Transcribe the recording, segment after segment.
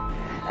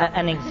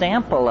an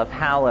example of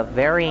how a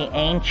very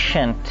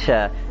ancient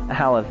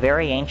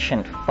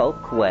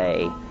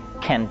folkway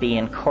can be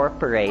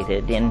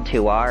incorporated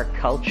into our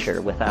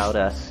culture without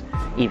us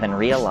even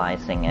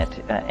realizing it,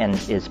 and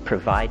is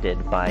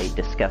provided by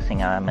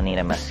discussing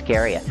Amanita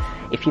muscaria.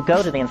 If you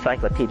go to the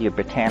Encyclopedia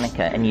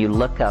Britannica and you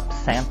look up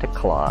Santa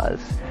Claus,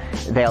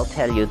 they'll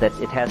tell you that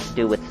it has to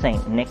do with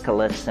St.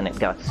 Nicholas, and it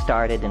got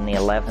started in the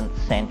 11th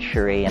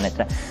century.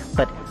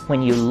 But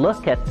when you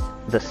look at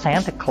the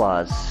Santa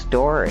Claus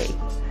story,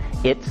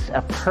 it's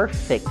a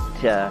perfect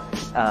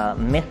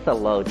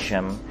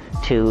mythologium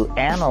to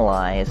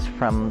analyze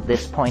from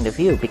this point of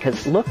view,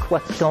 because look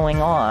what's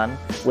going on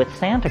with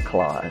Santa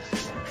Claus.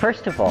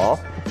 First of all,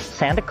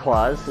 Santa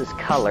Claus's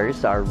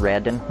colors are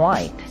red and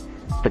white,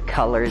 the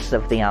colors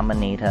of the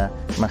Amanita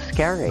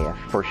muscaria,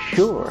 for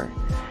sure.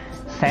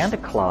 Santa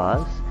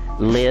Claus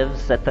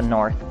lives at the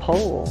North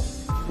Pole.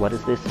 What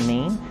does this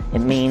mean? It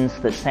means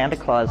that Santa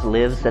Claus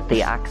lives at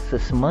the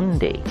Axis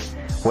Mundi,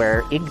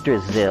 where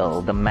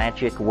Yggdrasil, the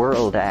magic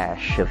world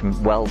ash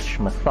of Welsh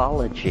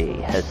mythology,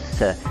 has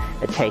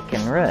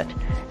taken root.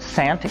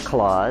 Santa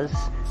Claus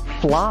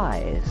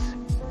flies.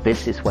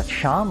 This is what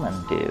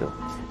shamans do.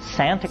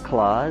 Santa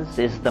Claus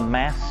is the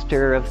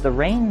master of the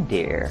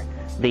reindeer,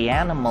 the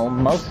animal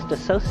most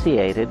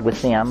associated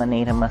with the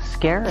Amanita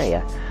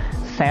muscaria.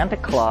 Santa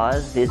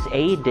Claus is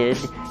aided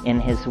in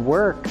his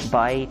work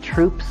by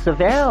troops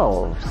of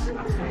elves.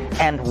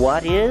 And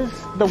what is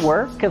the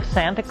work of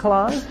Santa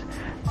Claus?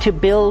 To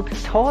build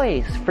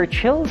toys for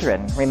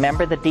children.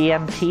 Remember the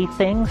DMT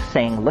things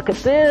saying, look at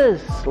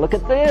this, look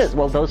at this.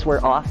 Well, those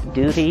were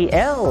off-duty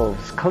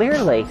elves,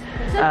 clearly.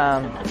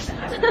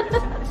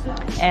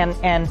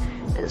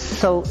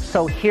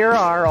 So here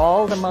are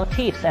all the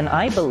motifs. And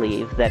I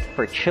believe that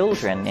for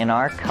children in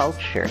our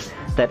culture,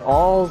 that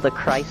all the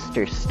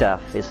Christer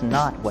stuff is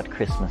not what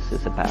Christmas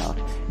is about.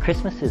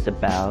 Christmas is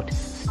about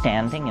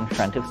standing in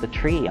front of the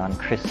tree on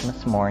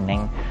Christmas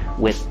morning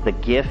with the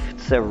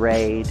gifts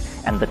arrayed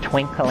and the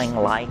twinkling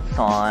lights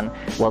on.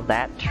 Well,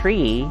 that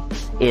tree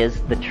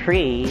is the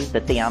tree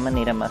that the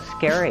Amanita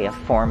muscaria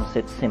forms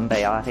its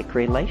symbiotic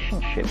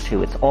relationship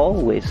to. It's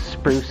always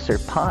spruce or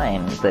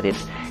pine that it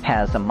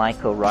has a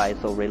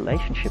mycorrhizal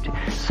relationship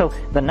to. So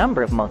the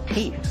number of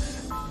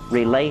motifs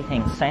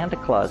relating Santa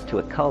Claus to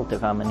a cult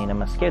of Amanita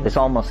muscaria, there's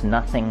almost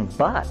nothing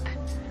but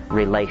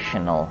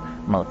relational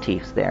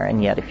motifs there.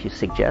 And yet if you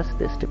suggest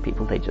this to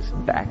people, they just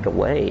back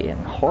away in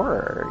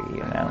horror, you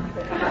know.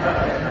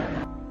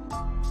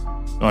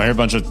 Oh, I hear a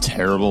bunch of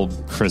terrible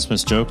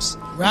Christmas jokes.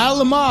 Rattle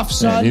them off,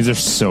 son. Man, these are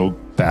so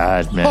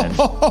bad, man.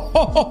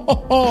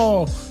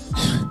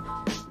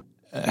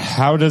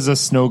 How does a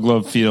snow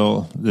globe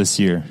feel this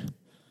year?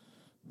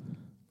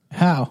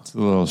 How? It's a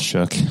little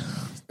shook.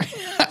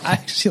 I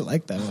actually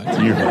like that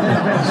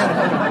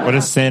one. What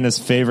is Santa's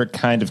favorite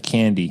kind of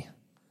candy?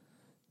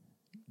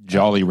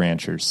 Jolly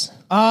Ranchers.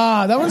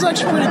 That one's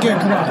actually pretty good.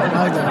 Come on.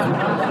 I like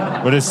that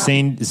one. What is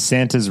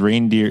Santa's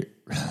reindeer?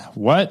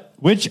 What?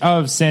 Which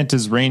of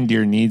Santa's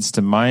reindeer needs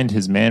to mind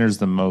his manners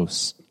the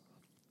most?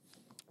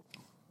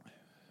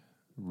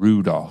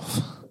 Rudolph.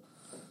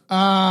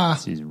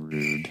 He's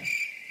rude.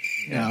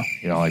 No.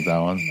 You don't like that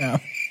one? No.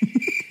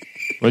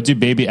 What do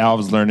baby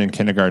elves learn in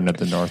kindergarten at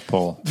the North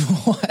Pole?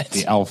 What?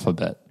 The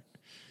alphabet.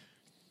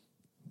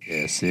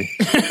 Yeah, see?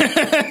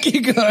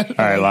 Keep going. All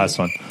right, last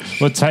one.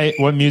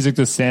 What music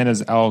does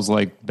Santa's elves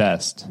like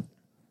best?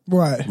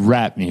 What?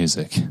 Rap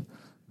music.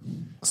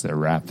 Because they're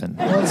rapping.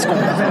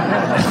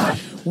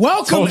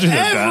 Welcome,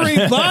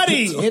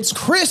 everybody. It's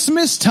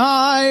Christmas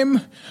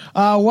time.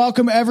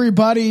 Welcome,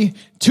 everybody,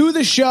 to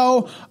the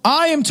show.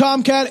 I am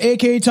Tomcat,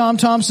 a.k.a. Tom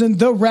Thompson,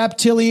 the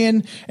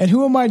Raptilian. And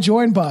who am I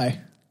joined by?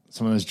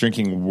 Someone is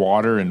drinking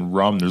water and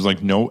rum. There's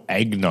like no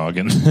eggnog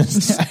in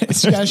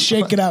this. You gotta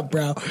shake it up,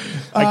 bro.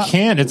 I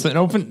can't. It's an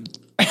open.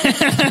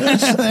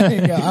 There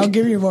you go. I'll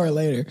give you more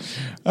later.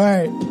 All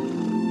right.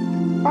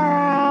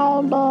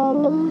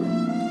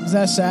 Is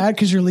that sad?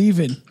 Because you're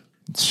leaving.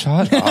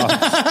 Shut up.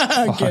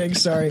 I'm kidding.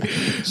 Sorry.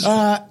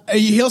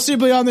 He'll still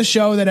be on the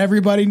show that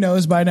everybody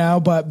knows by now,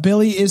 but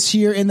Billy is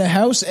here in the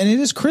house, and it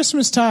is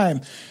Christmas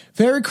time.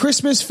 Very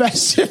Christmas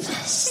festive.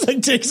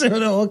 Like takes over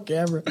the whole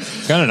camera.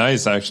 It's kind of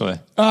nice, actually.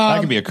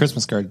 That could be a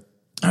Christmas card.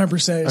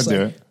 100%. I'd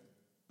do it.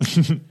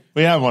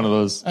 We have one of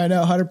those. I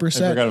know,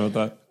 100%. I forgot about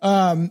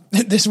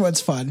that. This one's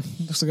fun.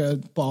 Looks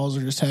like balls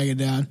are just hanging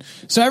down.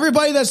 So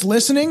everybody that's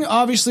listening,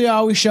 obviously I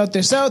always shout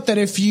this out, that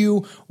if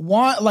you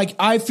want, like,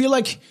 I feel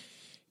like,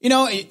 you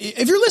know,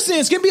 if you're listening,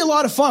 it's going to be a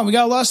lot of fun. We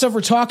got a lot of stuff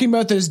we're talking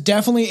about that is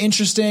definitely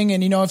interesting.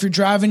 And, you know, if you're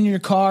driving in your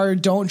car,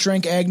 don't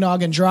drink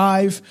eggnog and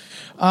drive.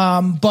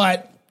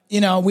 But, you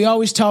know, we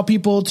always tell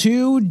people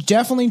to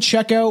definitely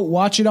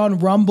watch it on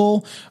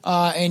Rumble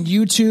and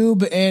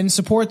YouTube, and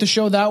support the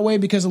show that way,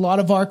 because a lot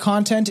of our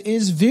content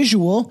is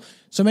visual.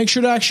 So make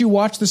sure to actually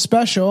watch the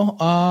special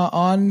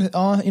on,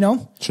 you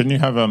know. Shouldn't you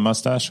have a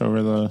mustache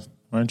over the,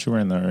 why aren't you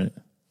wearing that right?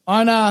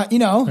 On, you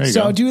know,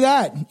 so go. do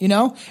that, you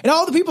know. And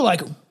all the people,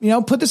 like, you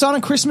know, put this on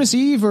Christmas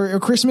Eve or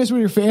Christmas with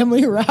your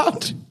family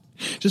around.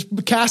 Just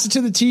cast it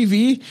to the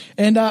TV,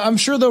 and I'm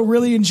sure they'll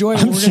really enjoy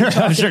it.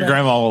 I'm sure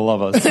Grandma will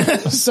love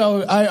us.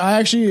 So I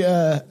actually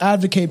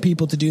advocate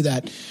people to do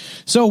that.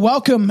 So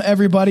welcome,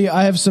 everybody.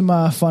 I have some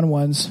fun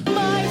ones.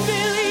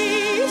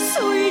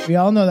 We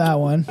all know that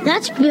one.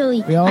 That's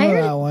Billy. We all know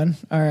that one.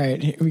 All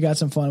right, we got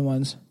some fun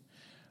ones.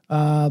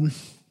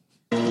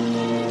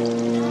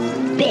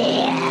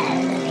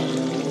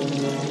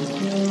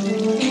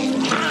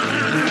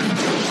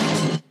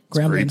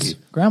 Gremlins.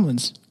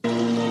 Gremlins.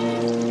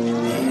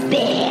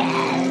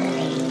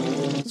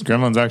 Does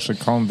Gremlins actually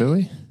call him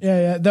Billy?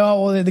 Yeah.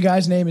 The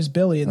guy's name is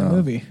Billy in the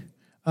movie.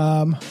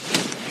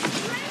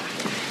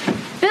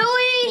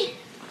 Billy.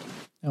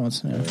 That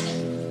one's. Yeah.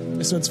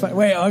 This one's fun.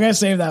 Wait, I gotta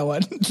save that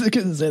one. I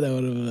couldn't say that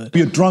one.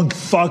 Be a drunk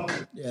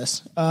fuck.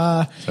 Yes.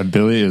 So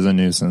Billy is a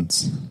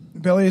nuisance.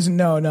 Billy is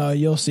no.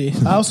 You'll see.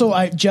 Also,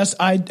 I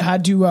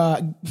had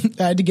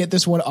to get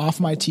this one off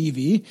my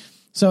TV.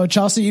 So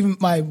Chelsea, even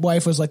my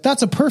wife, was like,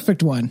 "That's a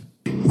perfect one."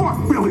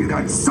 Fuck Billy,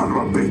 that son of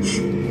a bitch.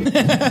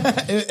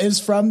 It's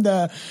from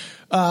the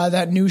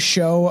that new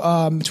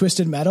show,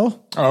 Twisted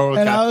Metal. Oh,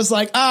 okay. And I was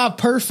like,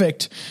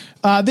 perfect.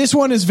 This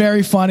one is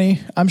very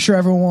funny. I'm sure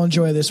everyone will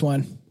enjoy this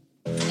one.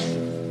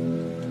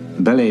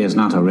 Billy is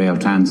not a real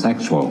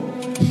transsexual,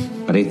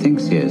 but he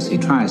thinks he is. He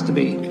tries to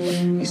be.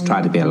 He's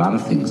tried to be a lot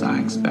of things, I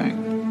expect.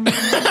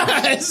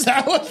 Is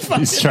that what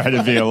He's trying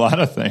to be a lot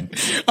of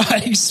things.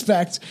 I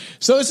expect?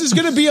 So this is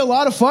going to be a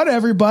lot of fun,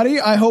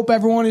 everybody. I hope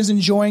everyone is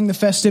enjoying the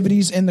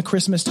festivities in the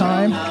Christmas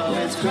time.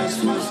 Merry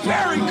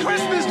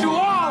Christmas to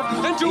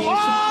all, and to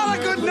all a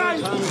good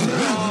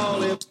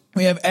night.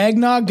 We have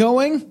eggnog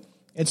going.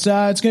 It's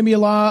going to be a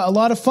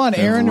lot of fun.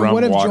 Aaron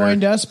would have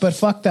joined us, but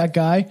fuck that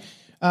guy.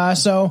 Fuck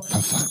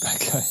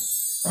that guy.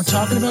 We're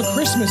talking about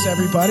Christmas,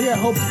 everybody. I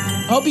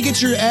hope you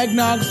get your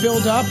eggnog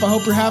filled up. I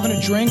hope you're having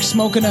a drink,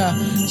 smoking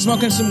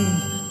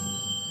some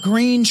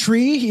green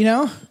tree. You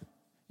know,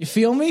 you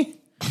feel me?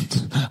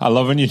 I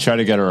love when you try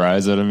to get a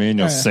rise out of me and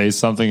you'll say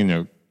something and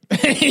you'll.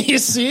 You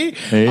see?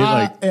 Hey, do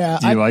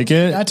you like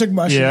it? I took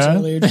mushrooms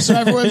earlier, just so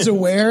everyone's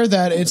aware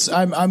that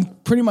I'm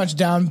pretty much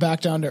back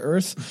down to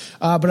earth.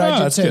 But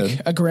I did take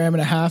a gram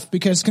and a half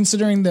because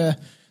considering the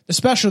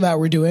special that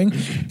we're doing,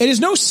 it is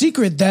no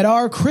secret that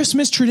our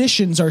Christmas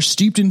traditions are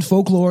steeped in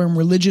folklore and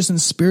religious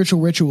and spiritual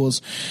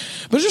rituals.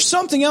 But there's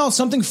something else,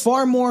 something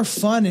far more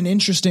fun and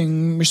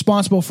interesting,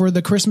 responsible for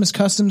the Christmas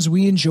customs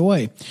we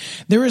enjoy.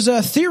 There is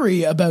a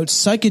theory about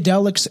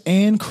psychedelics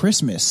and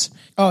Christmas.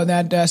 Oh,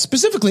 that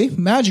specifically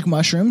magic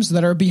mushrooms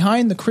that are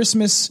behind the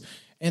Christmas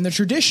and the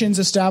traditions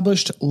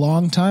established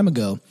long time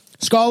ago.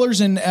 Scholars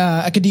and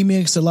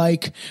academics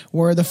alike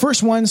were the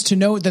first ones to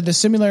note that the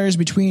similarities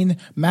between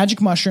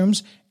magic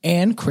mushrooms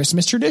and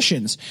Christmas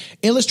traditions,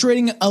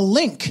 illustrating a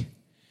link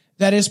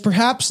that is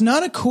perhaps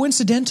not a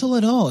coincidental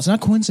at all. It's not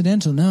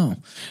coincidental, no.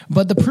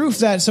 But the proof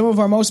that some of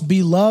our most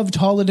beloved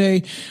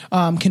holiday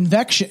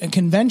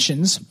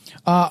conventions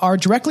are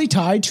directly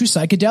tied to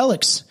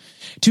psychedelics.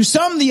 To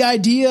some, the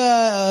idea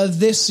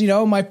of this,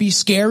 might be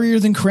scarier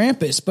than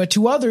Krampus, but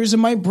to others, it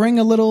might bring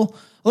a little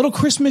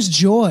Christmas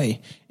joy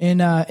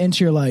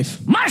into your life.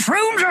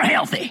 Mushrooms are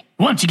healthy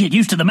once you get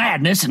used to the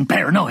madness and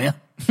paranoia.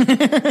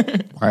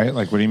 Right?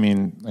 Like, what do you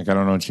mean? Like, I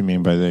don't know what you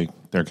mean by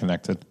they're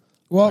connected.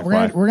 Well,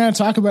 like we're gonna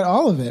talk about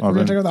all of it. We're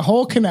gonna talk about the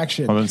whole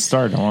connection. Well, then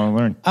start. I want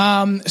to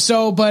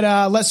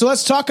learn.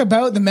 Let's talk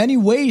about the many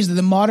ways that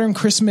the modern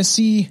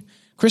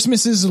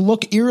Christmases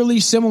look eerily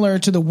similar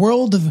to the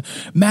world of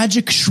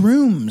magic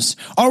shrooms.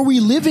 Are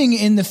we living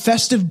in the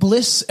festive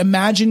bliss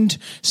imagined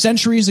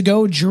centuries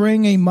ago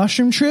during a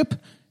mushroom trip?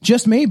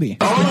 Just maybe.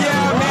 Oh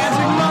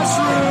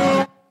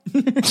yeah,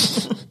 magic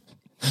mushroom.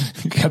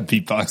 You got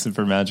beatboxing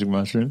for magic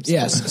mushrooms?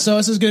 Yes. So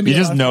this is going to be... You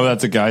just know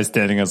that's a guy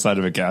standing outside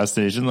of a gas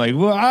station like,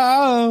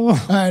 wow.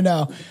 I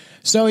know.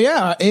 So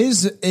yeah,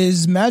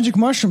 is magic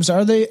mushrooms,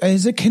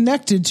 is it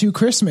connected to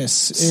Christmas?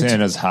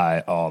 Santa's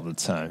high all the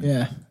time.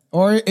 Yeah.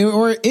 Or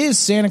is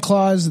Santa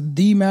Claus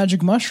the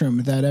magic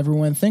mushroom that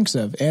everyone thinks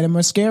of?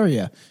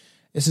 Animascaria.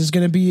 This is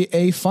going to be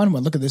a fun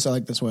one. Look at this. I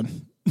like this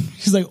one.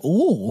 He's like,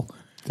 ooh.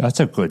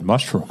 That's a good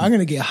mushroom. I'm going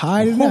to get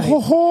high tonight.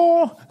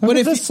 But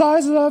if the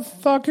size of that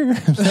fucker.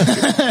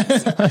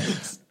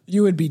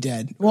 You would be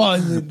dead. Well,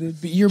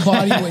 your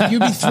body you'd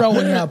be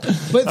throwing up.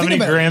 But how many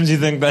grams do you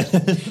think that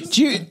is?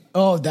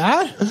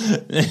 That?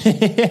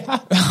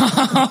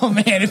 Oh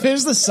man, if it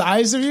was the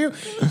size of you,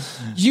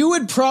 you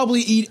would probably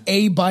eat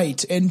a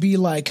bite and be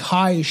like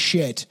high as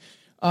shit.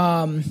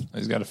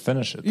 He's got to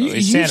finish it. Though.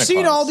 You've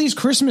seen all these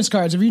Christmas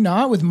cards, have you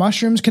not? With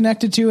mushrooms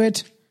connected to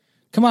it.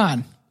 Come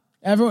on,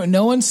 everyone.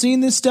 No one's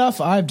seen this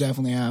stuff. I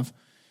definitely have.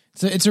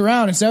 It's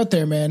around. It's out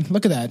there, man.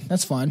 Look at that.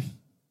 That's fun.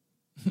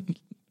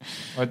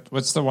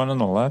 What's the one on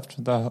the left?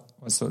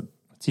 What's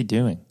he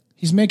doing?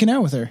 He's making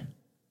out with her.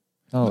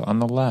 No, on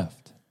the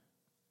left.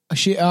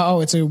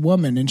 It's a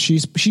woman, and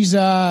she's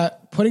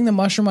putting the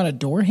mushroom on a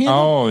door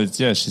handle.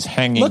 She's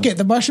hanging. Look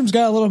the mushroom's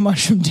got a little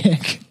mushroom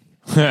dick.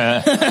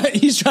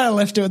 He's trying to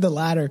lift it with the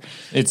ladder.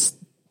 It's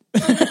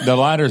The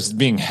ladder's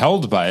being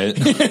held by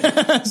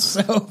it.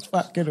 So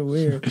fucking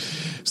weird.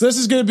 So this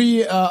is going to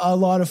be a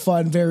lot of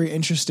fun, very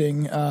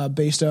interesting,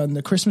 based on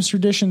the Christmas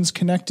traditions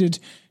connected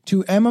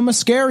to Emma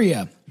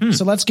Mascaria.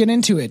 So let's get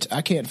into it.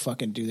 I can't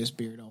fucking do this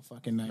beard all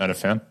fucking night. Not a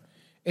fan?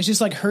 It's just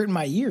like hurting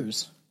my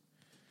ears.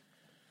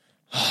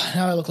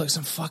 Now I look like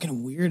some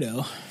fucking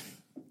weirdo.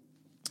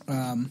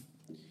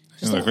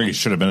 You look like you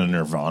should have been in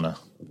Nirvana.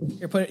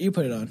 Here, you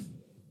put it on.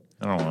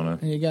 I don't want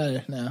to. You got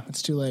it. No,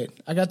 it's too late.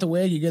 I got the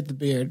wig. You get the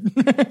beard.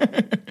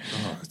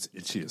 Oh, it's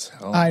itchy as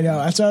hell. I know.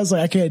 That's why I was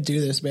like, I can't do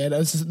this, man.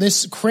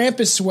 This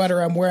Krampus sweater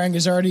I'm wearing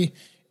is already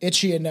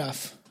itchy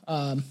enough.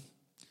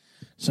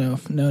 So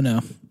no.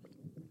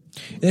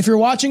 And if you're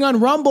watching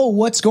on Rumble,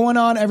 what's going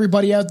on,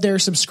 everybody out there?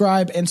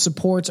 Subscribe and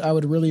support. I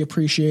would really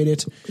appreciate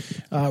it.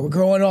 We're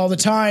growing all the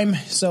time,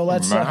 so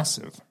let's.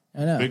 Massive. I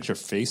know. How big's your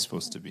face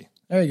supposed to be?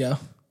 There you go.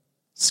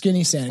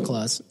 Skinny Santa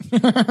Claus.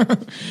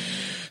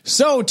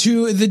 So,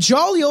 to the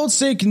jolly old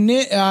Santa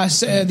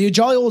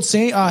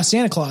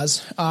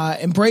Claus,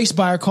 embraced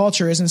by our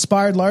culture, is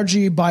inspired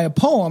largely by a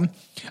poem,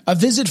 A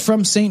Visit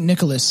from St.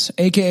 Nicholas,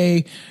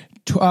 aka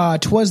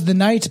 'Twas the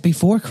Night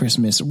Before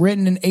Christmas,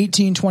 written in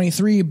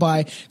 1823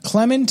 by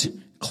Clement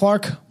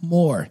Clark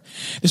Moore.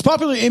 This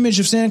popular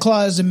image of Santa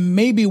Claus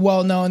may be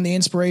well known, the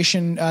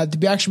inspiration to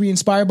be actually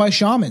inspired by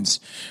shamans,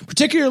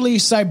 particularly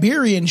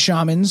Siberian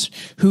shamans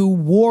who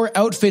wore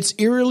outfits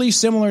eerily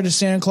similar to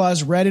Santa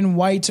Claus' red and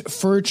white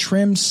fur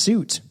trimmed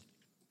suit.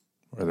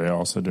 Were they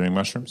also doing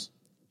mushrooms?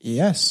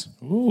 Yes.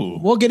 Ooh.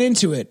 We'll get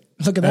into it.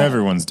 Look at that.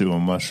 Everyone's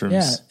doing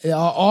mushrooms. Yeah.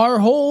 Our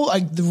whole,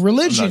 like, the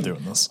religion, I'm not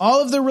doing this.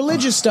 all of the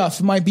religious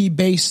stuff might be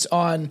based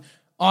on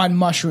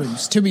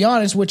mushrooms, to be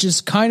honest, which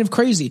is kind of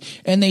crazy.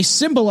 And they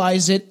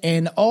symbolize it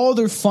in all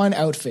their fun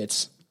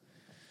outfits.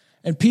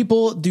 And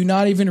people do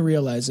not even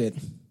realize it.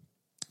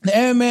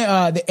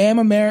 I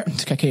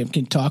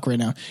can't talk right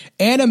now.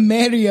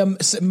 Animaria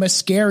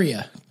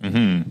Mascaria.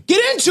 Mm-hmm.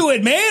 Get into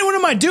it, man. What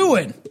am I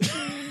doing?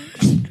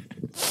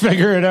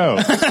 Figure it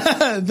out.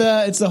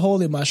 It's the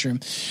holy mushroom.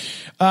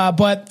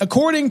 But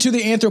according to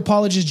the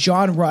anthropologist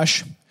John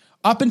Rush,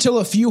 up until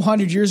a few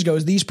hundred years ago,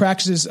 these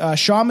practices,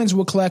 shamans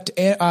will collect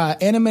why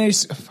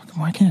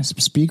can't I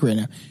speak right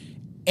now?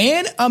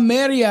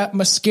 Animaria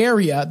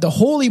Mascaria, the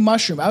holy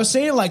mushroom. I was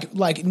saying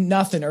like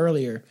nothing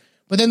earlier,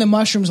 but then the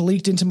mushrooms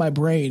leaked into my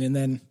brain, and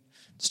then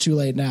it's too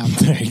late now.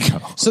 There you go.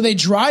 So they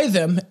dry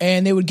them,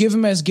 and they would give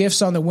them as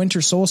gifts on the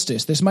winter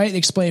solstice. This might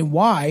explain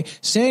why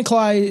Santa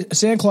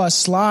Claus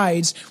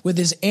slides with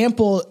his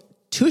ample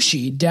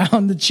tushy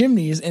down the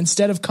chimneys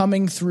instead of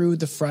coming through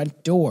the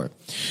front door.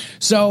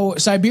 So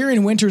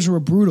Siberian winters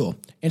were brutal,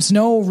 and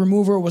snow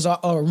removal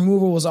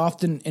was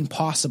often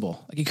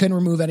impossible. Like, you couldn't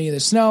remove any of the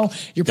snow.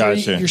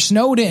 You're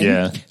snowed in.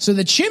 Yeah. So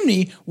the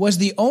chimney was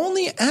the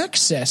only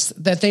access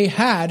that they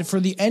had for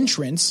the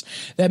entrance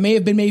that may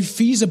have been made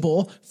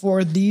feasible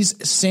for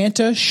these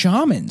Santa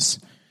shamans.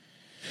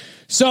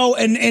 So,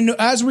 and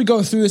as we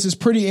go through this, is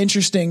pretty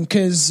interesting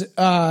because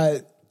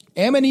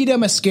Amanita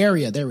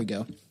Mascaria, there we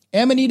go.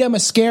 Amanita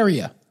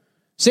Mascaria.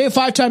 Say it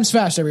 5 times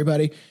fast,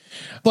 everybody.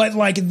 But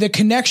like the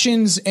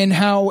connections and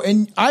how,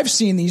 and I've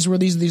seen these where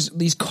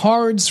these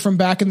cards from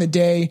back in the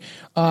day,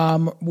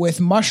 with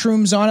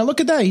mushrooms on it.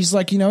 Look at that. He's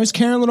like, he's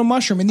carrying a little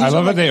mushroom. And these I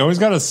love it. They always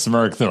got a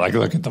smirk. They're like,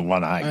 look at the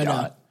one I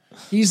got.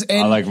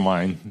 I like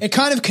mine. It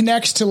kind of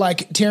connects to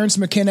like Terrence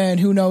McKenna, and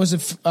who knows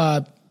if,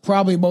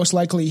 probably most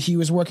likely he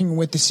was working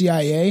with the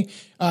CIA,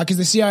 because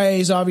the CIA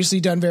has obviously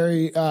done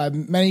very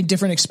many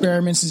different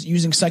experiments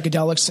using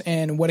psychedelics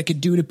and what it could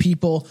do to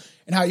people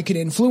and how you could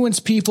influence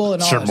people.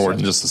 And all that more stuff.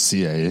 than just the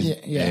CIA.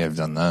 They have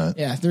done that.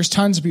 Yeah, there's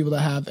tons of people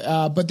that have,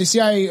 but the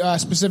CIA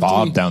specifically.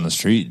 Bob down the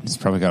street, he's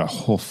probably got a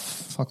whole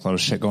fuckload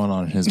of shit going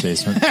on in his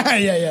basement.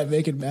 yeah,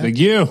 make it mad. Like,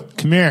 you,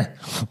 come here.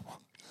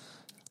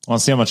 I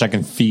want to see how much I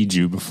can feed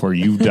you before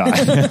you die.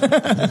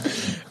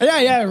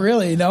 yeah,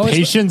 really. No,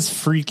 Patience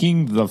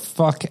freaking the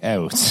fuck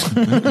out.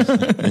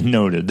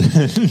 Noted.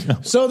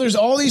 So there's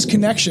all these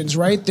connections,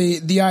 right?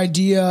 The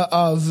idea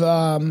of,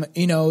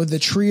 the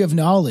tree of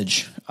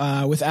knowledge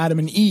with Adam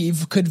and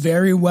Eve could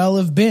very well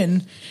have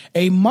been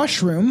a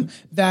mushroom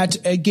that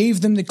gave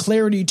them the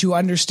clarity to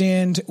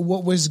understand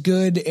what was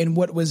good and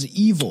what was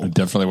evil. It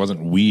definitely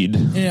wasn't weed.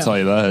 I'll tell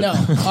you that. No,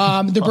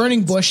 the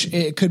burning bush,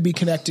 it could be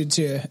connected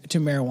to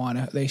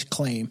marijuana, they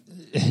claim.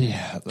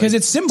 Yeah. Because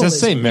it's symbolism.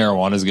 Just say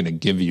marijuana is going to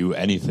give you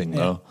anything,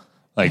 though.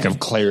 Like, of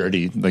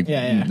clarity. Like,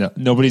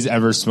 nobody's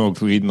ever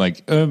smoked weed and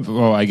like,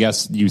 well, I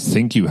guess you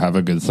think you have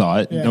a good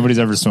thought. Yeah. Nobody's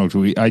ever smoked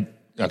weed.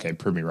 Okay,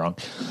 prove me wrong.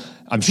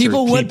 I'm sure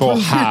people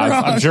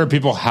have. I'm sure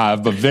people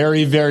have, but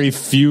very, very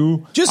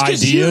few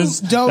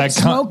ideas you don't that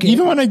smoke it.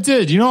 Even when I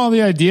did, all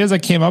the ideas I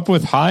came up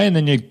with high, and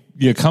then you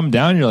come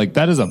down, you're like,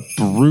 that is a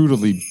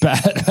brutally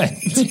bad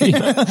idea.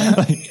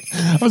 crazy.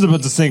 I was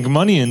about to sink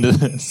money into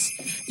this.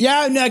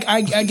 Yeah, no,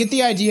 I get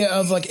the idea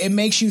of like it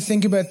makes you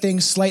think about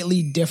things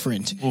slightly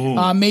different.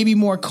 Maybe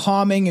more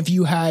calming if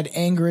you had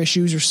anger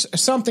issues or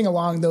something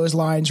along those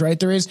lines, right?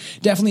 There is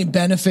definitely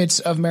benefits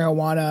of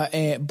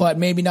marijuana, but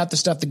maybe not the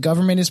stuff the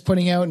government is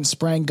putting out and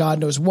spraying God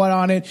knows what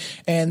on it.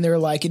 And they're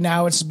like,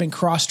 now it's been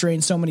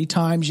cross-trained so many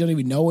times, you don't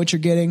even know what you're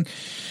getting.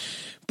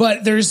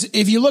 But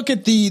if you look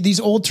at these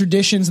old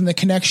traditions and the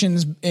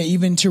connections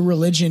even to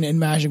religion and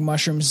magic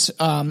mushrooms,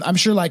 I'm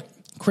sure like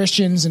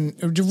Christians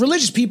and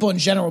religious people in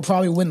general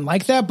probably wouldn't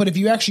like that. But if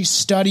you actually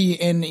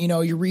study and,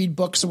 you read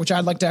books, which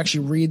I'd like to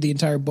actually read the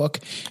entire book,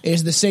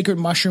 is The Sacred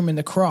Mushroom and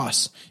the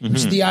Cross. Mm-hmm.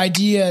 It's the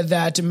idea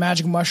that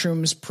magic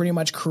mushrooms pretty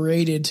much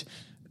created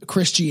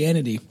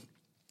Christianity.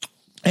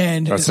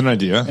 And that's an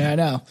idea. Yeah, I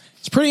know.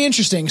 It's pretty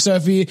interesting.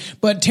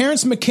 But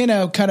Terence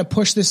McKenna kind of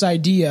pushed this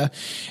idea,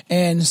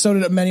 and so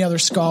did many other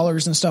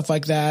scholars and stuff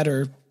like that,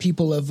 or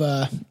people of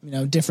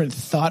different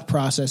thought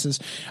processes.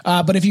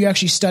 But if you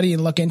actually study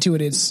and look into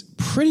it, it's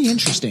pretty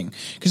interesting.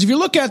 Because if you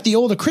look at the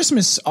older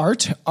Christmas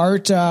art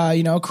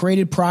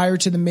created prior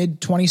to the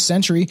mid 20th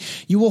century,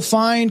 you will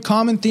find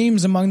common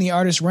themes among the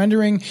artists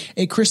rendering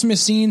a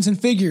Christmas scenes and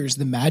figures.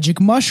 The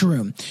magic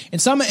mushroom. In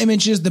some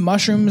images, the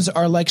mushrooms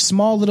are like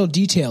small little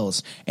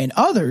details. In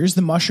others,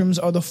 the mushrooms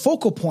are the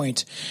focal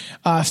point,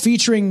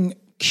 featuring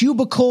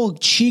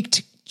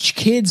cubicle-cheeked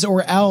kids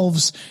or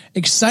elves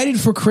excited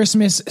for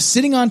Christmas,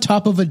 sitting on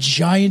top of a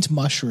giant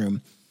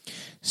mushroom.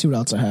 See what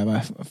else I have.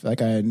 I feel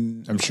like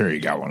I'm sure you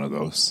got one of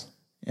those.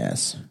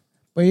 Yes,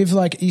 but you've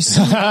you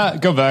see,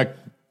 go back.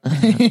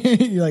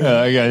 You're like,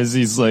 guys,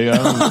 he's like,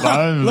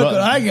 I'm look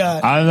what I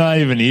got. I'm not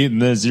even eating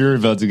this. You're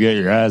about to get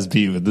your ass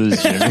beat with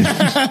this, Jimmy.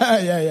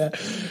 yeah.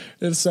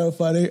 It's so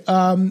funny.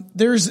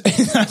 There's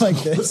I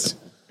like this.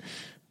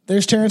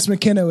 There's Terence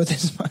McKenna with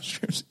his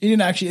mushrooms. He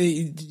didn't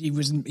actually. He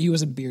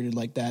wasn't bearded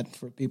like that.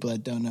 For people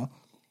that don't know.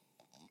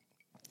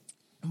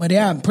 But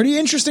yeah, pretty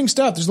interesting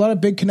stuff. There's a lot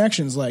of big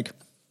connections. Like,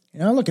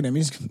 look at him.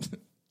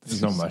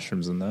 There's no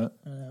mushrooms in that.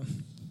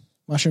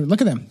 Mushrooms.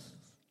 Look at them.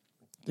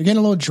 They're getting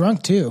a little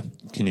drunk too.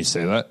 Can you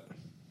say that?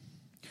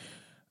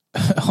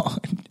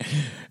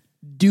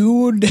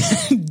 Dude,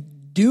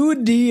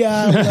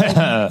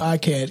 I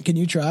can't. Can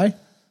you try?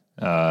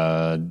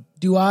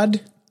 Duad.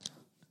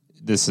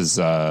 This is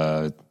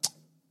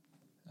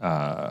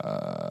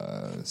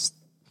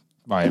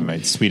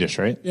Swedish,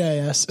 right?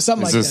 Yeah,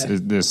 something like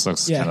that. This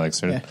looks kind of like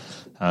Swedish.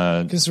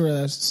 Because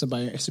we're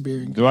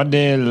Siberian.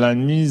 Duade la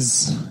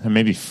mise,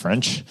 maybe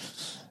French.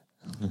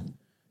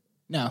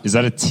 No, is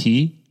that a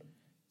T?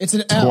 It's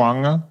an L.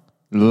 Twanga,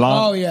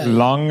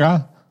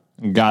 longa,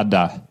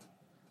 gada.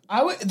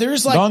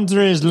 There's like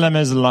Londres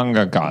lemes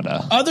longa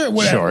gada.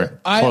 Whatever. Sure,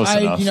 close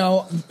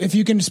enough. If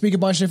you can speak a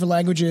bunch of different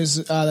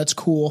languages, that's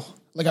cool.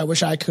 Like I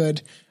wish I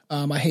could.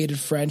 I hated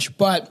French,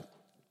 but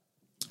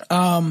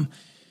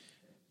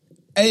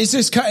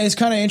it's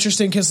kind of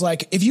interesting because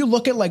like if you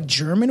look at like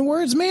German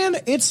words, man,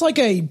 it's like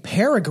a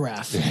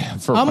paragraph. Yeah,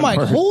 I'm like,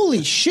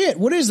 holy shit,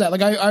 what is that?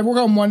 Like I work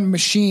on one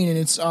machine and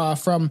it's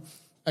from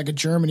like a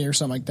Germany or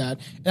something like that,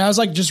 and I was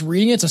like just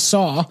reading it. It's a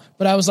saw,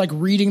 but I was like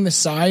reading the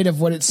side of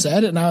what it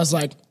said, and I was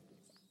like,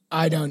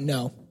 I don't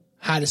know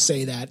how to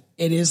say that.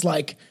 It is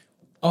like,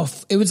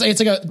 it's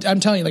like I'm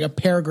telling you, like a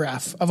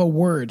paragraph of a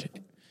word.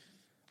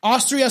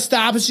 Austria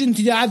establishing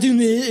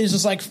is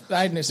just like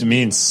it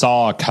means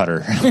saw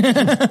cutter.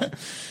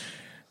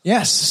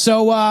 Yes.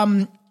 So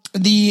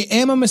the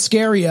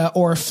Ammomuscaria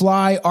or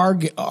fly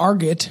argot,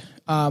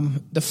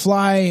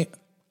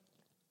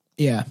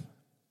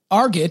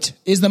 argot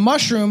is the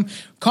mushroom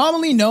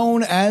commonly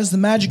known as the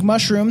magic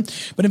mushroom,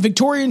 but in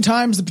Victorian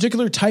times, the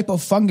particular type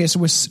of fungus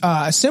was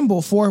a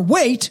symbol for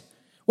wait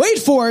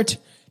for it,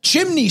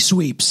 chimney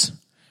sweeps.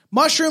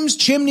 Mushrooms,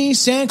 chimneys,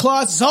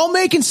 sandcloths, it's all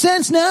making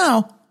sense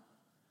now.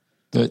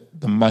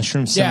 The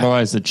mushroom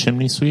symbolize the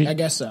chimney sweep? I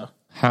guess so.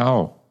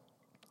 How?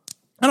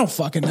 I don't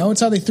fucking know.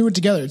 It's how they threw it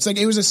together. It's like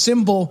it was a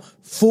symbol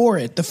for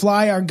it. The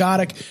fly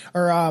argotic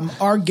or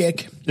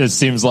argic. This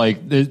seems like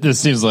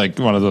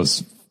one of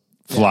those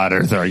flat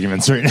Earth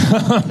arguments right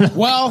now.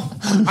 Well,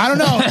 I don't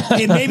know.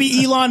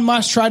 Maybe Elon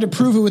Musk tried to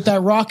prove it with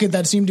that rocket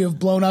that seemed to have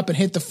blown up and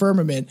hit the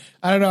firmament.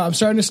 I don't know. I'm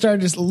starting to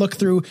just look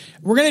through.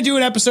 We're going to do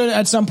an episode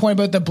at some point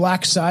about the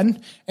black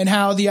sun and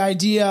how the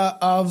idea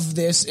of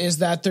this is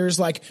that there's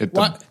like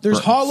there's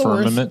hollow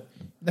Earth.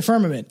 The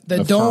firmament,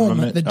 the dome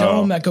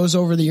that goes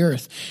over the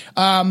earth.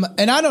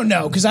 And I don't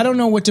know, because I don't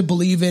know what to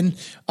believe in,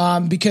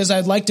 because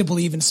I'd like to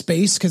believe in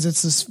space, because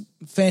it's this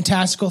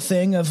fantastical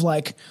thing of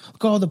like,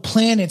 look, all the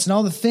planets and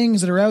all the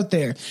things that are out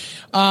there.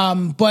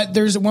 But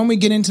when we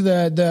get into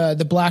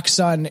the black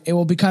sun, it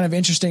will be kind of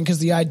interesting, because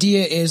the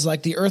idea is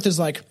like the earth is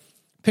like,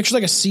 picture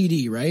like a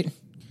CD, right?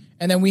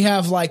 And then we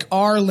have like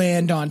our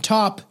land on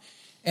top,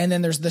 and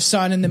then there's the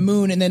sun and the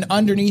moon, and then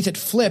underneath it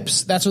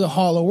flips. That's where the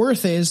hollow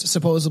earth is,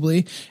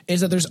 supposedly, is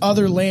that there's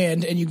other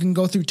land, and you can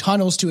go through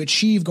tunnels to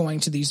achieve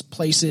going to these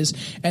places.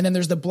 And then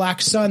there's the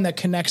black sun that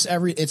connects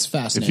it's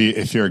fascinating.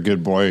 If you're a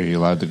good boy, are you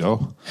allowed to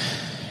go?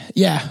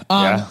 Yeah.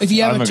 If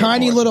you have a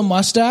tiny little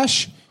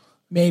mustache,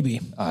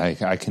 Maybe.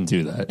 I can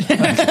do that.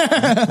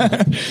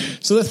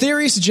 So the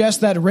theory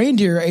suggests that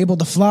reindeer are able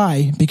to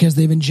fly because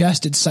they've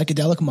ingested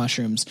psychedelic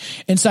mushrooms.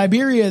 In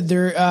Siberia,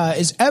 there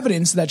is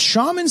evidence that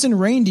shamans and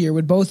reindeer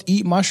would both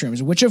eat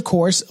mushrooms, which of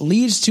course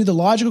leads to the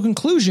logical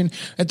conclusion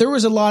that there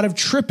was a lot of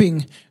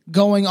tripping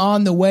going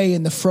on the way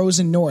in the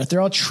frozen north. They're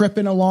all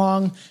tripping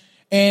along,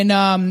 and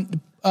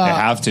they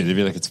have to. They'd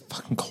be like, it's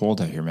fucking cold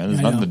out here, man.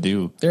 There's nothing to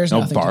do. There's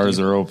no bars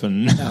are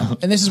open. No.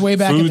 And this is way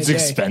back in the day. Food's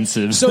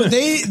expensive. So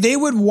they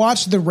would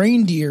watch the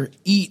reindeer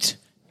eat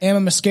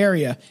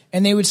Ammonascaria,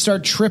 and they would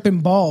start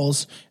tripping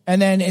balls.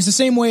 And then it's the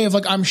same way of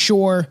like, I'm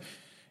sure,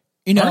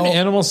 you know, aren't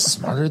animals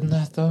smarter than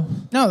that though?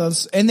 No,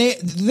 that's, and they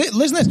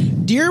listen to this.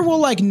 Deer will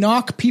like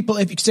knock people.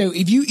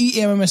 If you eat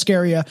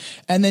Ammonascaria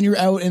and then you're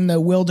out in the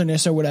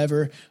wilderness or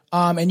whatever,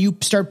 and you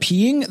start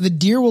peeing, the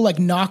deer will like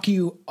knock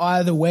you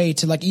out of the way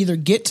to like either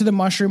get to the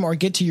mushroom or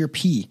get to your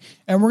pee.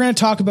 And we're going to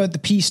talk about the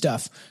pee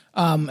stuff,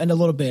 in a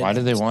little bit. Why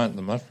do they want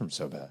the mushroom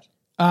so bad?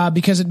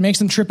 Because it makes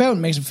them trip out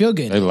and makes them feel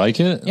good. They like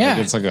it? Yeah. Like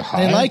it's like a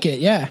high? They like it,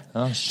 yeah.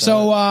 Oh, shit.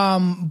 So,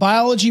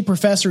 biology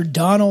professor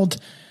Donald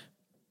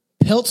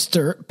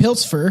Piltzer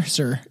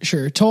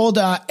told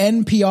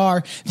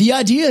NPR, the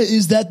idea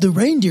is that the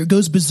reindeer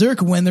goes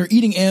berserk when they're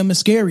eating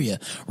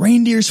Ammonascaria.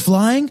 Reindeers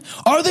flying?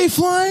 Are they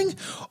flying?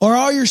 Or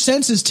are your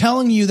senses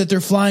telling you that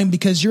they're flying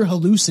because you're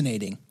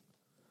hallucinating?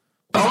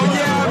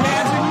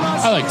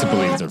 I like to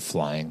believe they're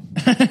flying.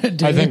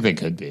 I think they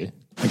could be.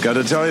 I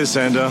gotta tell you,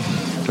 Santa,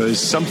 there's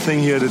something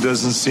here that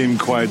doesn't seem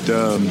quite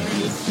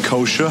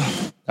kosher.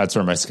 That's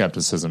where my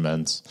skepticism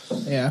ends.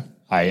 Yeah.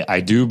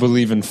 I do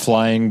believe in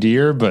flying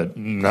deer, but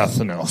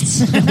nothing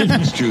else.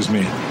 Excuse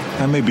me,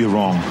 I may be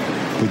wrong,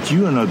 but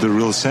you are not the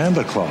real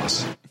Santa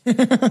Claus.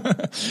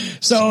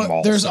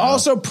 So there's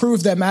also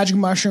proof that magic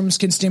mushrooms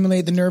can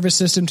stimulate the nervous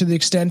system to the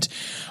extent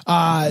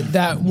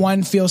that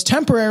one feels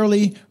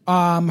temporarily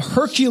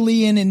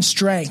Herculean in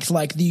strength,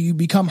 like you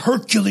become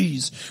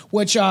Hercules,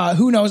 which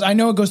who knows? I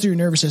know it goes through your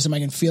nervous system. I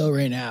can feel it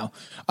right now.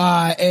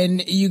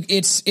 And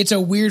it's a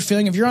weird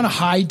feeling. If you're on a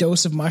high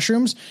dose of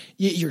mushrooms,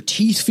 your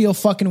teeth feel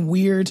fucking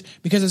weird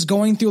because it's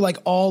going through like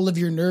all of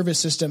your nervous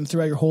system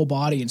throughout your whole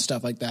body and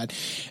stuff like that.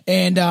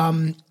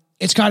 And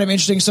it's kind of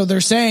interesting. So they're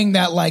saying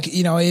that, like,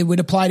 you know, it would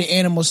apply to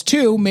animals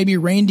too. Maybe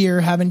reindeer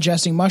have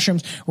ingesting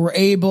mushrooms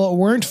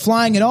weren't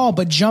flying at all,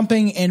 but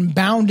jumping and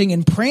bounding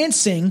and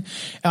prancing,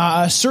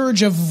 a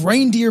surge of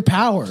reindeer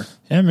power.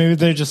 Yeah, maybe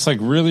they're just like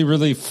really,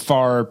 really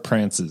far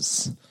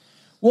prances.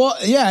 Well,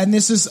 yeah. And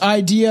this is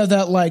idea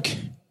that, like,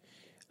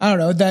 I don't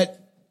know, that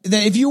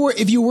if you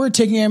were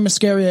taking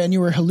Ammonascaria and you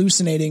were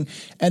hallucinating,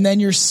 and then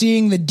you're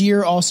seeing the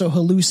deer also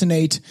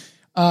hallucinate,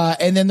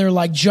 and then they're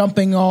like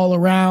jumping all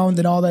around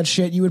and all that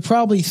shit, you would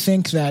probably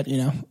think that, you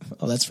know,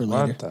 oh, that's for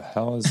later. What the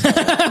hell is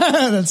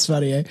that? That's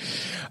funny, eh?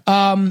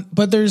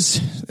 But there's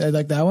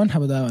like that one.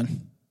 How about that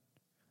one?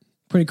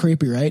 Pretty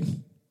creepy, right?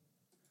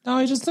 No,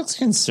 he just looks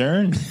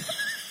concerned.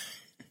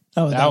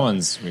 Oh, that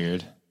one's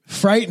weird.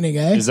 Frightening,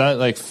 eh? Is that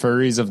like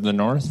furries of the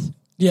north?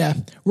 Yeah,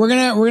 we're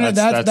gonna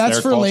that's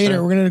for culture?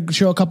 later. We're gonna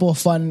show a couple of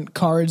fun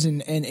cards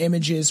and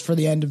images for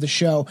the end of the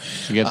show.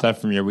 Did you get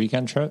that from your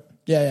weekend trip?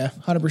 Yeah,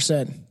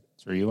 100%.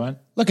 That's where you went?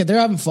 Look, they're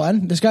having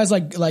fun. This guy's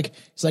like,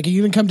 he's like, are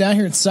you gonna come down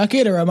here and suck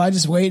it, or am I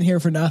just waiting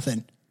here for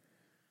nothing?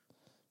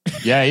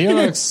 Yeah, he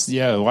looks.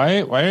 Yeah,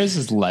 why is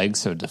his leg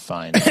so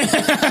defined?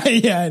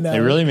 Yeah, I know. They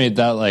really made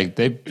that like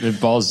they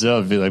balls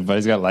up. Be like, but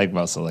he's got leg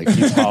muscle. Like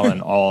he's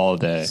hauling all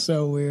day.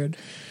 So weird.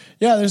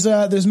 Yeah,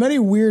 there's many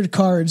weird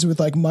cards with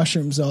like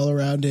mushrooms all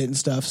around it and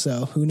stuff.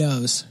 So who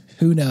knows?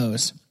 Who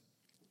knows?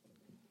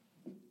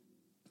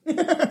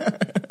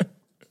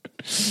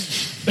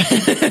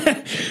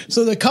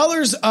 So the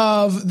colors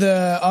of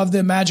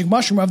the magic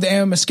mushroom of the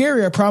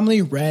Ammonascaria are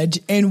prominently red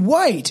and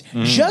white,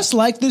 just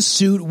like the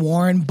suit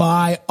worn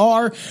by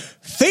our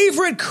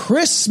favorite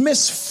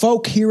Christmas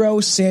folk hero,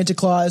 Santa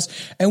Claus.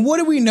 And what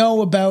do we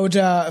know about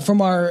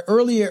from our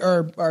earlier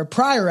or our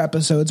prior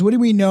episodes? What do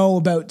we know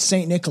about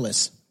Saint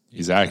Nicholas?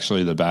 He's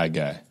actually the bad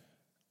guy.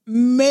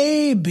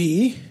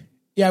 Maybe.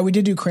 Yeah, we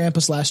did do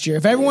Krampus last year.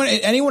 If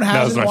anyone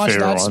hasn't watched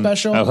that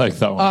special, I like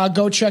that one.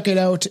 Go check it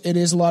out. It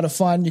is a lot of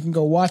fun. You can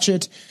go watch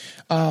it.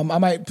 I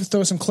might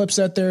throw some clips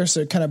out there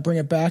so kind of bring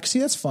it back. See,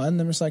 that's fun.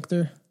 They're just like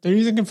they're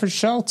using it for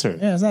shelter.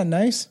 Yeah, isn't that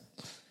nice?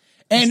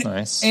 And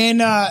nice.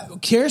 And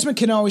Karis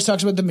McKinnon always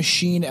talks about the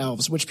machine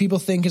elves, which people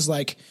think is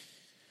like,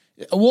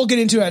 we'll get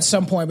into it at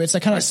some point, but it's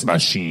like kind of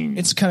machine.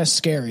 It's kind of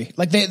scary.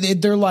 Like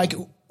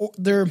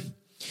they're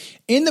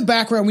in the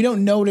background. We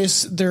don't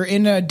notice they're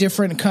in a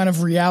different kind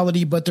of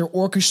reality, but they're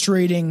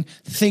orchestrating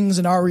things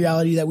in our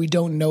reality that we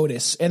don't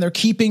notice. And they're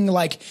keeping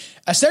like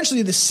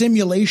essentially the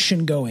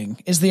simulation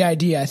going is the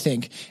idea, I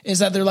think, is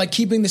that they're like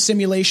keeping the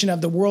simulation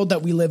of the world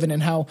that we live in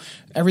and how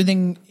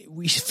everything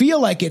we feel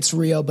like it's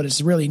real, but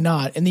it's really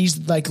not. And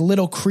these like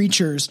little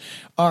creatures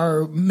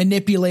are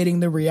manipulating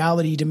the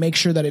reality to make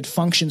sure that it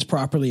functions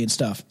properly and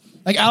stuff.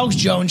 Like Alex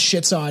Jones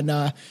shits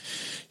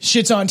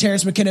on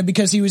Terrence McKenna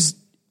because he was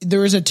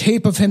there was a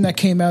tape of him that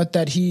came out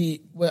that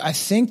I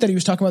think that he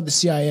was talking about the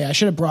CIA. I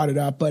should have brought it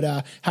up,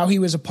 but how he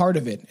was a part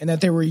of it and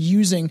that they were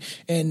using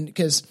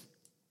Terence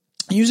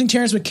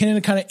McKinnon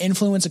to kind of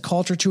influence a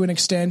culture to an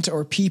extent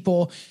or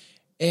people.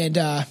 And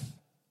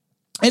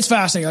it's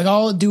fascinating. Like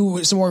I'll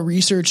do some more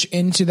research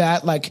into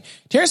that. Like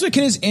Terence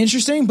McKinnon is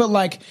interesting, but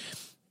like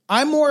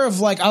I'm more of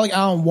like, I like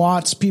Alan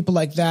Watts, people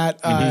like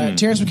that.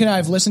 Terence McKinnon,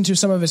 I've listened to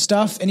some of his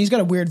stuff and he's got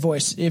a weird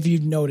voice. If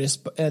you've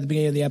noticed at the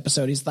beginning of the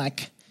episode, he's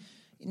like,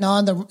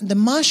 no, the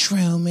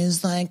mushroom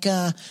is like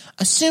a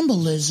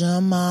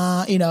symbolism,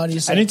 and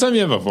he's like, anytime you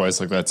have a voice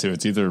like that too,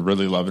 it's either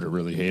really love it or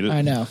really hate it.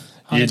 I know.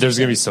 There's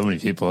going to be so many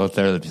people out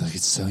there that be like,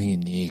 it's so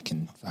unique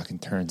and fucking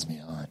turns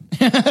me on.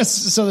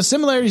 So the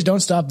similarities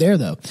don't stop there,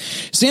 though.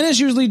 Santa is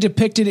usually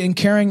depicted in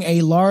carrying a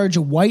large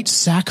white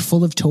sack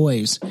full of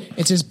toys.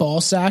 It's his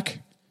ball sack.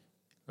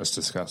 That's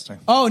disgusting.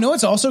 Oh, no,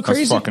 it's also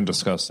crazy. That's fucking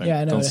disgusting.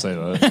 Yeah, I know. Don't say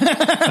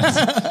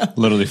that.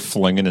 Literally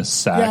flinging his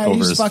sack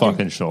over his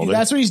fucking shoulder.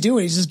 That's what he's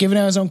doing. He's just giving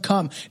out his own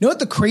cum. You know what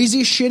the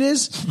craziest shit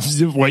is?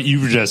 What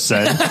you just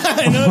said.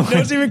 I know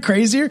it's even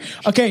crazier.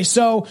 Okay,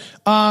 so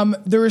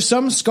there are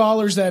some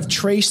scholars that have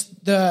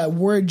traced the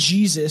word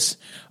Jesus,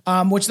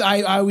 which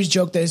I always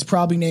joke that his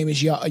probably name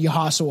is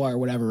Yahusua or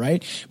whatever,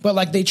 right? But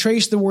like they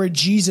traced the word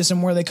Jesus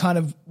and where they kind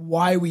of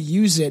why we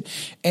use it,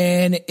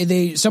 and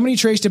somebody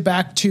traced it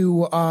back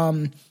to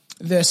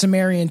the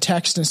Sumerian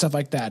text and stuff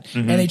like that,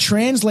 and they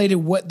translated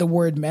what the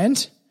word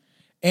meant,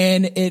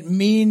 and it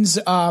means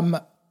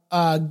a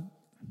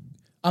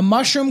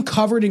mushroom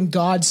covered in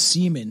God's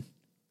semen.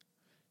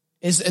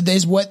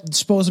 Is what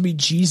supposed to be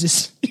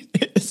Jesus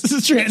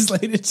is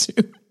translated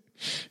to.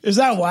 Is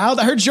that wild?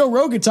 I heard Joe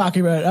Rogan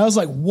talking about it. I was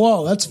like,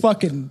 whoa, that's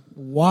fucking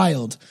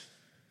wild.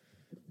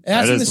 And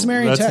that's in the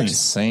Sumerian text. That's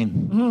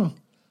insane.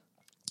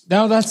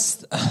 Now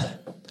that's...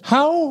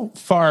 How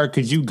far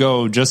could you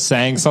go just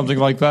saying something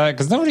like that?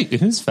 Because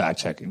who's fact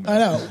checking? I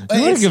know.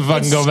 Nobody can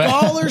fucking go back.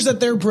 Scholars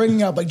that they're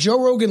bringing up, like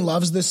Joe Rogan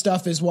loves this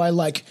stuff. Is why,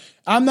 like,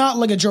 I'm not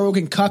like a Joe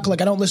Rogan cuck.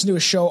 Like, I don't listen to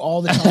his show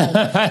all the time.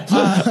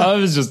 I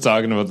was just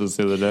talking about this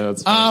the other day.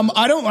 That's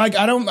I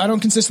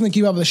don't consistently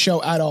keep up with the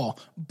show at all.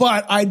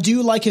 But I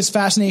do like his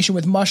fascination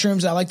with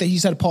mushrooms. I like that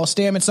he's had Paul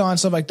Stamets on,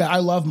 stuff like that. I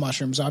love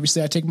mushrooms.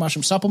 Obviously, I take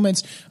mushroom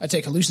supplements. I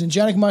take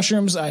hallucinogenic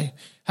mushrooms. I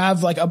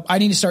have I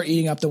need to start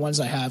eating up the ones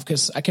I have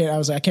because I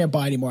can't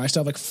buy anymore. I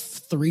still have like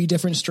 3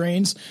 different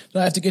strains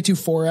that I have to get to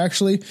 4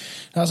 actually. And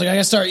I was like, I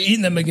gotta start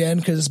eating them again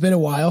because it's been a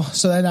while.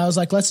 So then I was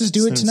like, let's just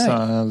do it tonight. Since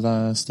I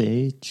last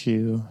ate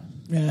you.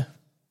 Yeah.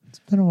 It's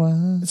been a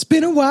while. It's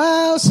been a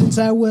while since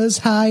I was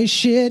high as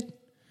shit.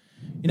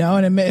 You know,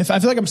 and I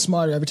feel like I'm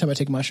smarter every time I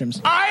take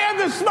mushrooms. I am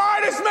the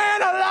smartest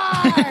man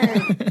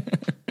alive!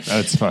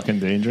 That's fucking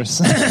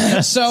dangerous.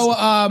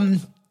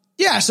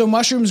 So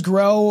mushrooms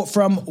grow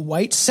from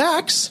white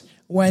sacks.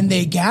 When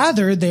they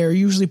gather, they're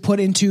usually put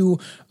into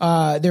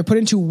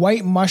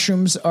white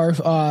mushrooms or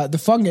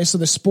the fungus, so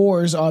the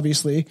spores,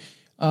 obviously.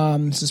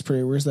 This is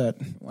pretty. Where's that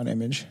one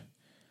image?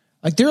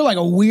 Like they're like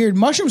a weird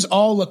mushrooms.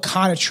 All look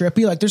kind of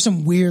trippy. Like there's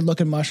some weird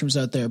looking mushrooms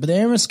out there, but the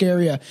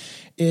Amascaria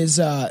is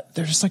they're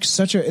just like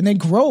and they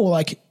grow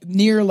like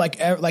near like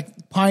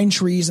pine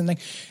trees and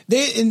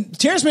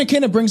Terence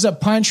McKenna brings up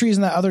pine trees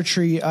and that other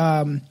tree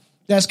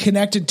that's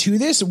connected to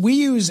this. We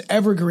use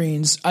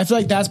evergreens. I feel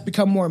like that's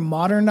become more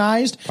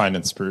modernized. Pine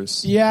and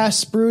spruce. Yeah,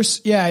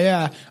 spruce.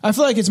 Yeah. I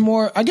feel like it's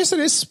more. I guess it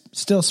is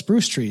still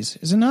spruce trees,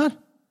 is it not?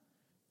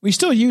 We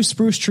still use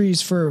spruce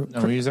trees for.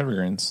 No, we use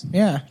evergreens.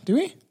 Yeah, do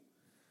we?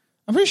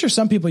 I'm pretty sure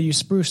some people use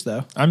spruce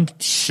though. I'm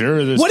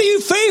sure there's. What do you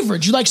favor?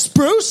 Do you like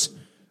spruce? Or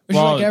do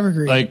you like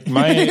evergreen? Like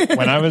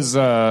when I was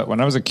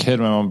a kid,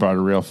 my mom brought a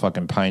real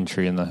fucking pine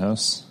tree in the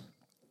house.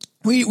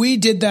 We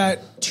did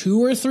that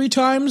 2 or 3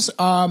 times.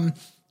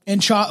 And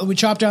we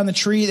chopped down the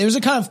tree. It was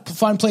a kind of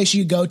fun place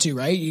you go to,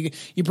 right?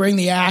 You bring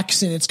the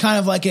axe and it's kind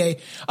of like a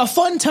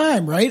fun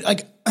time, right?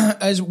 Like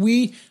I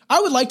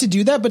would like to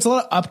do that, but it's a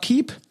lot of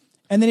upkeep.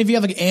 And then if you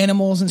have like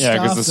animals and stuff.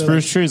 Yeah, because the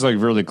spruce tree is like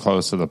really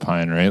close to the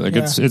pine, right? Like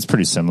it's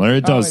pretty similar.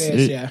 It does.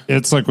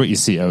 It's like what you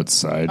see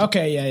outside.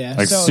 Okay. Yeah.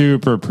 Like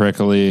super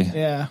prickly.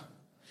 Yeah.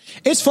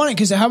 It's funny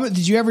because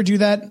did you ever do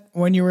that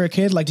when you were a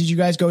kid? Like, did you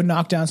guys go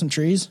knock down some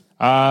trees?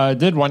 I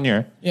did one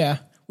year. Yeah.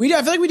 I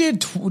feel like we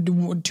did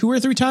 2 or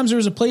 3 times. There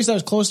was a place that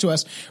was close to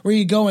us where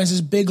you go and it's this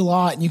big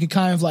lot and you could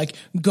kind of like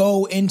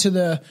go into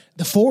the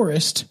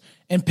forest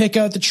and pick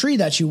out the tree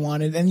that you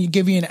wanted and you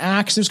give you an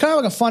axe. It was kind of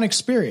like a fun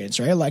experience,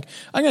 right? Like,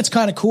 I think it's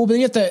kind of cool, but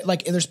you have to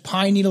like, there's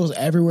pine needles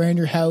everywhere in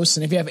your house.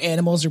 And if you have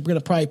animals, they're going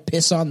to probably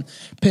piss on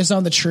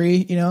the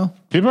tree, you know?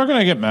 People are going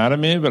to get mad at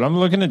me, but I'm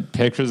looking at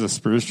pictures of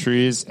spruce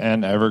trees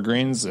and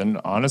evergreens. And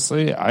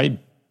honestly, I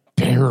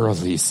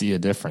barely see a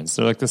difference.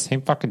 They're like the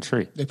same fucking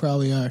tree. They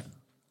probably are.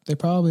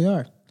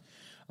 Like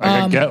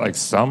I get like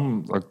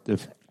some look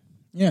different.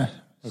 Yeah.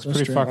 It's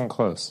pretty fucking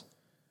close.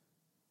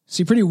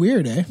 See, pretty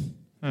weird, eh?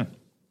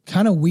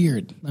 Kind of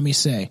weird, let me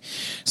say.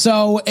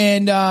 So,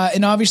 and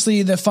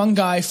obviously the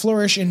fungi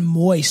flourish in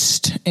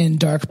moist and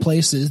dark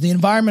places. The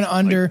environment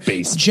under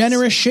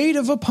generous shade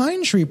of a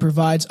pine tree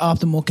provides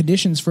optimal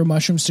conditions for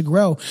mushrooms to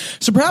grow.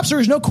 So perhaps there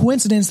is no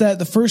coincidence that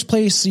the first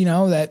place,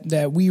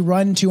 that we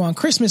run to on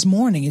Christmas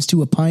morning is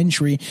to a pine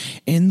tree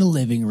in the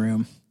living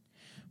room.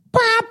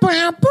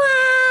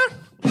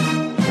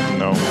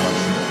 No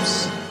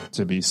mushrooms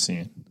to be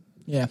seen.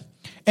 Yeah.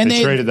 And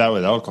they traded that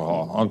with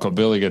alcohol. Uncle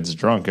Billy gets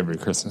drunk every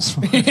Christmas.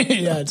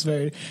 Yeah, it's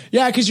very.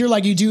 Yeah, because you're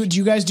like, do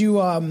you guys do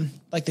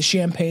like the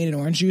champagne and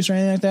orange juice or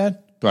anything like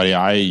that? Buddy,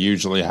 I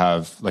usually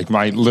have like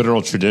my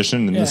literal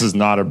tradition, and this is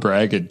not a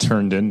brag. It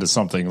turned into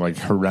something like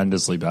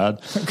horrendously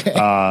bad.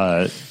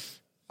 Okay.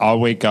 I'll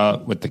wake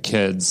up with the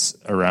kids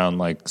around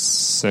like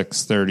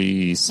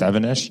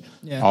 6:37 ish.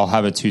 Yeah. I'll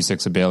have a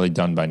 2-6 of Bailey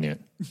done by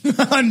noon.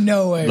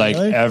 No way. Like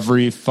really?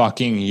 Every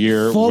fucking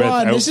year. Full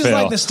on. This is fail.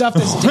 like the stuff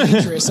that's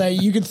dangerous.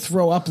 You could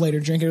throw up later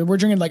drinking it. We're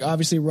drinking like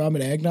obviously rum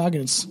and eggnog,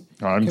 and it's.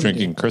 Oh, I'm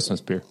drinking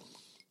Christmas beer,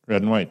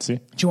 red and white. See?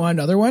 Do you want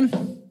another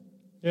one?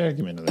 Yeah,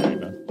 give me another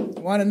eggnog.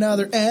 Want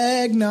another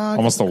eggnog?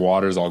 Almost the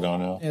water's all gone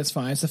now. Yeah, it's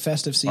fine. It's the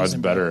festive season. Oh, it's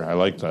better. I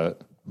like that.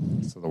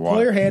 So the water.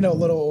 Pull your hand a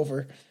little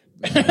over.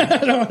 I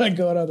don't want to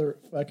go to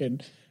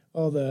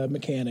all the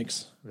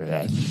mechanics.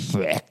 Yeah,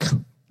 thick.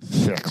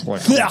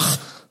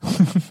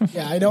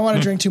 Yeah, I don't want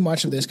to drink too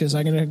much of this because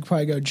I'm going to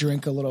probably go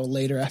drink a little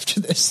later after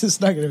this.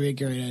 It's not going to be a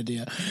great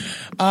idea.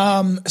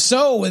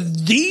 So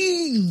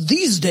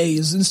these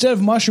days, instead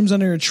of mushrooms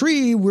under a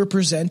tree, we're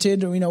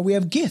presented, we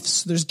have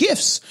gifts. There's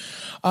gifts.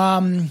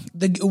 But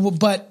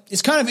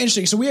it's kind of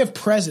interesting. So we have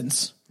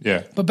presents.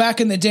 Yeah. But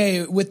back in the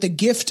day, with the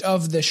gift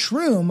of the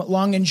shroom,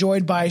 long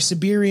enjoyed by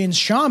Siberian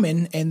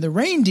shaman and the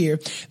reindeer,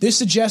 this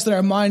suggests that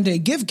our modern day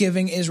gift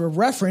giving is a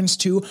reference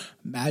to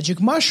magic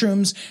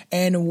mushrooms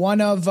and one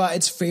of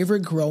its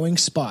favorite growing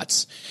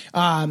spots.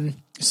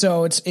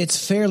 So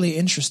it's fairly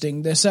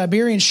interesting. The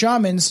Siberian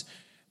shamans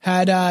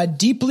had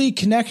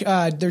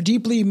their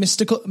deeply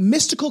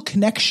mystical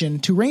connection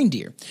to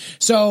reindeer.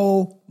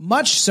 So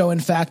much so, in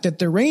fact, that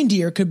the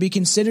reindeer could be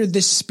considered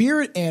the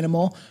spirit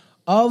animal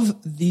of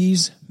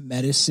these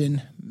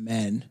medicine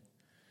men.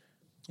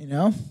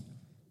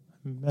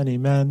 Many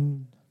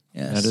men.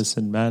 Yes.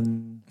 Medicine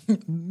men.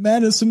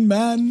 Medicine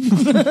man.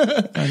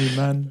 Many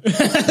men.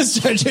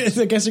 So I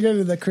guess you're going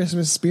to the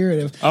Christmas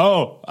spirit of.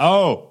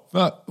 Oh.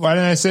 Why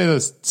didn't I say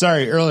this?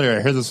 Sorry, earlier.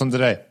 I heard this one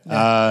today.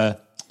 Yeah.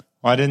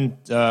 What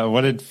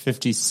did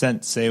 50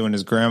 Cent say when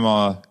his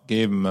grandma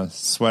gave him a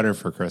sweater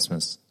for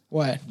Christmas?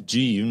 What?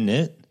 Gee, you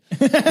knit?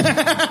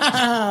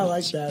 I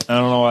like that. I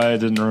don't know why I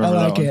didn't remember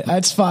that. I like it.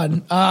 That's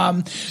fun.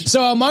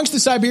 So amongst the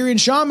Siberian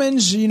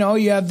shamans, you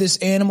have this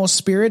animal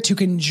spirit who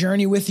can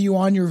journey with you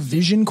on your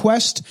vision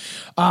quest.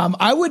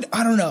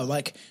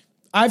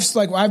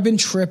 I've been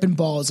tripping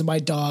balls and my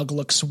dog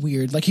looks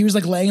weird. Like he was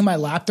like laying in my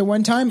lap the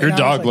one time. Your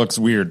dog looks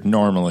weird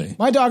normally.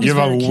 My dog is You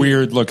have a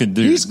weird looking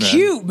dude. He's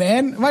cute,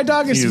 man. My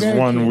dog is He's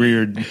one cute.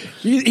 weird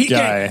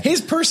guy.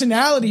 His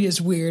personality is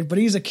weird, but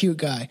he's a cute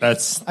guy.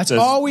 That's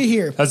all we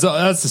hear. That's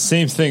the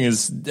same thing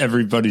as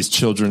everybody's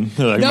children.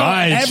 They're like,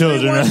 my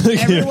children.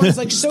 Everyone's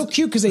like so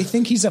cute because they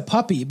think he's a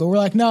puppy, but we're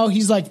like, no,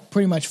 he's like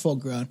pretty much full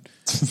grown.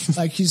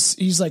 Like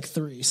he's like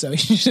 3, so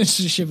he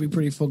should be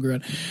pretty full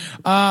grown.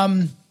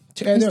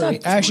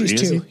 Actually,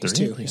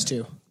 he's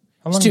 2.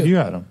 How long have you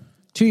had him?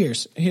 2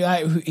 years. You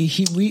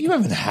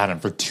haven't had him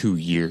for 2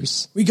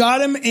 years. We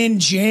got him in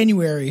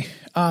January,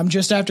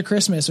 just after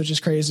Christmas, which is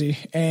crazy.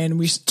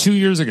 And 2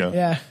 years ago.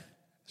 Yeah.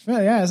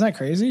 Yeah, isn't that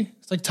crazy?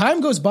 It's like time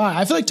goes by.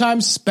 I feel like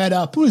time sped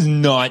up. It was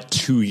not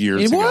 2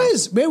 years ago. It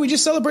was. Man, we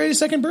just celebrated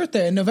his 2nd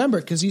birthday in November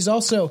because he's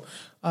also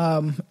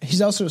a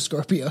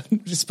Scorpio,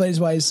 which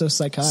explains why he's so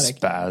psychotic.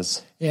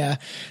 Spaz. Yeah.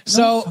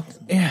 So,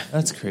 yeah.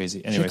 That's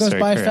crazy. Anyway, it goes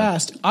by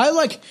fast.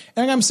 Like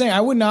I'm saying,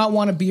 I would not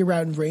want to be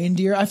around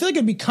reindeer. I feel like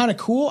it'd be kind of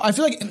cool. I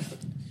feel like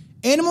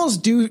animals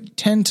do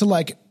tend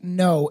to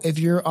know if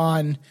you're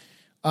on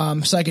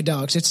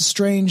psychedelics. It's a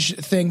strange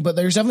thing, but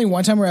there's definitely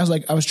one time where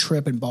I was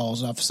tripping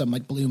balls off some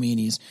blue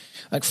meanies,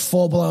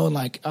 full blown,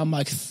 I'm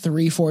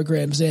 3-4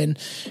 grams in,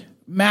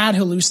 mad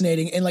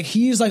hallucinating, and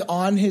he's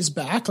on his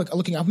back,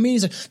 looking up at me.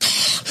 He's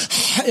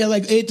I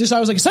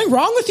was like, is something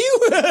wrong with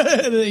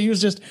you? He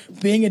was just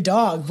being a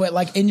dog,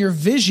 but in your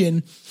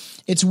vision,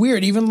 it's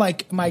weird. Even my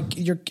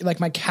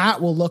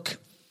cat will look.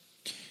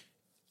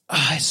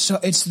 So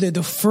it's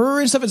the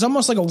fur and stuff. It's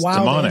almost like a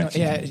wild demonic.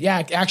 animal. Yeah.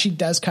 It actually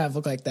does kind of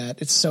look like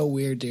that. It's so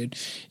weird, dude.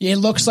 Yeah, it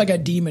looks like a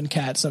demon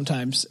cat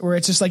sometimes, where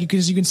it's just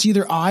because you can see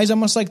their eyes,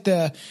 almost like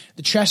the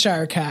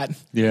Cheshire cat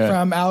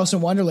from Alice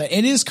in Wonderland.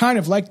 It is kind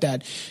of like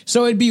that.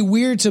 So it'd be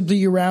weird to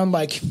be around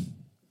like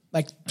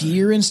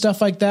deer and stuff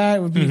like that.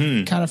 It would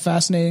be kind of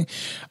fascinating.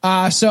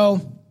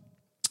 So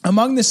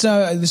Among the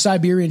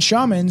Siberian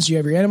shamans, you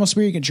have your animal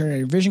spirit, you can turn on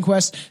your vision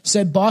quest,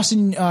 said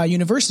Boston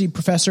University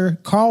professor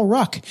Carl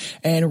Ruck,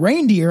 and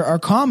reindeer are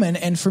common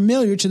and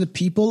familiar to the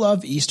people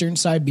of eastern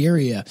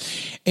Siberia.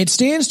 It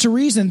stands to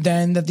reason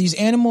then that these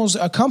animals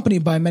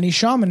accompanied by many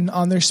shamans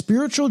on their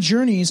spiritual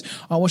journeys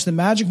on which the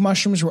magic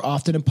mushrooms were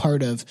often a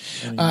part of.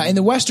 In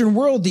the Western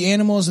world, the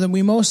animals that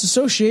we most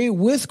associate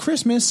with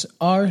Christmas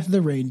are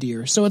the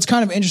reindeer. So it's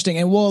kind of interesting.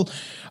 And we'll,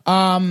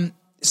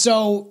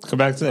 so. Go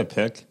back to that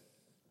pic.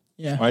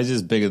 Yeah. Why is he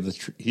as big as the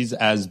tree? He's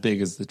as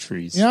big as the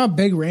trees. You know how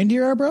big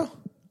reindeer are, bro?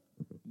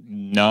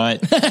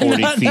 Not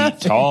 40 feet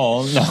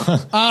tall.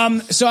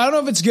 No. So I don't know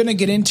if it's going to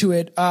get into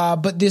it,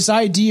 but this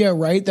idea,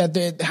 right,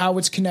 that how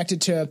it's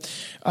connected to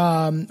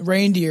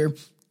reindeer.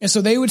 And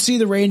so they would see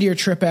the reindeer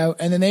trip out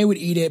and then they would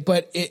eat it.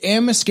 But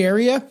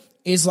Amscaria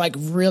is like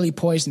really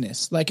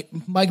poisonous, like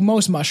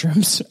most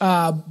mushrooms,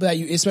 that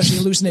you, especially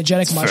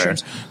hallucinogenic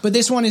mushrooms. But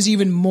this one is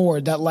even more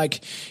that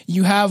like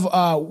you have,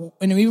 and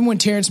even when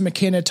Terrence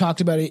McKenna talked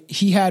about it,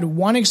 he had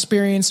one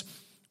experience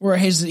where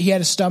he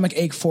had a stomach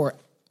ache for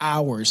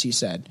hours, he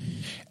said.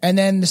 And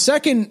then the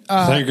second,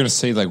 I thought you were going to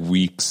say like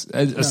weeks,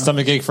 a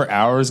stomach ache for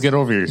hours. Get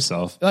over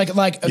yourself.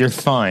 Like you're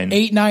fine.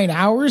 8-9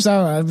 hours. I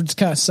don't know. It would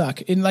kind of suck.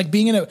 And like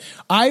being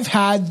I've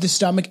had the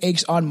stomach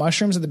aches on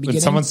mushrooms at the beginning.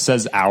 When someone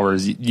says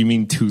hours, you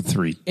mean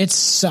 2-3. It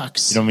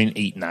sucks. You don't mean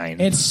 8-9.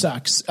 It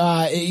sucks.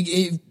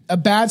 A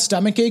bad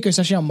stomach ache,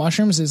 especially on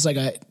mushrooms, is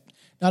like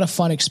not a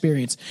fun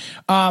experience.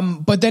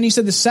 But then he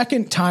said the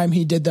second time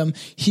he did them,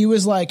 he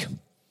was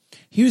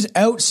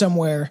out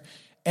somewhere.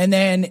 And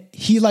then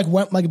he like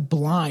went like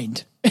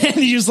blind. And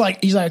he's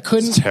like, I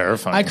couldn't, it's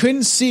terrifying. I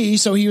couldn't see.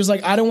 So he was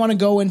like, I don't want to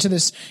go into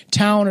this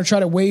town or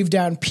try to wave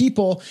down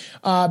people,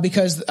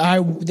 because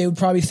they would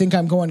probably think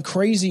I'm going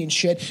crazy and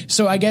shit.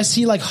 So I guess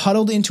he like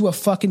huddled into a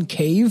fucking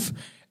cave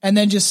and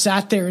then just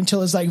sat there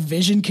until his like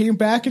vision came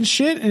back and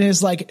shit. And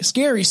it's like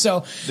scary.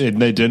 So he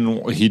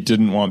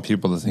didn't want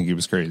people to think he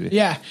was crazy.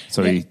 Yeah.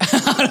 So he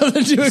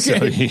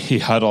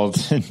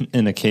huddled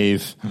in a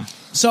cave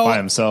by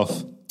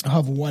himself. I'll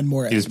have one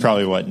more. He was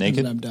probably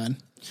naked? I'm done.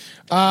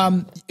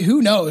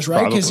 Who knows,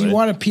 right? Because you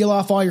want to peel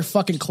off all your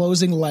fucking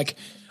clothing like,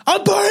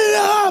 I'll burn it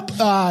up!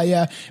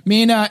 Yeah.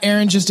 Me and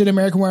Aaron just did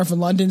American Werewolf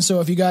in London,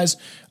 so if you guys,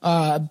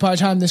 by the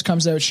time this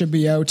comes out, it should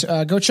be out.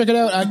 Go check it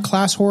out at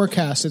Class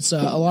Horrorcast. It's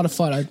a lot of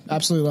fun. I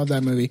absolutely love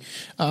that movie.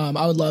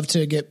 I would love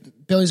to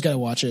Billy's got to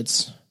watch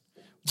it.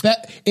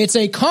 It's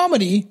a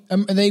comedy. All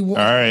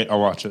right,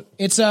 I'll watch it.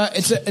 It's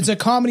a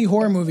comedy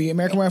horror movie.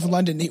 American Werewolf in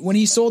London. When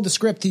he sold the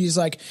script, he's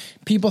like,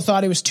 people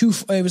thought it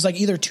was like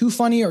either too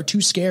funny or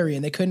too scary,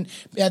 and they couldn't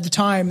at the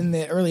time in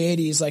the early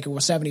 80s, like it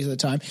was 70s at the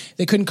time.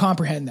 They couldn't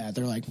comprehend that.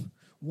 They're like,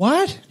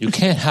 what? You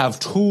can't have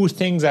two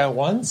things at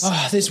once.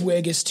 Oh, this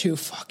wig is too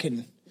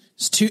fucking.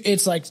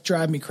 It's like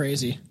driving me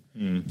crazy.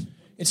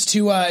 It's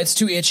too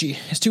itchy.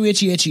 It's too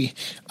itchy.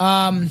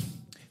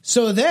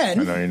 So then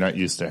I know you're not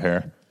used to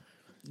hair.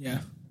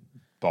 Yeah.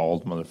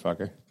 Bald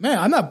motherfucker. Man,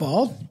 I'm not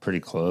bald.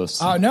 Pretty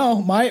close. Oh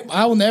no,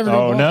 I will never.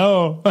 Oh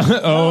no!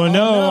 Oh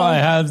no! I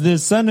have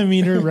this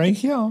centimeter right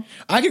here.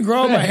 I could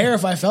grow out my hair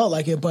if I felt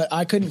like it, but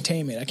I couldn't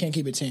tame it. I can't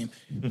keep it tame.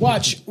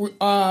 Watch.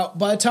 By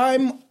the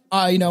time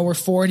we're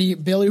 40,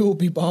 Billy will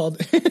be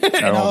bald,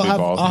 and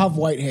I'll have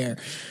white hair.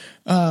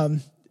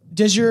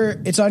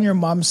 It's on your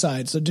mom's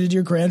side. So did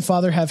your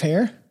grandfather have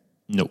hair?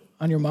 Nope.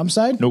 On your mom's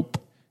side? Nope.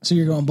 So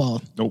you're going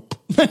bald? Nope.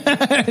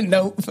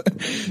 Nope.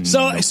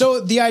 So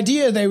the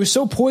idea that it was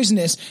so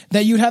poisonous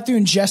that you'd have to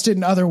ingest it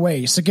in other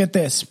ways. So get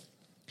this.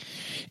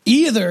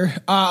 Either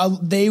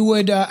they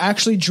would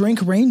actually drink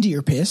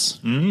reindeer piss.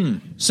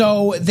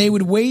 So they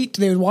would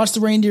watch the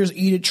reindeers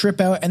eat it, trip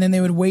out, and then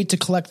they would wait to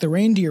collect the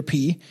reindeer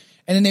pee.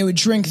 And then they would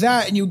drink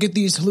that, and you would get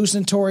these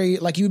hallucinatory,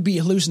 like you'd be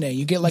hallucinating.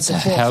 You get like the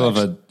full hell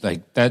effects. Of a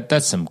like that.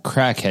 That's some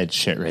crackhead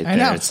shit right there.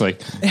 Know. It's like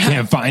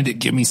can't find it.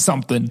 Give me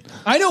something.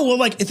 I know. Well,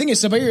 like the thing is,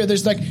 Siberia,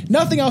 there's like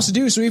nothing else to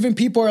do. So even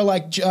people are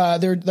like,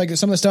 they're like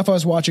some of the stuff I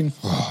was watching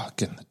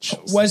getting the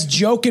chills. Was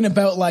joking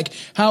about like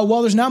how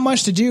there's not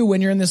much to do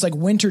when you're in this like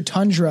winter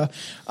tundra,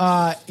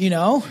 and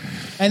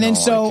then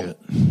so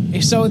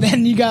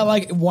then you got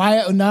like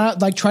why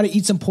not like try to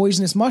eat some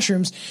poisonous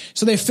mushrooms?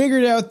 So they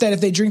figured out that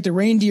if they drink the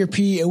reindeer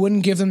pee, it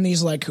wouldn't give them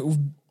these like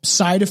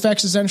side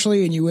effects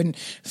essentially, and you wouldn't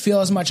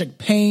feel as much like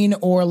pain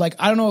or like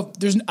I don't think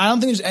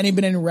there's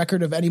been any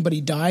record of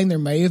anybody dying. There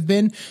may have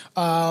been,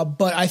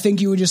 but I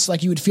think you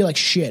would feel like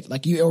shit,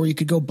 like you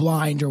could go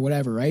blind or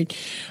whatever, right?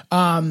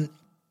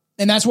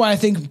 And that's why I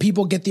think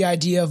people get the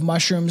idea of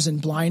mushrooms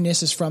and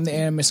blindness is from the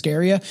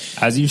Amscaria.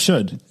 As you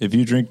should. If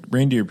you drink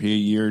reindeer pee,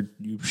 you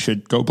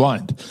should go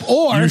blind.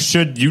 Or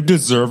you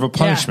deserve a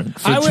punishment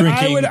for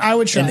drinking an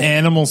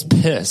animal's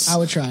piss. I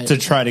would try it. To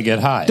try to get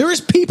high. There is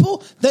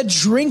people that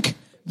drink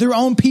their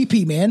own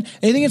pee-pee, man.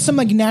 They think it's some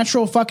like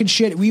natural fucking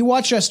shit. We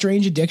watch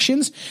Strange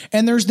Addictions,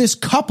 and there's this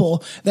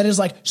couple that is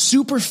like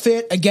super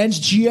fit,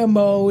 against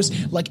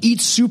GMOs, like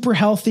eats super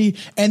healthy,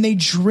 and they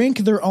drink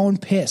their own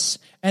piss.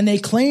 And they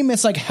claim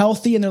it's like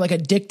healthy, and they're like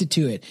addicted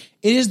to it.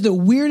 It is the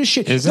weirdest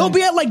shit. They'll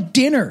be at like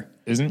dinner.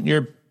 Isn't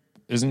your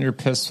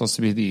piss supposed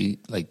to be the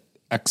like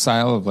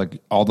exile of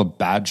like all the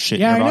bad shit.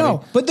 Yeah, in your I body.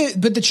 know.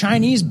 But the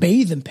Chinese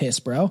bathe in piss,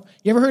 bro.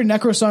 You ever heard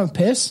Necro song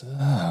Piss?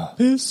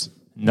 Piss.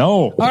 No,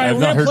 All right, I've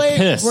not heard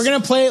Piss. We're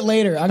gonna play it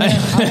later. I'm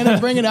gonna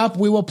bring it up.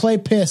 We will play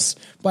 "Piss"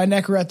 by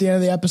Necro at the end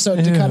of the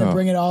episode to kind of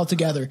bring it all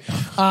together.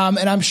 And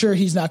I'm sure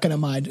he's not gonna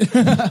mind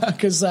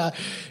because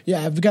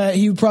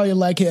he would probably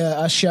like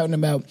us shouting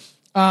him out.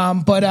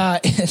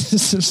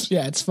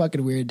 It's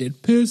fucking weird,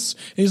 dude. Piss.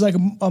 He's like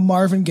a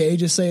Marvin Gaye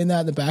just saying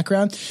that in the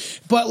background,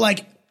 but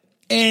like,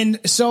 and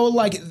so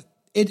like.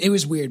 It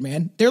was weird,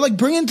 man. They're like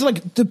bringing to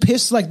like the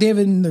piss, like they have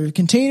it in their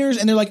containers,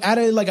 and they're like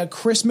at like a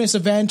Christmas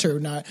event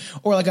or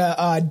like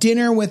a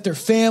dinner with their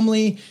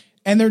family,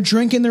 and they're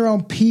drinking their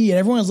own pee, and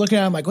everyone's looking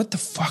at them like, "What the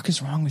fuck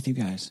is wrong with you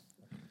guys?"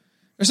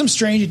 There's some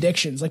strange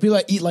addictions, like people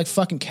that eat like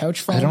fucking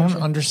couch foam. I don't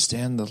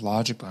understand the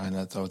logic behind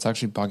that though. It's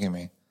actually bugging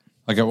me.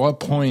 Like at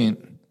what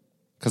point?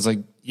 Because like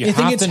you have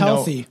think it's to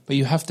healthy, know, but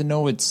you have to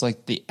know it's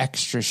like the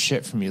extra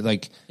shit from you.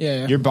 Like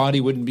yeah. Your body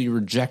wouldn't be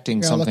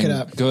rejecting something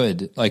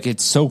good. Like it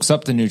soaks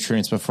up the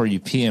nutrients before you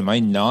pee. Am I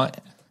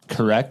not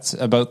correct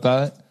about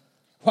that?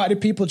 Why do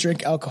people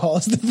drink alcohol?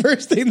 Is the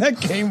first thing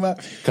that came up.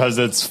 Because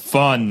it's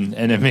fun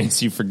and it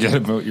makes you forget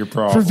about your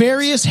problems. For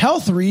various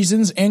health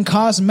reasons and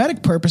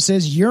cosmetic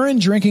purposes, urine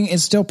drinking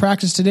is still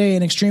practiced today.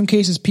 In extreme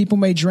cases, people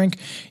may drink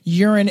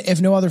urine if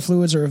no other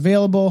fluids are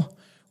available.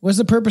 What's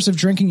the purpose of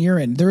drinking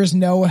urine? There is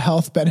no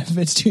health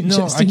benefits to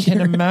ingesting I can't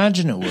urine.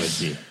 imagine it would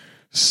be.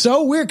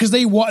 So weird because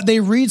they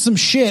read some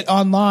shit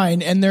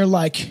online and they're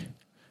like,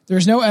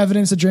 there's no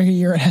evidence that drinking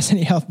urine has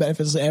any health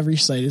benefits. Every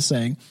site is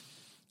saying,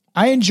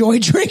 I enjoy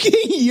drinking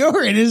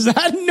urine. Is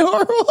that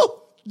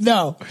normal?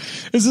 No.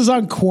 Is this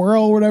on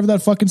Quora or whatever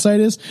that fucking site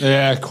is?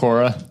 Yeah,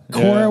 Quora.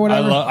 Quora,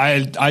 whatever.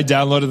 I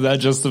downloaded that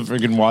just to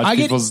freaking watch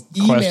people's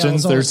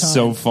questions. They're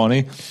so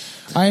funny.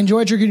 I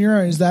enjoy drinking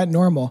urine. Is that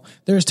normal?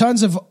 There's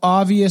tons of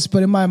obvious,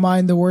 but in my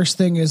mind, the worst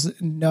thing is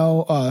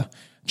no.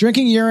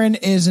 Drinking urine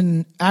is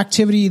an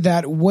activity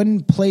that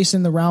wouldn't place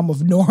in the realm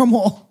of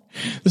normal.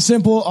 The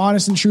simple,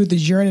 honest, and truth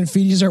is urine and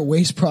feces are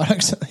waste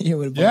products.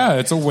 Yeah,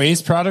 it's a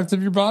waste product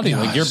of your body.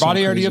 Like your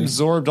body already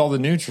absorbed all the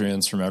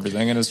nutrients from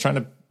everything and is trying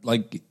to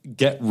like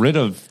get rid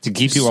of to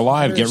keep you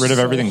alive. Get rid of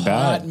everything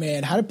bad.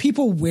 Man, how do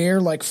people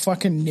wear like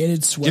fucking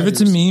knitted sweaters? Give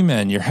it to me,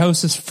 man. Your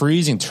house is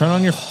freezing. Turn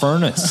on your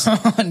furnace.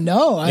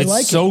 No,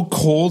 it's so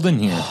cold in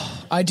here.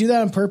 I do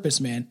that on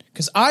purpose, man,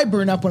 because I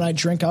burn up when I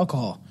drink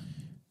alcohol,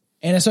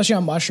 and especially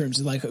on mushrooms.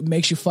 It like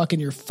makes you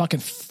your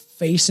fucking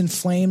face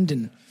inflamed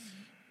and.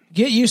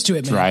 Get used to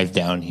it, man. Drive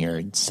down here.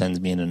 It sends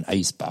me in an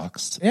ice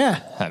box. Yeah.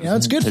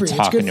 It's good for you.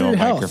 It's good for your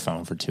health.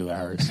 Microphone for 2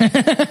 hours.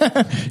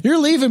 You're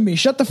leaving me.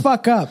 Shut the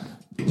fuck up.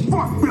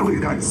 Fuck Billy,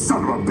 that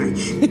son of a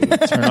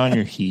bitch. Turn on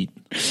your heat.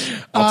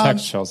 I'll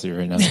text Chelsea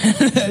right now.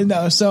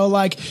 No, so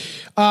like,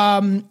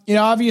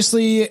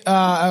 obviously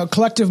a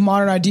collective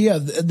modern idea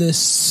of the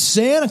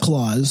Santa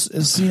Claus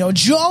is, a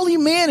jolly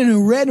man in a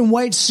red and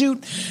white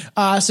suit.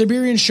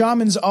 Siberian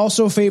shamans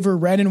also favor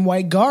red and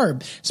white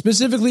garb.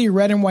 Specifically,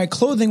 red and white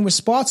clothing with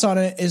spots on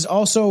it is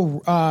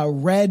also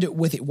red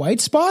with white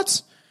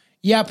spots.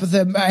 Yep,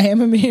 the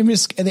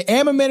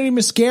Amamity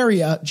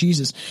muscaria,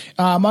 Jesus,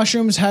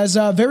 mushrooms has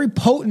a very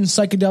potent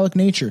psychedelic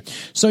nature.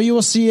 So you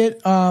will see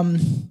it. I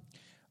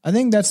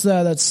think that's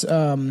what's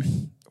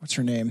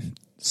her name?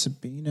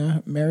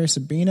 Mary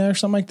Sabina or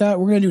something like that.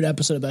 We're going to do an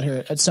episode about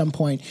her at some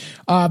point.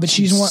 But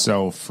she's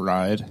so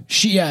fried.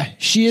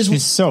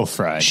 She's so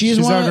fried. She's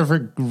out of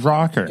her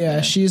rocker. Yeah,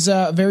 man. She's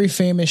a very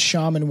famous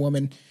shaman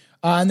woman.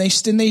 And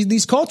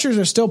these cultures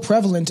are still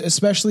prevalent,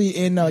 especially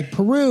in like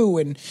Peru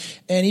and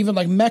even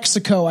like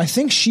Mexico. I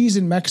think she's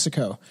in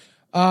Mexico.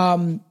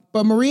 But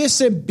Maria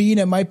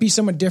Sabina might be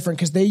somewhat different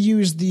because they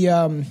use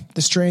the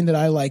strain that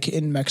I like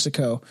in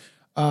Mexico.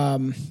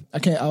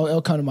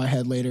 It'll come to my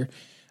head later.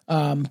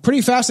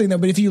 Pretty fascinating though.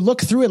 But if you look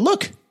through it,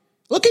 look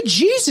at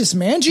Jesus,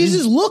 man.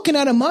 Jesus is looking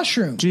at a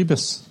mushroom.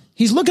 Jeebus.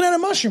 He's looking at a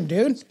mushroom,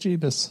 dude.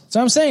 Jeebus. So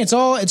I'm saying it's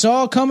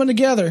all coming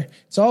together.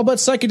 It's all about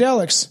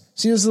psychedelics.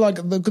 See, this is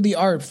like, look at the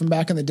art from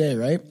back in the day,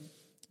 right?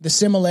 The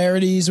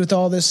similarities with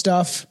all this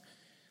stuff.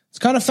 It's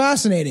kind of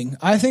fascinating.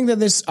 I think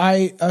that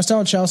I was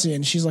telling Chelsea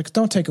and she's like,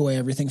 don't take away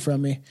everything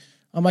from me.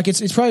 I'm like,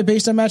 it's probably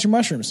based on magic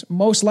mushrooms.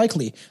 Most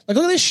likely. Like,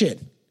 look at this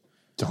shit.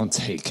 Don't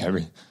take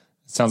everything.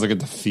 It sounds like a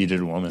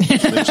defeated woman.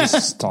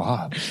 Just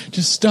stop.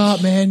 Just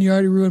stop, man. You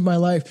already ruined my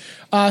life.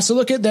 So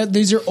look at that.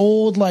 These are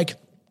old, like,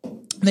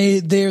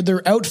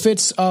 their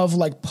outfits of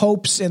like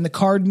popes and the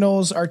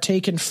cardinals are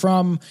taken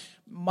from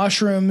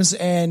mushrooms,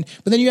 but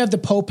then you have the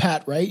Pope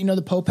hat, right? You know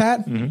the Pope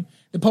hat? Mm-hmm.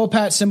 The Pope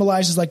hat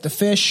symbolizes like the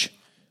fish,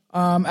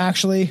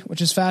 actually,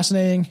 which is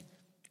fascinating. Do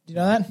you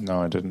know that?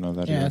 No, I didn't know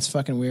that. Yeah, either. it's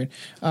fucking weird.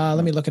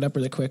 Let me look it up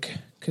really quick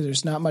because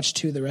there's not much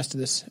to the rest of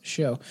this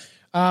show.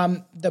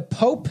 The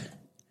Pope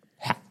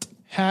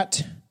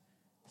hat,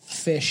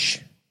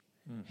 fish,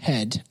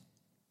 head.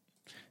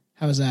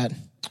 How's that?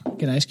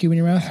 Get an ice cube in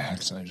your mouth? I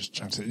accidentally just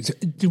chunked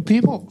it. Do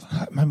people?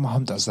 My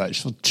mom does that.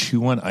 She'll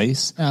chew on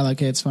ice. I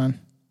like it. It's fun.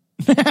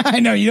 I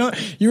know you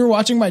were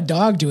watching my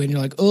dog do it and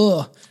you're like,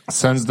 ugh.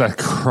 Sends that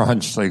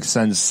crunch,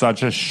 sends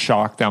such a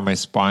shock down my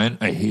spine.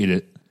 I hate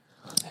it.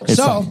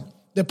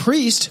 the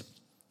priest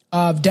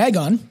of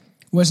Dagon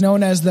was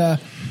known as the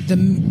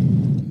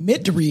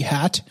Midri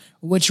hat,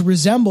 which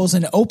resembles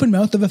an open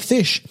mouth of a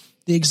fish.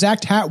 The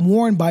exact hat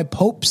worn by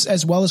popes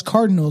as well as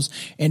cardinals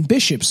and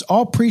bishops,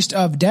 all priests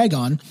of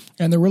Dagon,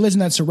 and the religion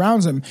that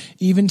surrounds them,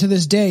 even to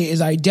this day,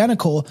 is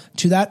identical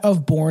to that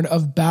born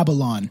of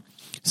Babylon.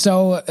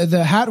 So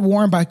the hat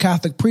worn by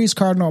Catholic priests,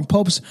 cardinal, and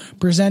popes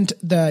present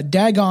the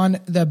Dagon,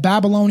 the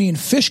Babylonian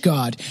fish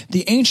god.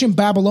 The ancient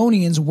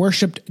Babylonians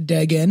worshipped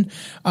Dagon,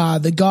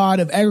 the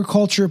god of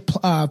agriculture,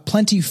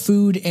 plenty,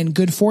 food, and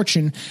good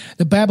fortune.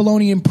 The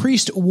Babylonian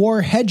priest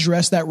wore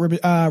headdress that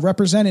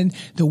represented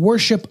the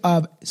worship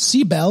of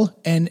Cybele,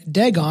 and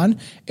Dagon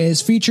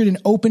is featured in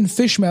open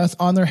fish mouth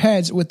on their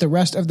heads with the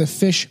rest of the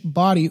fish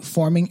body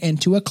forming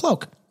into a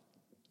cloak.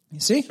 You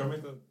see? Show me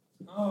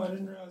I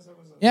didn't realize that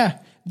was Yeah.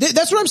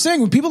 That's what I'm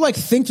saying. When people like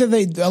think that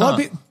a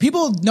lot of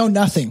people know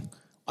nothing.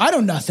 I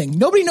know nothing.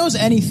 Nobody knows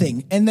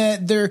anything, and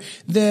the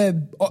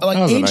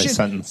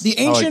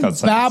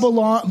ancient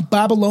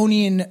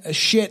Babylonian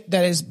shit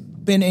that has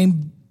been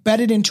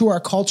embedded into our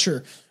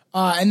culture,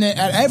 and then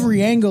at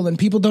every angle, and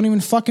people don't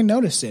even fucking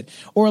notice it.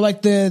 Or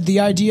like the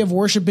idea of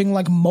worshiping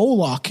like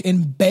Moloch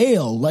and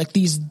Baal, like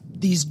these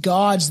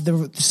gods,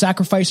 the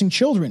sacrificing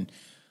children.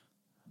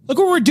 Look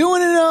what we're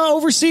doing in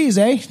overseas,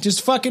 eh?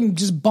 Just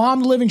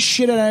bomb the living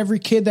shit out of every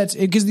kid.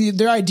 Because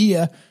their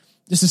idea,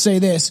 just to say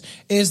this,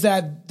 is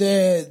that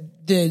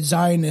the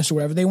Zionists or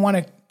whatever, they want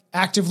to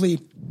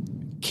actively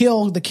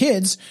kill the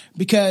kids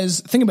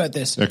because think about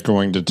this. They're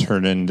going to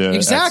turn into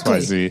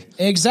XYZ.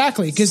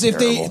 Exactly. Because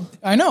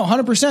I know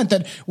 100%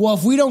 that, well,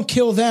 if we don't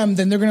kill them,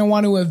 then they're going to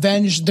want to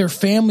avenge their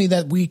family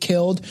that we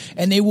killed,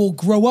 and they will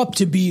grow up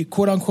to be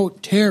quote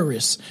unquote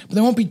terrorists. But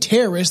they won't be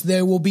terrorists.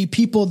 There will be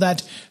people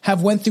that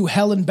have went through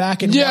hell and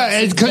back. And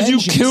it's because you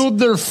killed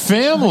their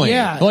family.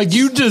 Yeah. Like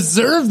you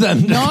deserve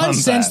them to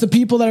nonsense. The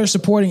people that are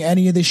supporting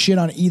any of this shit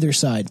on either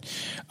side.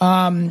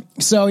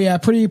 So yeah,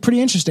 pretty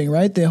interesting,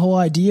 right? The whole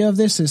idea of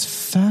this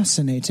is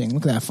fascinating.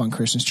 Look at that fun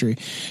Christmas tree.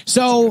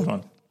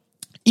 So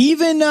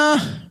even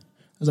I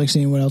was like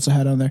seeing what else I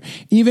had on there.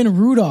 Even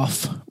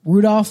Rudolph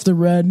the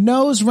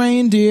red-nosed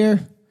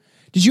reindeer.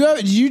 Did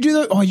you do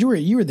that? Oh, you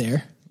were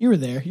there.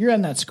 You're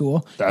in that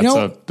school.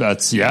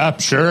 That's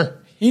sure.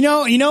 You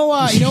know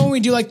when we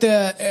do like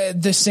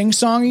the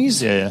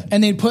sing-songies,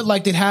 and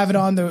they'd have it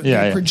on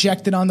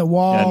project it on the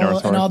wall,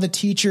 and all the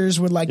teachers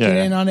would get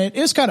in on it.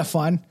 It was kind of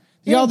fun.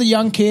 All the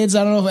young kids.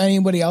 I don't know if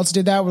anybody else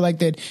did that.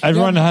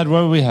 Everyone had,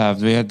 what did we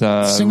have? We had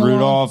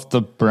Rudolph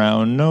the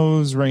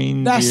brown-nosed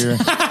reindeer.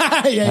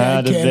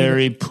 Had a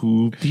very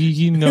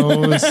poopy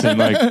nose, and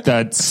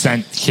that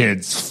sent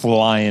kids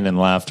flying in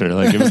laughter.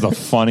 It was the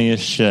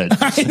funniest shit.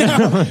 I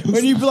know.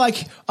 When you'd be like,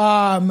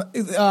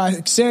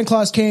 Santa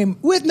Claus came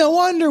with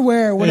no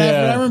underwear, whatever.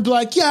 And everyone would be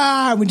like,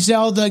 yeah, we'd say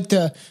all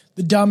the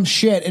dumb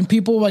shit, and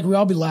people we'd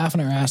all be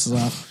laughing our asses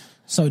off.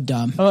 So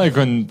dumb. I like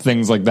when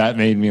things like that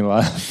made me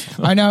laugh.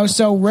 I know.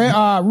 So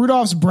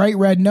Rudolph's bright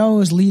red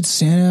nose leads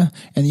Santa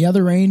and the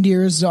other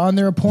reindeers on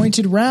their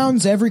appointed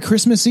rounds every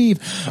Christmas Eve.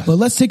 But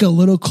let's take a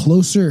little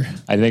closer.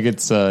 I think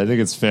it's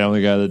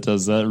Family Guy that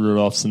does that.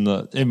 Rudolph's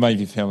it might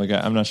be Family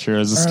Guy. I'm not sure.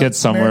 There's a skit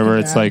somewhere where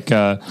it's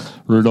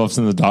Rudolph's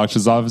in the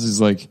doctor's office.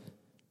 He's like,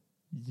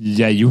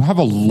 yeah, you have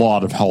a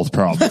lot of health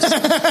problems.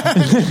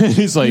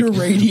 He's like,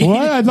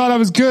 what? I thought I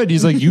was good.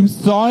 He's like, you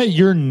thought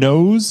your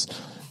nose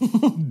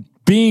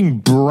being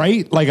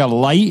bright like a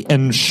light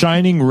and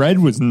shining red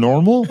was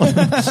normal?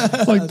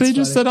 They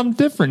just said I'm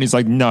different. He's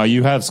like, no,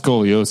 you have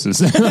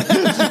scoliosis.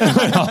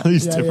 All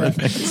these different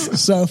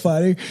things. So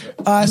funny.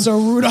 So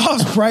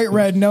Rudolph's bright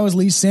red nose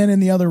leads Santa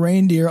and the other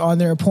reindeer on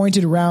their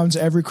appointed rounds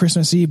every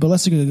Christmas Eve. But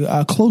let's take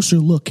a closer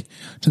look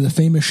to the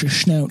famous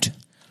Schnout.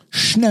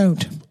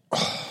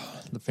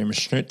 The famous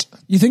Schnout.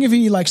 You think if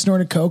he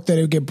snorted coke that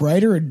it would get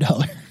brighter or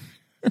duller?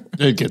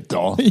 It'd get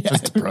dull. Yeah.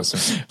 That's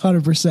depressing.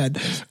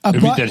 100%.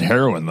 If he did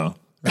heroin, though.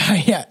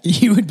 Yeah,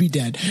 he would be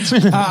dead.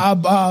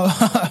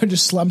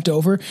 Just slumped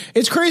over.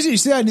 It's crazy. You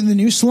see that in the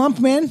new slump,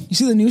 man? You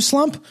see the new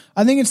slump?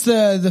 I think it's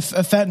the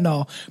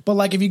fentanyl.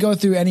 But if you go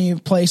through any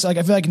place, I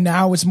feel like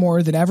now it's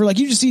more than ever.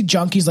 You just see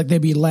junkies,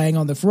 they'd be laying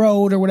on the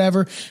road or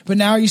whatever. But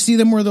now you see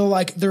them where they're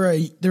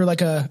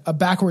like a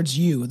backwards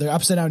U. They're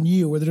upside down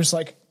U, where they're just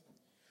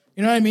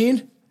you know what I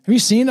mean? Have you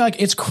seen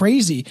it's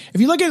crazy? If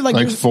you look at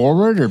it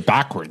forward or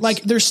backwards,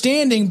 they're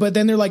standing, but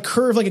then they're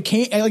curved like a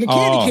candy cane, like a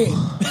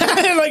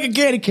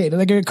candy cane,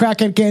 like a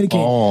crackhead candy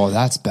cane. Oh,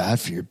 that's bad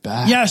for your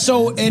back. Yeah.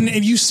 So, and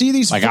if you see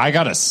these, I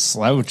got a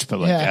slouch,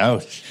 but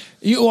ouch.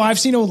 I've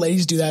seen old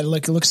ladies do that. It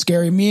looks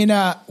scary. Me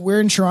and we're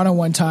in Toronto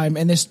one time,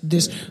 and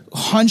this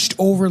hunched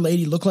over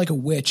lady looked like a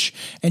witch,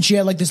 and she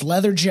had this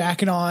leather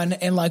jacket on,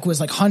 and was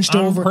hunched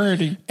over,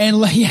 pretty. And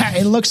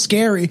it looked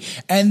scary.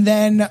 And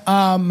then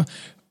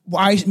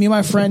me and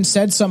my friend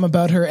said something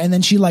about her, and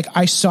then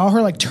I saw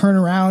her turn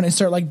around and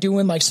start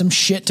doing some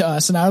shit to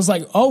us, and I was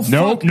like, oh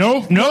fuck.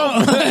 Nope.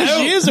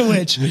 She is a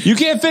witch. You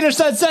can't finish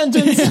that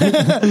sentence.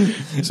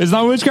 It's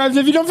not witchcraft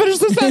if you don't finish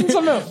the sentence.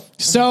 I'm out.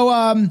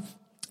 So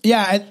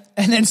Yeah,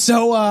 and then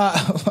so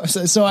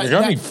you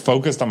got me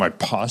focused on my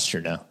posture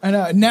now. I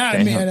know now.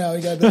 I know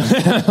you got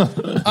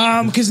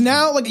that. Because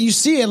now, like, you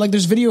see it, like,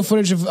 there's video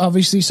footage of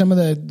obviously some of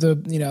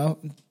the you know,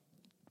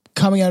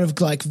 coming out of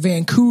like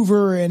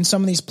Vancouver and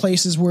some of these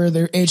places where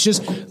it's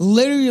just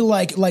literally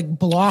like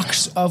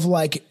blocks of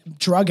like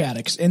drug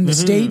addicts in the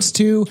States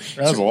too.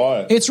 That's a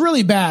lot. It's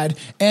really bad,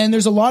 and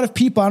there's a lot of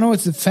people. I don't know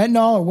if it's the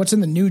fentanyl or what's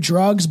in the new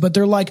drugs, but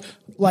they're like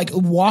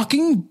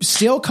walking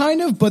still, kind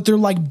of, but they're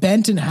like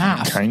bent in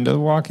half. Kind of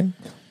walking.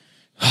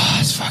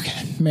 It's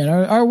fucking, man.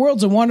 Our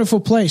world's a wonderful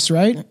place,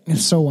 right?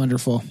 It's so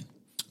wonderful.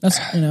 That's,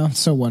 you know, it's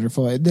so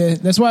wonderful.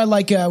 That's why I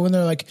like when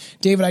they're like,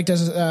 David Icke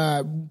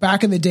does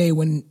back in the day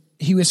when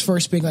he was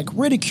first being like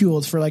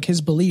ridiculed for like his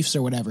beliefs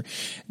or whatever.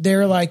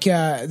 They're like,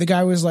 the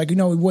guy was like, you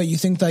know, what, you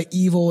think that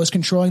evil is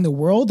controlling the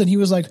world? And he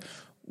was like,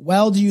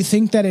 well, do you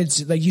think that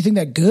it's like, you think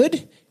that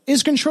good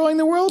is controlling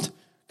the world?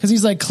 Because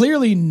he's like,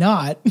 clearly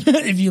not,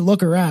 if you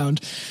look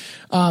around,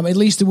 at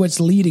least what's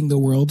leading the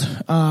world.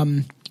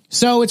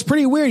 So it's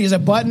pretty weird. He has a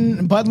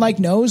button-like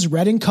nose,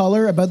 red in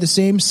color, about the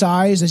same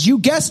size as, you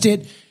guessed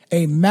it,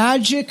 a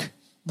magic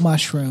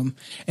mushroom.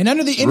 And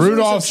under the influence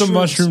Rudolph's of a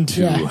mushroom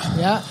too.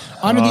 Yeah.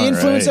 Under the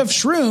influence of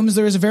shrooms,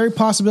 there is a very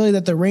possibility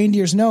that the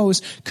reindeer's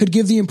nose could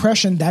give the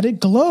impression that it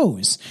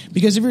glows.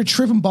 Because if you're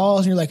tripping balls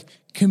and you're like,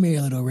 come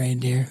here, little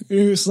reindeer,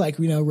 it's like,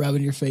 you know,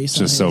 rubbing your face.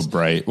 Just so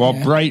bright. Well,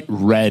 bright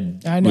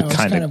red would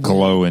kind of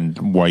glow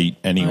and white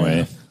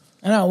anyway.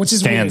 I know, which is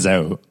stands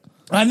weird. out.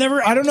 I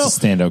don't know.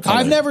 Standout color.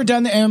 I've never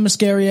done the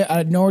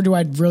Animascaria, nor do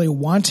I really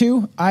want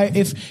to.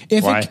 If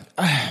Why?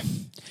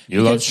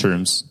 You love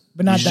shrooms.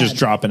 But not you should that. just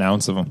drop an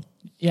ounce of them.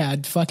 Yeah,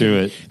 I'd fucking do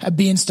it. I'd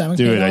be in stomach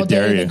do pain it. all I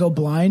dare day you. and go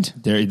blind.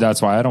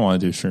 That's why I don't want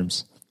to do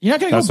shrooms. You're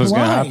not going to go blind. That's what's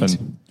going to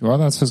happen. Well,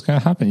 that's what's going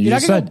to happen. You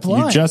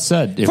just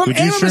said. If we do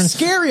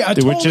Animascaria, a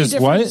totally which is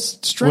different what?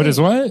 strain. What is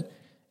what?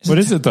 What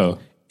is it though?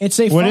 It's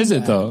a fungi. What is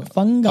it though?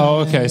 Fungi. Oh,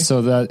 okay. So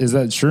is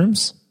that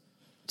shrooms?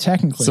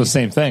 Technically. So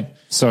same thing.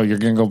 So you're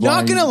going to go blind.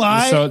 Not going to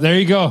lie. So there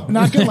you go.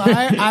 Not going to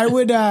lie. I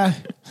would,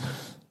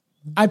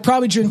 I'd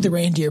probably drink the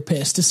reindeer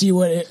piss to see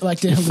what it like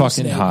to hallucinate.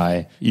 Fucking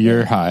high.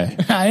 You're high.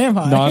 I am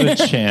high. Not a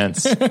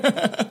chance.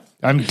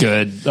 I'm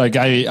good. Like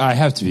I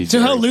have to be to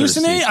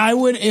hallucinate. thirsty. I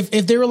would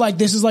if they were like,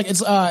 this is like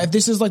if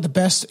this is like the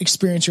best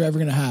experience you're ever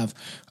gonna have,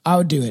 I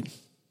would do it.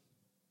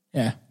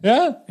 Yeah.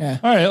 Yeah? Yeah.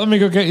 All right, let me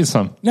go get you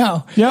some.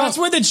 No. Yeah. That's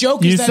where the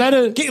joke is. You said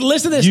it.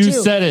 Listen to this, you too.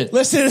 said it.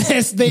 Listen to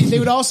this. They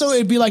would also,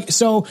 it'd be like,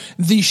 so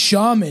the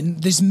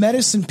shaman, these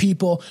medicine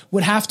people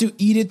would have to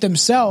eat it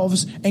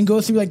themselves and go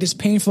through like this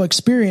painful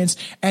experience.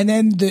 And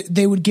then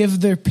they would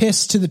give their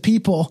piss to the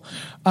people.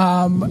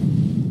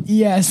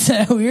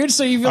 Yes. Weird.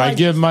 So you'd be like, I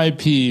give my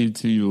pee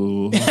to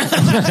you.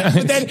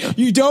 but then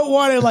you don't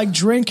want to like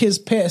drink his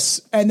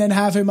piss and then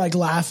have him like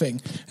laughing.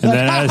 And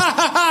then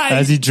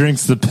as he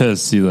drinks the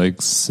piss, he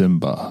like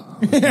Simba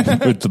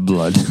with the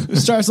blood.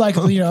 Starts like,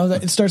 you know,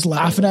 it starts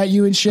laughing at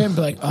you and shit and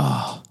be like,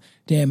 oh,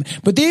 damn.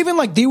 But they even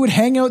like, they would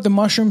hang out the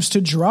mushrooms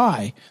to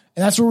dry.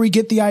 And that's where we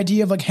get the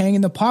idea of like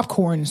hanging the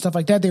popcorn and stuff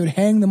like that. They would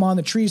hang them on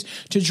the trees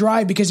to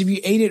dry because if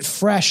you ate it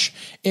fresh,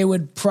 it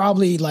would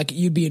probably like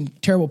you'd be in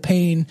terrible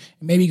pain,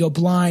 maybe go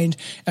blind.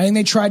 I think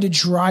they tried to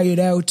dry it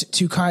out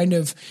to kind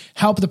of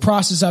help the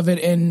process of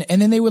it. And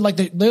then they would like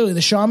literally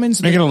the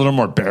shamans make it a little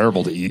more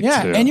bearable to eat.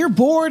 Yeah. Too. And you're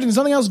bored and there's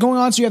something else going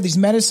on. So you have these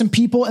medicine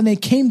people and they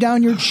came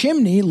down your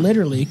chimney,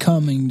 literally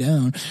coming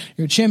down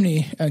your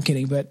chimney. I'm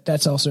kidding, but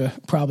that's also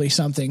probably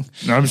something.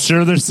 I'm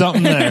sure there's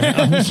something there.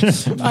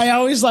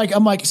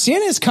 I'm like,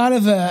 Santa is kind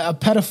of a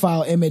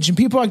pedophile image, and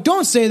people are like,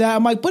 don't say that.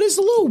 I'm like, but it's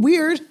a little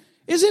weird.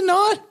 Is it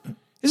not?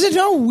 Is it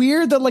not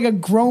weird that like a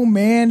grown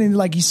man and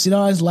like you sit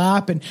on his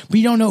lap but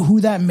you don't know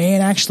who that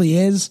man actually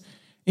is?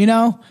 You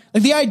know,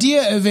 like the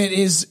idea of it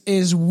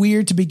is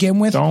weird to begin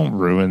with. Don't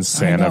ruin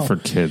Santa for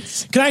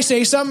kids. Can I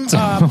say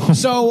something?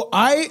 So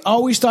I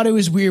always thought it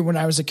was weird when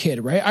I was a kid,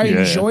 right? I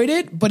enjoyed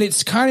it, but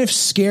it's kind of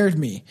scared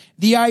me.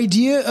 The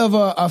idea of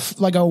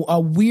a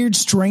weird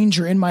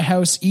stranger in my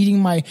house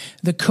eating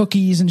the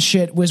cookies and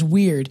shit was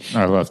weird.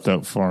 I left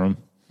out for him.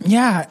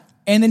 Yeah.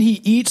 And then he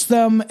eats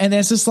them and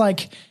it's just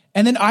like,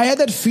 and then I had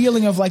that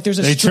feeling of like there's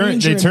a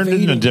stranger. They turned it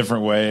in a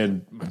different way,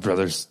 and my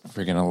brother's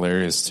freaking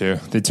hilarious too.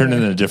 They turned it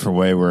in a different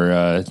way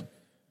where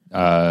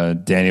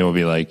Danny will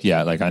be like,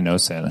 "Yeah, like I know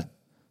Santa."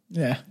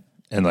 Yeah,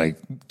 and like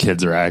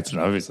kids are acting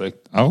up. He's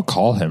like, "I'll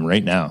call him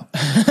right now."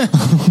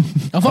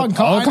 I'll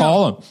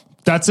call him.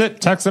 That's it.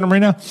 Texting him right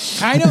now.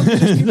 I know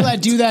there's people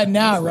that do that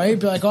now, right?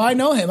 Be like, "Oh, I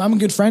know him. I'm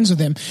good friends with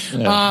him."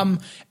 Yeah.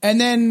 And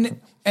then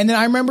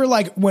I remember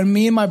like when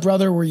me and my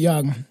brother were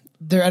young.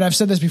 And I've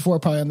said this before,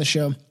 probably on the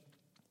show.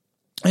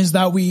 Is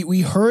that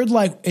we heard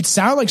like it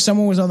sounded like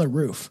someone was on the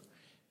roof,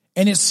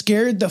 and it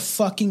scared the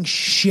fucking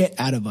shit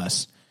out of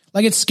us.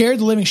 Like it scared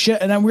the living shit,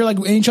 and we were like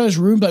in each other's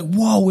room, like,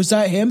 "Whoa, was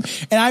that him?"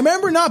 And I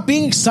remember not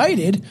being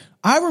excited.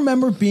 I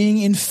remember being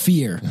in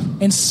fear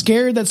and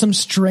scared that some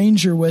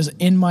stranger was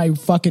in my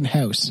fucking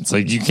house. It's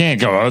like you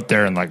can't go out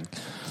there and like.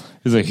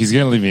 He's like, he's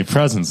gonna leave me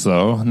presents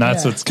though, and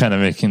that's what's kind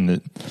of making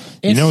it.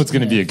 It's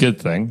gonna be a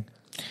good thing.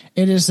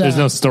 It is. There's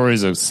no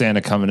stories of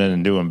Santa coming in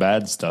and doing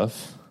bad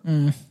stuff.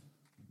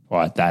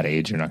 Well, at that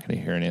age, you're not going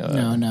to hear any of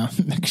that. No.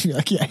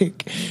 Like, yeah,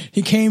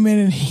 he came in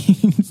and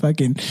he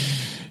fucking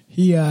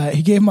he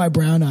gave my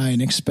brown eye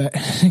and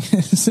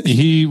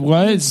He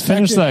what?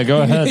 Finish that.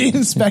 Go ahead. He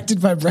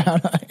inspected my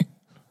brown eye.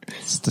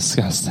 It's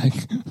disgusting.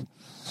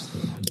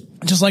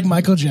 Just like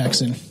Michael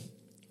Jackson.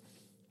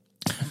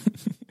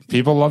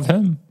 People love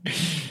him.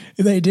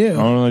 They do.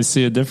 I don't really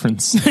see a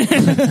difference.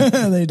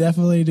 They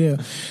definitely do.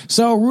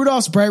 So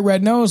Rudolph's bright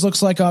red nose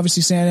looks like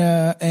obviously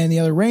Santa and the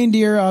other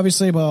reindeer,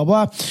 obviously, blah,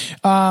 blah,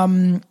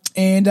 blah.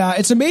 And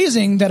it's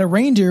amazing that a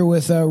reindeer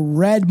with a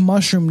red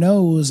mushroom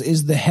nose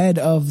is the head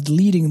of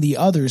leading the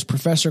others,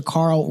 Professor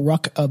Carl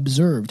Ruck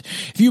observed.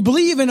 If you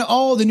believe in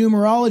all the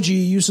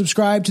numerology, you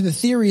subscribe to the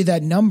theory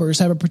that numbers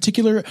have a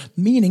particular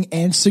meaning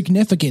and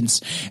significance.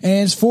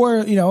 And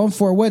for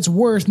what it's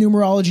worth,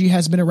 numerology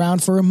has been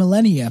around for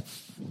millennia.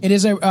 It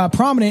is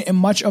prominent in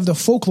much of the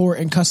folklore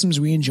and customs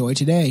we enjoy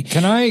today.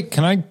 Can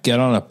I get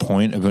on a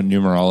point about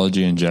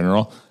numerology in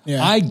general?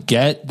 Yeah. I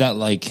get that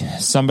like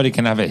somebody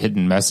can have a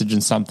hidden message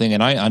in something,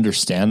 and I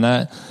understand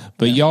that.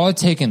 But y'all are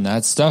taking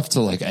that stuff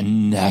to like a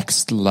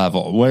next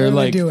level where what are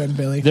like we doing,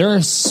 Billy? There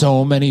are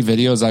so many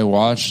videos I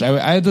watched.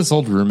 I had this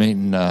old roommate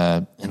in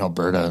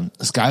Alberta.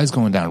 This guy was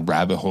going down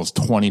rabbit holes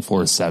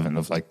 24/7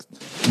 of like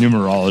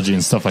numerology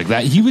and stuff like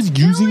that. He was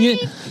using it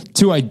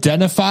to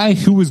identify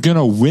who was going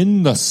to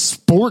win the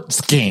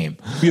sports game.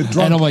 And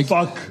I'm like,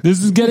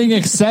 this is getting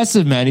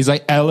excessive, man. He's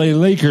like, LA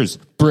Lakers.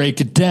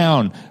 Break it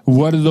down.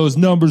 What do those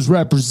numbers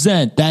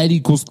represent? That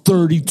equals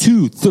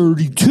 32.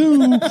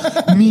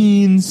 32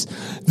 means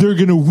they're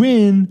going to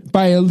win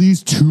by at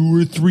least 2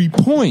 or 3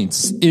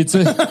 points. It's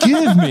a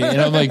give me. And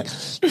I'm like,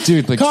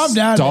 dude, like, calm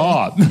down,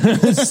 stop.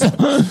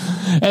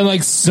 And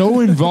like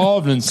so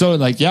involved and so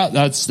like, yeah,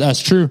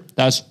 that's true.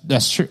 That's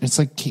true. It's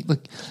like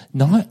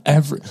not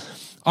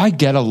I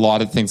get a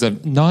lot of things.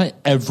 Not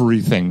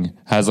everything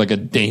has like a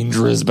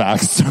dangerous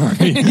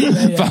backstory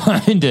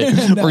behind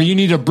it, where you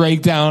need to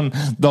break down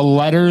the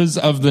letters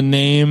of the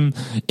name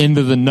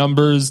into the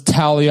numbers,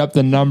 tally up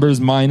the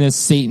numbers minus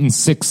Satan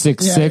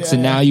 666,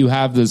 and now you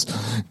have this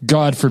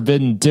God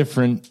forbidden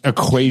different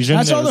equation.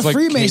 That's all the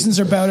Freemasons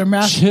are about,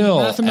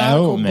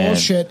 mathematical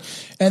bullshit,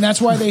 and that's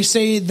why they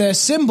say the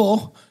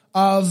symbol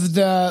of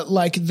the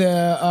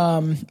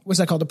what's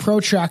that called, the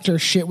protractor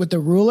shit with the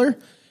ruler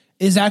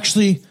is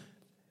actually.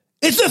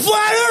 It's the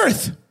flat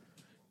earth.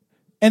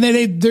 And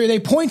then they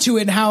point to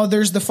it and how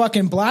there's the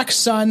fucking black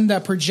sun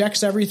that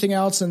projects everything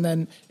else. And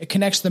then it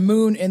connects the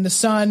moon and the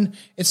sun.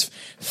 It's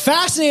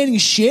fascinating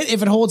shit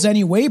if it holds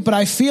any weight. But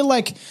I do feel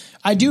like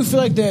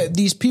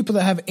these people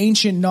that have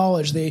ancient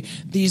knowledge, they call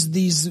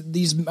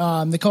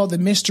it the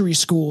mystery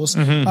schools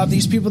of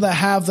these people that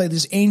have like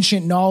this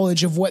ancient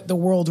knowledge of what the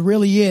world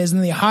really is.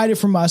 And they hide it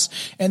from us.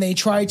 And they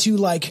try to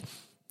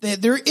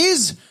there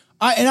is,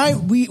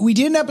 we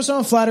did an episode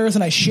on Flat Earth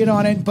and I shit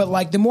on it, but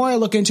like the more I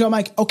look into it, I'm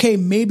like, okay,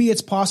 maybe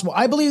it's possible.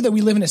 I believe that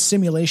we live in a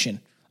simulation.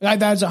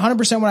 That's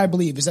 100% what I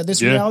believe, is that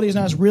this reality is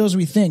not as real as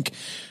we think.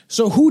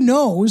 So who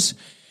knows?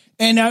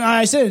 And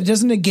I said, it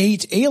doesn't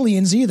negate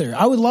aliens either.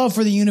 I would love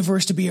for the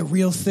universe to be a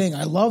real thing.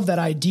 I love that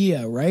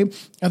idea, right?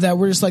 Of that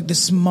we're just like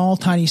this small,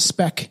 tiny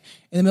speck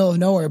in the middle of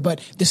nowhere.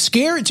 But the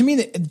scare to me,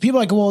 that people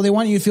are like, well, they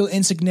want you to feel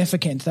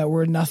insignificant, that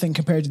we're nothing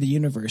compared to the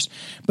universe.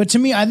 But to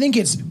me, I think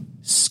it's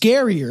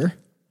scarier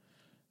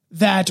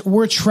that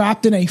we're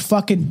trapped in a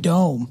fucking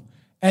dome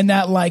and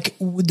that like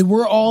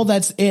we're all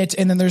that's it.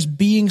 And then there's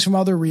beings from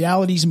other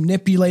realities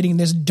manipulating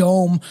this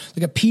dome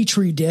like a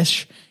petri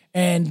dish.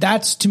 And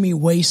that's to me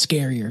way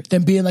scarier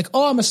than being like,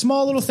 oh, I'm a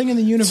small little thing in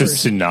the universe.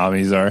 Just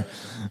tsunamis are.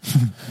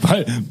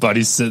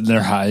 Buddy's sitting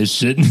there high as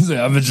shit and say,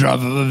 I'm a drop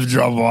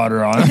of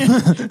water on him.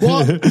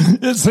 Well,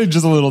 it's like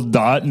just a little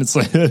dot, and it's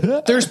like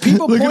there's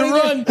people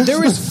pointing. There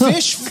was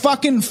fish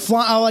fucking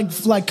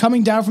like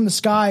coming down from the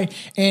sky,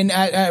 and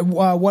at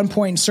one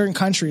point in certain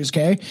countries,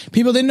 okay,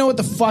 people didn't know what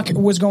the fuck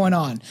was going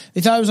on. They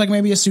thought it was like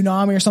maybe a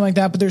tsunami or something like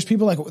that. But there's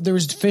people like there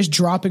was fish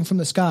dropping from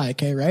the sky,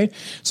 okay, right?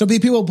 So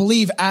people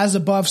believe as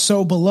above,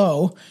 so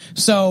below.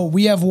 So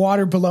we have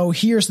water below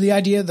here. So the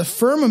idea of the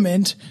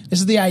firmament, this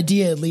is the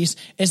idea at least,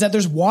 is that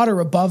there's water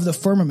above the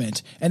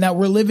firmament and that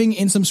we're living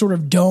in some sort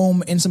of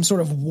dome, in some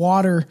sort of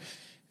water.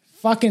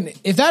 Fucking,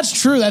 if that's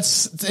true, it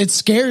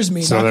scares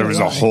me. So there was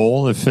a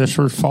hole if fish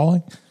were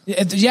falling?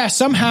 Yeah,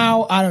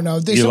 somehow, I don't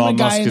know. Elon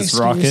Musk's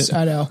rocket.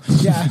 I know.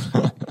 Yeah.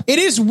 It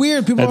is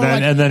weird. People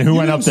and then who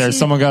went up there?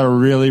 Someone got a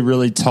really,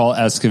 really tall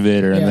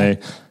excavator and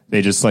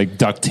they just like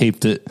duct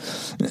taped it.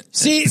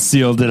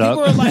 Sealed it up.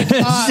 People are like,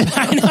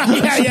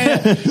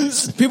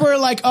 People are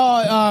like,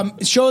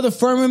 show the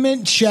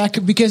firmament check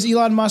because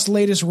Elon Musk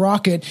latest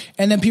rocket.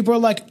 And then people are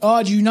like,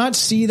 oh, do you not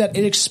see that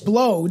it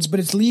explodes, but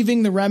it's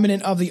leaving the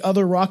remnant of the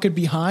other rocket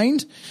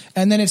behind?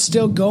 And then it's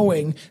still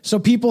going. So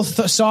people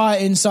saw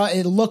it and saw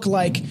it look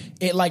like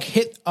it like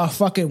hit a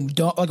fucking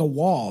like a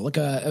wall, like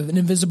an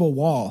invisible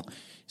wall.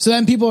 So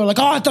then people are like,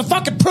 oh, it's the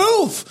fucking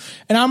proof.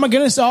 And I'm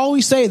going to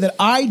always say that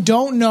I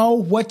don't know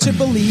what to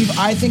believe.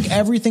 I think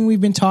everything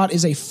we've been taught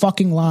is a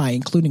fucking lie,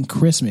 including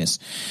Christmas.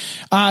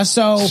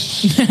 So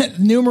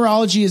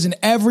numerology is in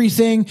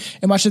everything,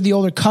 and much of the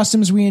older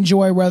customs we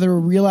enjoy, whether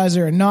we realize it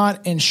or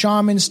not, and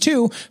shamans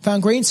too,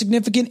 found great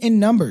significance in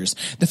numbers.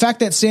 The fact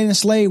that Santa's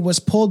sleigh was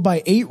pulled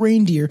by 8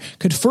 reindeer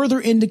could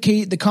further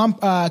indicate the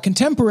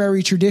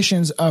contemporary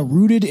traditions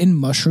rooted in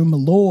mushroom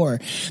lore.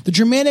 The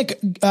Germanic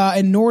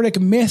and Nordic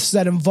myths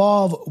that involve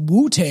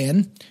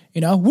Wu-Tang,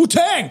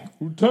 Wu-Tang,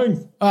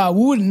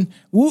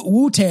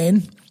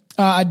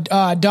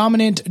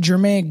 dominant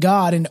Germanic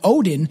god, and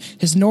Odin,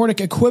 his Nordic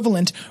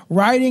equivalent,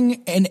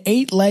 riding an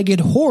 8-legged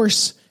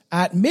horse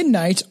at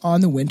midnight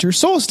on the winter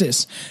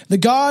solstice. The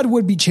god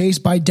would be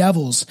chased by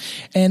devils,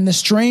 and the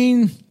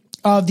strain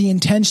of the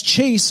intense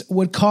chase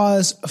would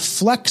cause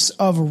flecks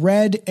of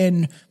red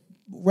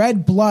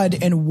blood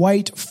and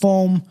white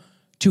foam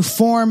to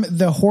form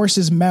the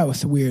horse's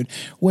mouth,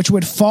 which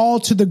would fall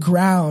to the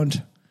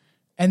ground.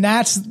 And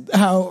that's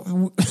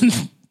how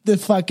the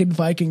fucking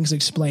Vikings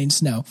explain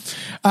snow.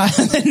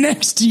 The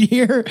next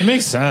year, it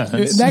makes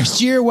sense.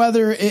 Next year,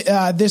 whether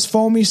this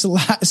foamy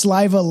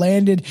saliva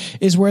landed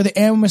is where the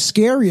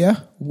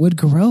Amascaria would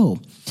grow.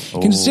 Oh.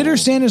 Consider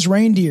Santa's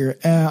reindeer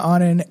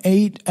on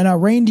a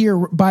reindeer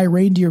by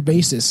reindeer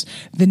basis.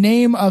 The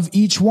name of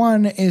each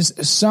one is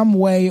some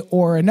way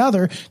or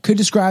another could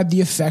describe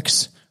the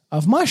effects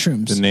of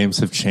mushrooms. The names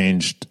have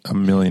changed a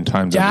million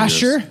times.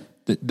 Dasher,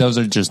 those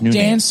are just new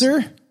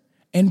Dancer, names.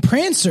 And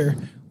Prancer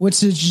would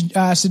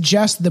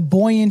suggest the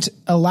buoyant,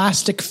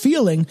 elastic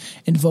feeling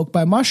invoked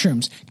by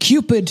mushrooms.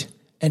 Cupid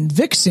and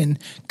Vixen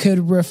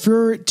could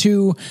refer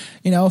to,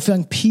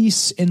 feeling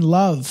peace and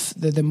love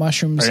that the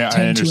mushrooms tend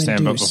to induce. I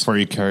understand, but before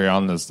you carry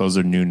on those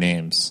are new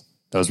names.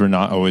 Those were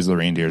not always the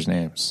reindeer's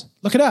names.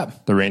 Look it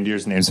up. The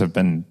reindeer's names have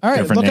been all right.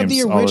 Different Look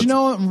names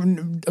up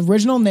the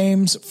original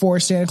names for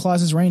Santa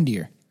Claus's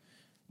reindeer.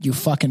 You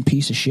fucking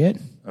piece of shit.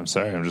 I'm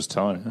sorry. I'm just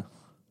telling you.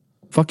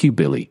 Fuck you,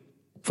 Billy.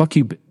 Fuck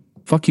you, Billy.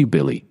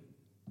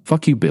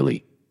 Fuck you,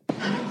 Billy.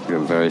 You're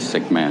a very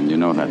sick man. You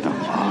know that, don't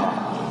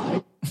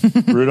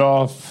you?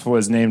 Rudolph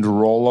was named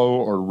Rollo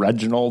or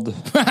Reginald.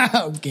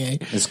 Okay.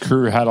 His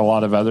crew had a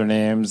lot of other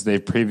names.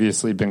 They've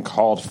previously been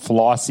called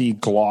Flossy,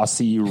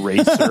 Glossy,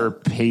 Racer,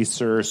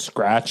 Pacer,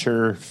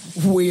 Scratcher,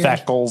 Weird.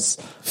 Feckles.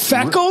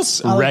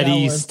 Feckles?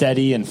 Ready,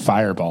 Steady, and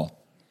Fireball.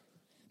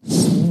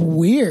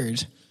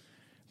 Weird.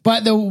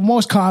 But the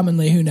most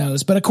commonly, who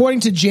knows? But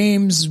according to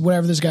James,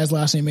 whatever this guy's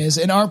last name is,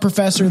 an art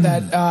professor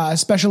that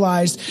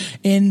specialized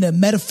in the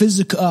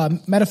metaphysical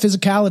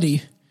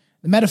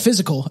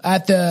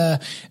at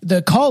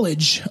the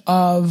College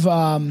of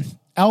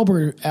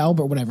Albert,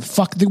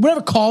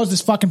 whatever college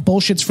this fucking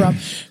bullshit's from,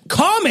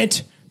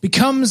 comet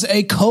becomes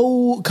a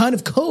kind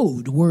of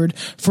code word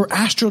for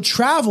astral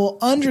travel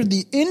under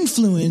the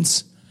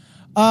influence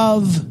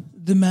of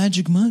the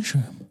magic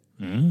mushroom.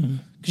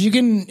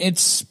 Because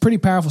it's pretty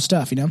powerful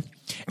stuff, And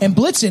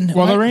Blitzen.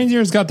 Well, the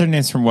reindeers got their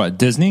names from what?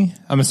 Disney?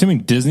 I'm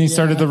assuming Disney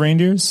started the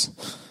reindeers.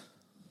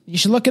 You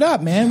should look it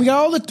up, man. We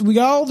got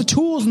all the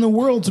tools in the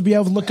world to be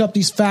able to look up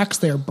these facts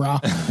there, brah.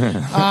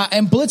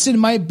 And Blitzen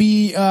might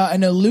be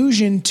an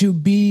allusion to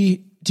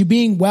being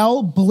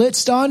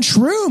blitzed on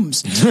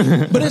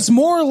shrooms. But it's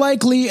more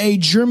likely a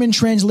German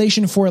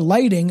translation for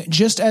lighting,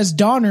 just as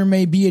Donner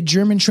may be a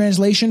German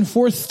translation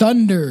for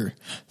thunder.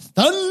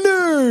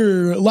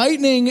 Thunder!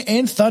 Lightning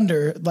and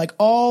thunder, like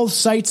all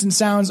sights and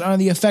sounds on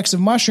the effects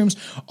of mushrooms,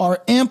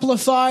 are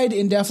amplified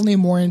and definitely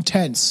more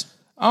intense.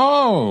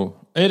 Oh,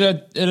 it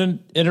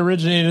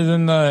originated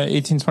in the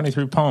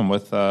 1823 poem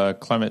with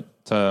Clement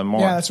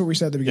Moore. Yeah, that's what we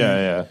said at the beginning.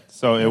 Yeah.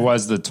 So it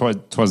was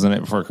Twas the Night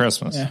Before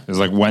Christmas. Yeah. It was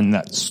like when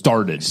that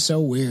started. So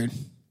weird.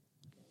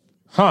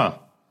 Huh.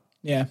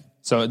 Yeah.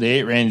 So the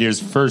 8 reindeers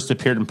first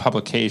appeared in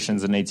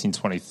publications in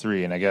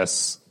 1823, and I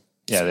guess,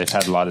 they've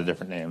had a lot of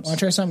different names. Want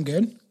to try something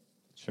good?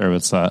 Sure,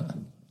 what's that?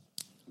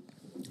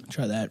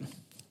 Try that.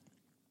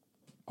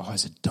 Oh,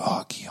 there's a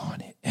doggy on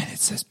it, and it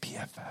says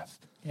PFF.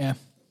 Yeah.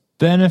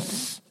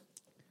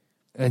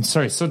 And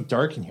sorry, it's so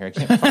dark in here. I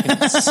can't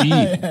fucking see.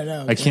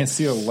 I can't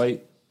see a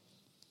light.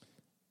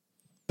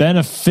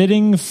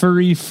 Benefiting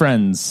furry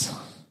friends.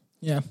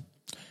 Yeah.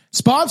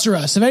 Sponsor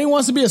us. If anyone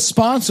wants to be a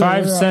sponsor,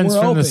 5 cents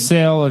from the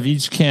sale of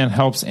each can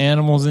helps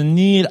animals in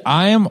need.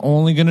 I am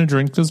only going to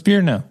drink this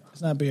beer now.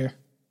 It's not beer.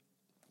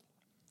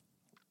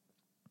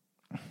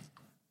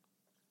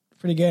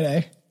 Pretty good,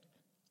 eh?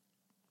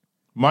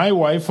 My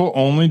wife will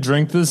only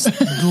drink this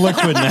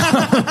liquid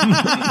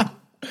now.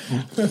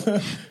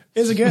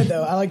 Is it good,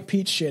 though? I like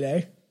peach shit,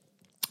 eh?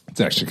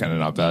 It's actually kind of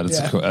not bad.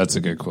 That's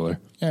a good cooler.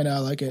 Yeah, no, I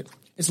like it.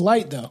 It's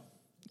light, though.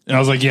 And I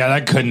was like,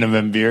 that couldn't have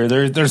been beer.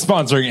 They're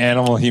sponsoring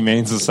Animal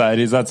Humane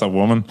Societies. That's a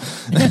woman.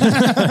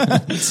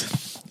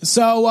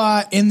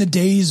 So, in the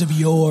days of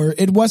yore,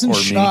 it wasn't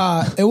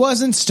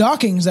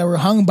stockings that were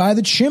hung by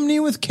the chimney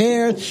with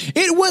care.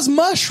 It was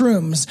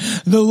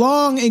mushrooms. The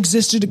long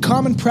existed a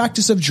common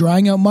practice of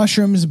drying out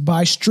mushrooms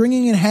by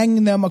stringing and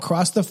hanging them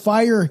across the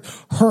fire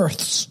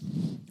hearths.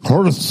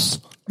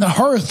 the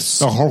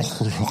hearths,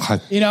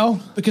 you know,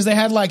 because they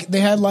had like,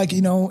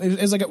 you know,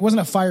 it was like, it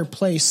wasn't a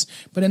fireplace,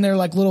 but in their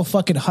like little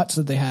fucking huts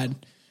that they had.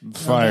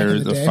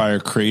 The fire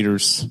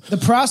craters. The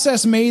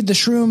process made the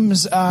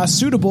shrooms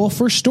suitable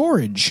for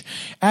storage,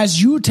 as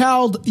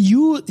Utide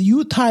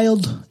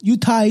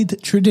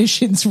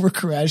traditions were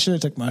created. I should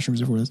have took mushrooms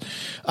before this.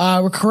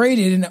 Were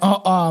created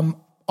and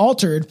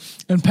altered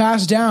and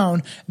passed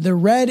down. The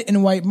red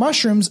and white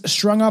mushrooms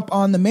strung up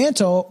on the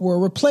mantle were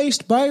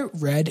replaced by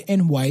red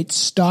and white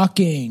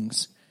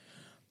stockings.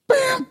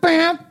 Bam,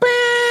 bam, bam.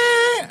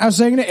 I was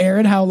saying to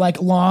Aaron how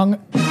like long,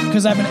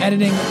 because I've been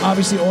editing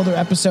obviously older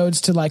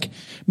episodes to like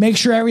make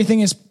sure everything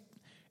is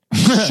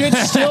should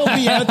still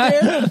be out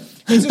there.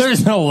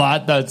 There's a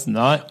lot that's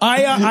not.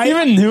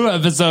 Even new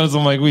episodes,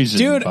 I'm like, we should.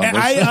 Dude,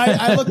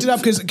 I looked it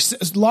up because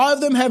a lot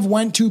of them have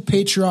went to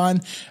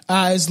Patreon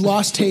as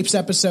Lost Tapes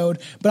episode,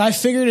 but I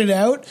figured it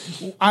out.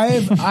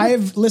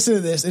 I've listened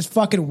to this. It's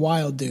fucking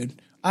wild, dude.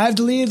 I've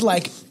deleted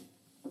like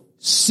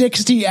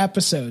 60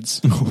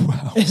 episodes.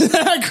 Wow. Isn't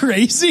that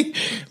crazy?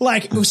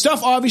 Like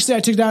stuff, obviously I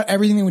took down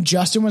everything when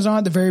Justin was on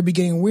at the very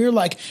beginning. We were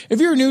like,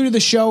 if you're new to the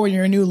show and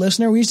you're a new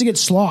listener, we used to get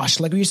sloshed.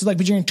 Like we used to like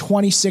be drinking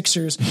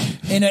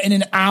 26ers in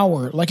an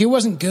hour. Like it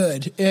wasn't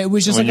good. It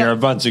was just when like you're a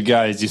bunch of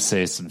guys, you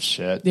say some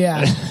shit.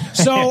 Yeah.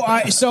 So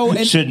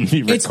it shouldn't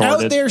be recorded. It's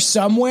out there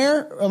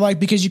somewhere,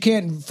 like because you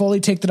can't fully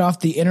take that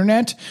off the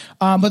internet.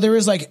 But there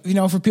is like, you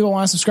know, for people who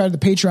want to subscribe to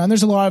the Patreon,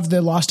 there's a lot of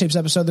the Lost Tapes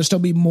episode. There'll still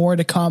be more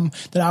to come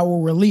that I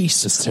will release.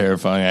 It's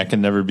terrifying. I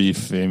can never be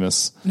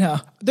famous. No,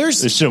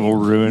 this shit will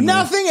ruin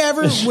nothing me.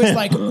 Ever was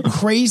like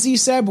crazy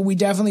said, but we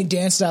definitely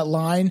danced that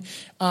line.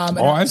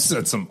 I've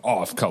said some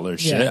off-color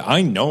shit. Yeah.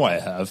 I know I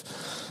have.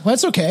 Well,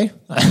 that's okay.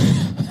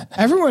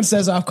 Everyone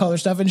says off-color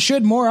stuff and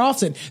should more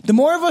often. The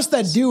more of us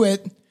that do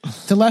it,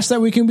 the less that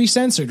we can be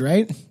censored,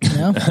 right? You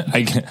know?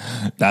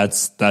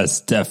 That's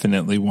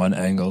definitely one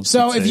angle.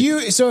 So if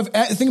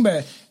think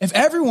about it, if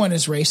everyone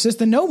is racist,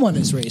 then no one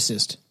is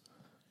racist.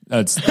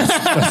 That's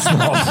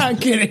I'm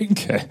kidding.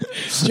 Okay.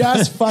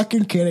 Just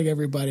fucking kidding,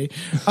 everybody.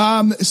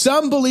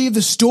 Some believe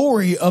the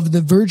story of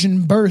the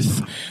virgin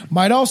birth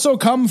might also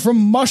come from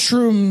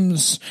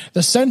mushrooms.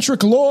 The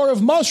centric lore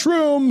of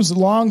mushrooms a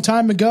long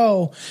time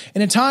ago,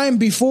 in a time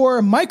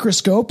before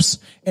microscopes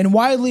and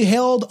widely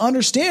held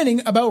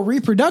understanding about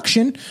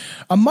reproduction,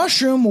 a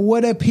mushroom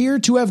would appear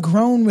to have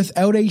grown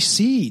without a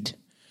seed.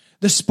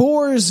 The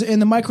spores in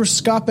the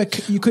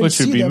microscopic, you couldn't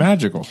see them. Which would be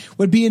magical.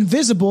 Would be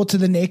invisible to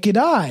the naked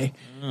eye.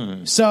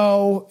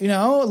 So, you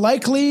know,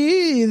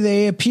 likely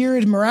they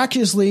appeared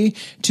miraculously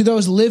to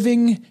those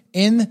living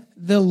in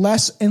the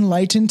less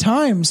enlightened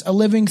times. A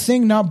living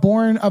thing not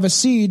born of a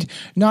seed,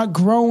 not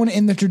grown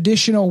in the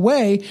traditional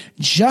way,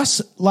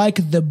 just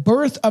like the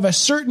birth of a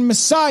certain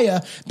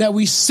Messiah that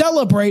we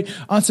celebrate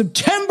on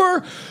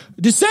December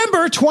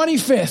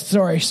 25th.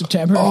 Sorry,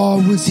 September.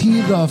 Oh, was he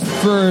the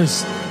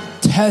first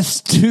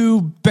test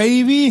tube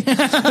baby?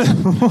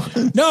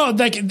 No,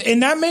 like,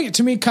 and that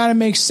to me kind of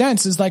makes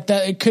sense. Is like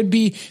that it could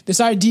be this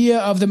idea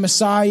of the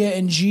Messiah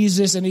and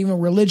Jesus and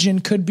even religion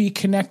could be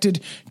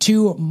connected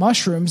to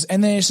mushrooms,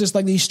 and then it's just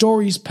like these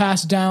stories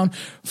passed down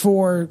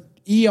for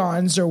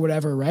eons or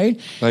whatever, right?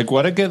 Like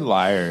what a good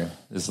liar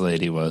this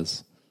lady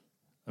was.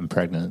 I'm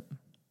pregnant.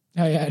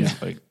 Oh yeah,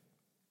 like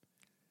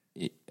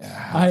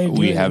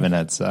we haven't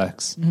had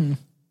sex. Mm-hmm.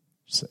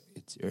 So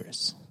it's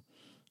yours.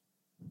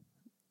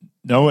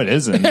 No, it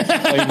isn't.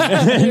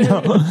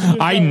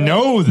 I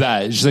know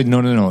that. She's like,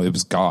 no. It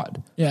was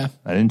God. Yeah.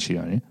 I didn't cheat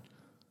on you.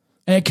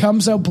 And it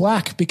comes out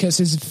black because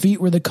his feet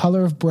were the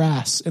color of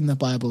brass in the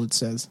Bible, it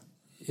says.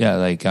 Yeah,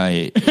 like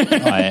I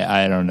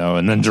don't know.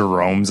 And then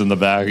Jerome's in the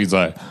back. He's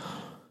like,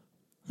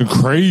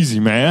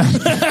 crazy, man.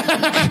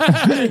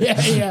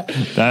 yeah.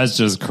 That's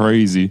just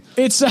crazy.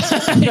 It's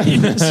just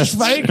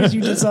funny because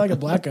you just sound like a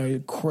black guy. You're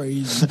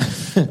crazy.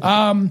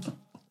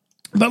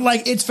 But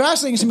like, it's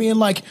fascinating to me,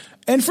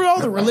 and for all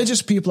the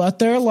religious people out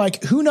there,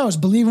 like, who knows,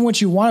 believe in what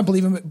you want to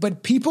believe in,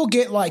 but people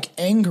get like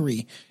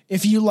angry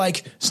if you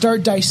like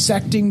start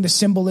dissecting the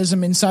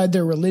symbolism inside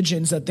their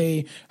religions that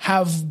they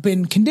have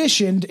been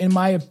conditioned, in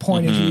my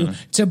point of view,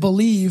 to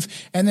believe.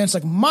 And then it's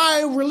like,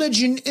 my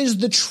religion is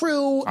the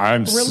true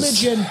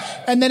religion.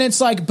 And then it's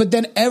like, but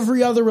then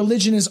every other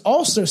religion is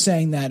also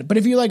saying that. But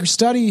if you like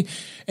study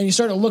and you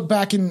start to look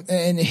back in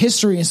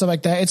history and stuff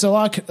like that, it's a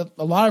lot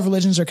of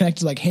religions are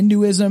connected to like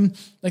Hinduism,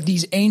 like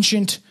these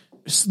ancient,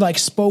 like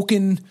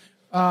spoken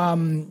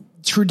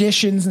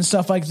traditions and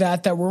stuff like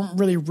that weren't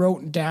really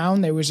wrote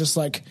down. They was just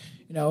like,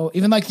 you know,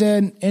 even like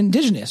the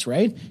indigenous,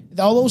 right?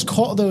 All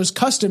those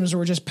customs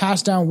were just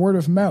passed down word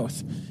of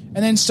mouth, and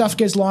then stuff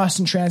gets lost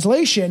in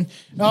translation.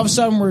 And all of a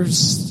sudden, we're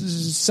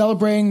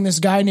celebrating this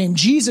guy named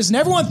Jesus, and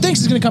everyone thinks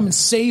he's going to come and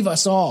save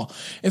us all.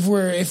 If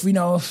it's.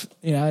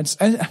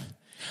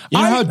 You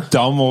know how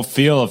dumb we'll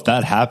feel if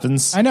that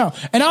happens? I know.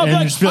 And I'll be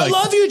like, I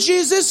love you,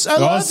 Jesus. I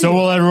love you. So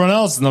will everyone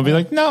else. And they'll be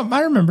like, no,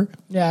 I remember.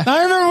 Yeah.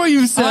 I remember what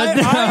you said.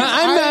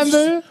 I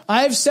remember.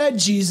 I've said,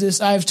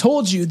 Jesus, I've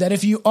told you that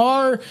if you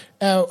are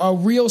a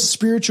real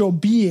spiritual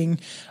being,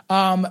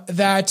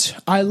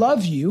 that I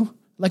love you.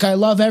 like I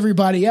love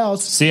everybody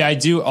else. See, I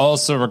do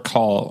also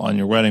recall on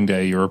your wedding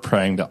day you were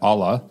praying to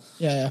Allah.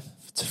 Yeah.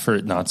 For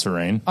it not to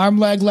rain. Arm,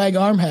 leg,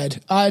 arm,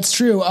 head. It's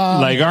true.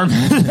 Leg, arm.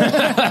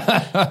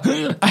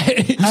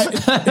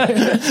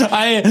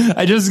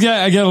 I just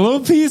get a little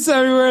piece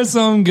everywhere,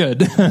 so I'm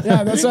good.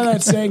 Yeah, that's where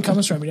that saying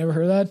comes from. You never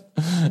heard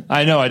that?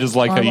 I know. I just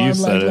like how you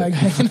said it.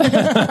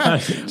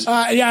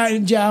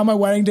 Yeah. On my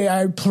wedding day,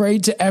 I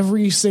prayed to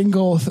every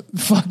single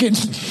fucking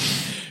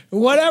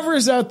whatever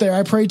is out there.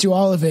 I prayed to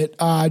all of it,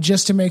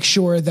 just to make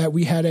sure that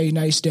we had a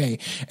nice day.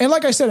 And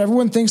like I said,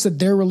 everyone thinks that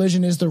their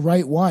religion is the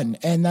right one,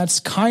 and that's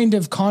kind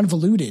of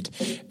convoluted.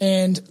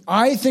 And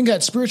I think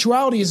that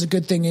spirituality is a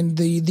good thing, and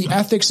the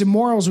ethics and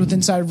morals within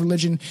inside of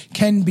religion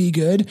can be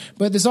good,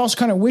 but there's also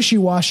kind of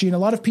wishy-washy, and a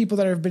lot of people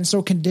that have been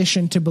so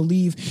conditioned to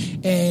believe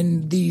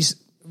in these,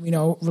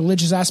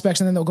 religious aspects,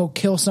 and then they'll go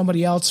kill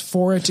somebody else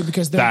for it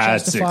because they're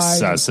justified.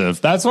 That's excessive.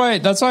 That's why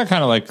I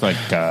kind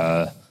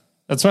of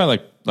that's why I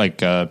like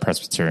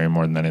Presbyterian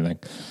more than anything.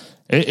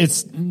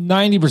 It's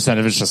 90%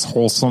 of it's just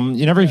wholesome.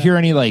 You never hear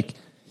any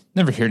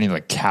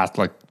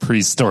Catholic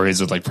priest stories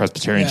with like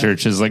Presbyterian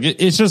churches. Like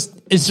it's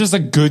just a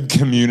good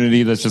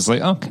community that's just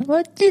like, okay,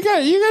 like you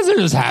guys are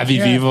just happy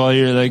people.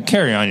 You're like,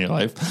 carry on your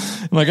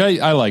life. Like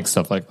I like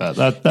stuff like that.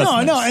 That's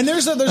nice. No, and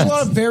there's a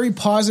lot of very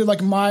positive.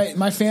 Like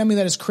my family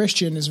that is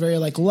Christian is very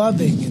like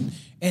loving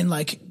and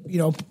like,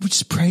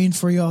 just praying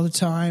for you all the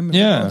time. If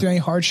you're going through any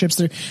hardships,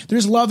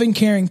 there's loving,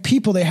 caring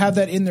people. They have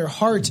that in their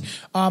heart.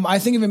 I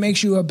think if it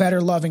makes you a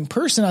better loving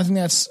person, I think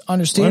that's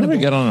understandable. Why do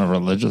we get on a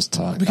religious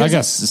talk? Because I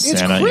guess it's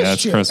Santa.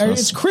 It's Christmas.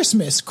 It's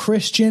Christmas.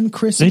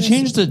 Christmas. They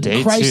changed the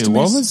date too.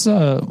 What was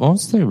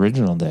the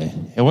original day?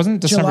 It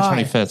wasn't December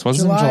 25th.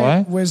 Was it in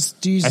July? Was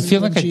Jesus? I feel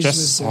like I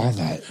just saw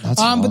that.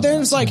 But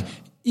then it's like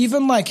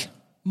even like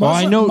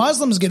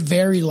Muslims get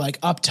very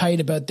like uptight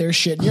about their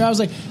shit. I was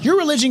like, your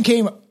religion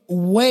came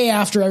way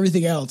after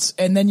everything else,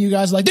 and then you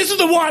guys are like, this is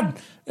the one.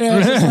 And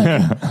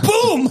like,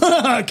 boom.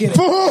 I'm kidding.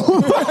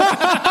 Boom.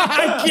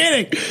 I'm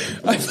kidding.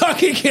 I'm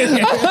fucking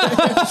kidding.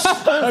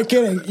 I'm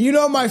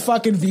kidding. My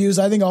fucking views.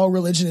 I think all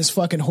religion is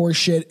fucking horse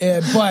shit.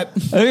 But I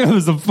think it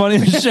was the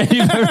funniest shit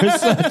you've ever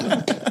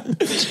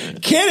said.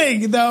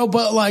 Kidding though,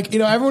 but like,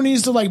 everyone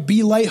needs to like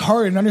be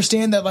lighthearted and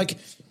understand that like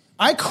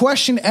I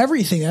question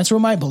everything. That's where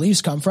my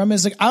beliefs come from.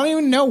 Is like I don't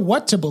even know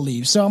what to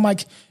believe. So I'm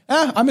like,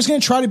 I'm just going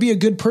to try to be a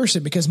good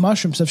person because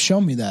mushrooms have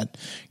shown me that.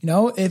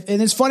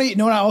 And it's funny. You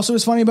know what also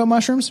is funny about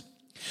mushrooms?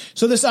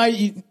 So what are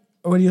you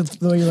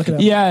looking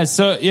at? Yeah.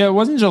 So it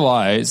wasn't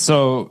July.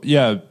 So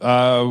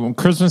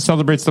Christmas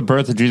celebrates the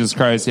birth of Jesus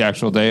Christ. The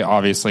actual day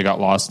obviously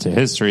got lost to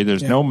history.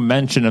 There's no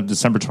mention of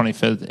December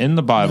 25th in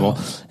the Bible,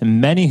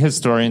 and many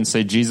historians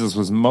say Jesus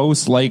was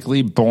most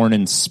likely born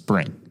in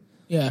spring.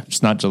 Yeah,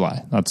 it's not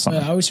July, not summer.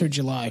 I always heard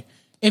July.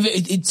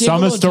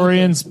 Some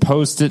historians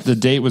post it. The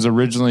date was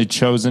originally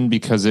chosen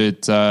because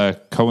it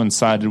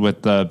coincided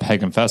with the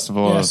pagan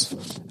festival of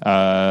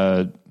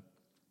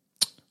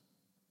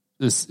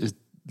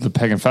the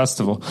pagan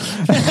festival,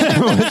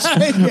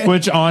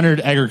 which honored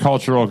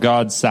agricultural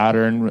god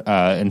Saturn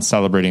in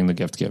celebrating the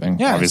gift giving.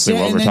 Yeah, obviously,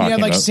 what we're talking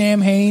about.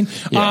 Sam Hain,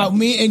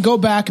 me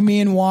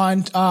and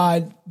Juan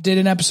did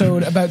an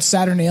episode about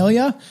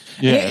Saturnalia.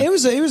 Yeah, it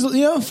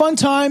was fun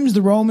times.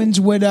 The Romans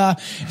would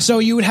so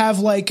you would have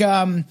like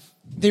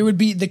there would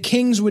be the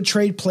kings would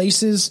trade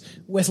places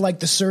with like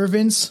the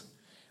servants.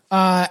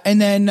 And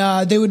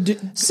then they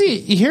would see.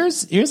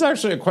 Here's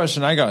actually a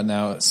question I got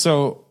now.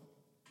 So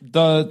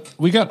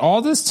we got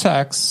all this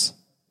text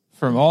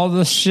from all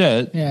this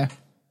shit,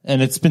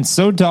 and it's been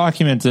so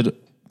documented,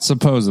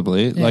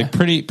 supposedly, like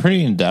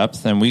pretty in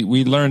depth, and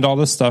we learned all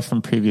this stuff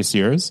from previous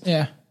years.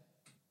 Yeah,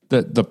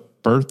 the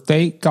birth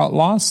date got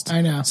lost.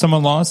 I know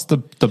someone lost the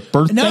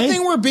birthday.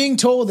 Nothing we're being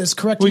told is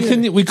correct. We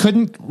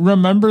couldn't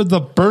remember the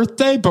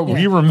birthday, but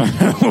we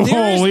remember.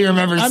 We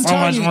remember so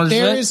much more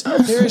shit.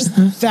 There's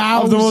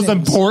thousands of the most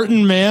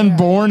important man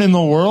born in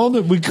the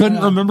world. We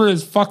couldn't remember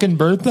his fucking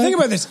birthday. Think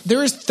about this.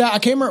 There is I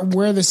can't remember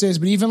where this is,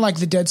 but even like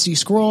the Dead Sea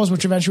Scrolls,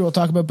 which eventually we'll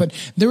talk about, but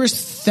there is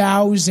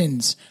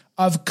thousands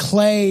of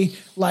clay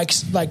like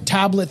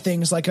tablet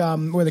things, like what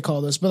do they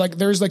call those? But like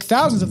there's like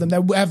thousands of them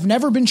that have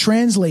never been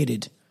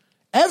translated.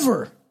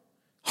 Ever.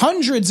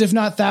 Hundreds, if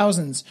not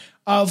thousands,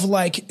 of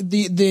like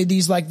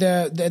these like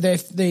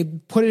they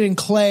put it in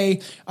clay,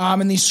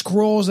 and these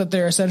scrolls that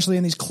they're essentially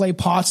in these clay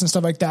pots and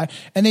stuff like that,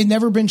 and they've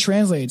never been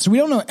translated. So we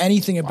don't know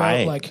anything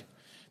about like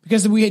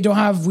because we don't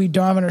have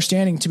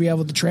understanding to be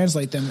able to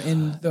translate them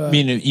in the. I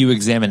mean, if you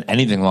examine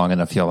anything long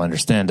enough, you'll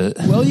understand it.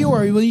 Will you,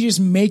 or will you just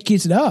make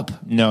it up?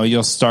 No,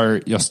 you'll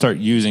start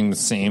using the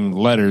same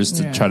letters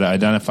to try to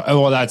identify.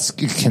 Oh, well, that's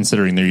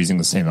considering they're using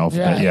the same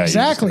alphabet. Yeah,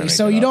 exactly.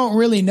 So you don't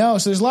really know.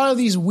 So there's a lot of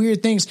these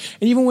weird things,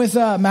 and even with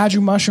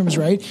magic mushrooms,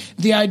 right?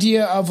 The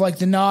idea of like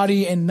the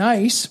naughty and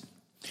nice.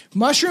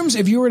 Mushrooms,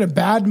 if you were in a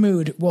bad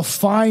mood, it will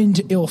find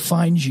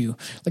you.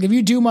 Like if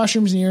you do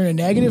mushrooms and you're in a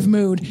negative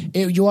mood,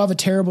 you'll have a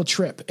terrible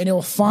trip, and it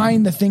will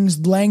find the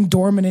things laying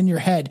dormant in your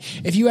head.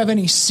 If you have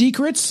any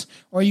secrets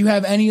or you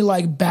have any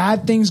like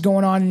bad things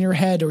going on in your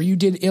head, or you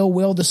did ill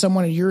will to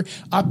someone and you're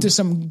up to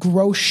some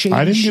gross shit.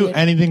 I didn't do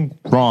anything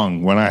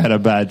wrong when I had a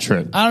bad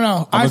trip. I don't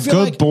know. I'm a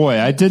good boy.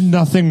 I did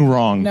nothing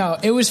wrong. No,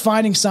 it was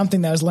finding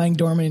something that was laying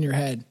dormant in your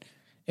head.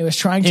 It was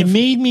trying to. It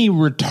made me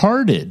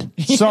retarded.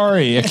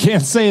 Sorry, I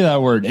can't say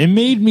that word. It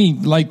made me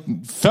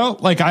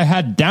felt like I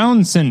had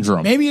Down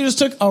syndrome. Maybe you just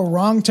took a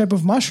wrong type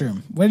of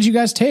mushroom. What did you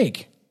guys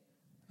take?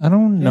 I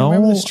don't know.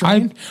 Remember the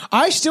strain?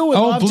 I still would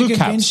love to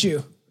convince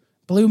you.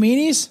 Blue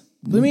meanies?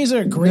 Blue meanies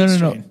are a great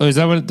strain. No. Is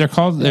that what they're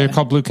called? They're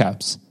called blue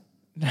caps.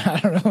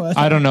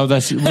 I don't know.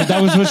 That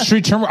was what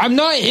street term. I'm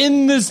not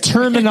in this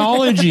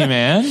terminology,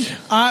 man.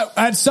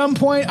 At some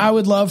point, I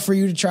would love for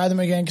you to try them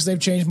again because they've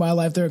changed my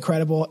life. They're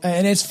incredible,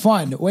 and it's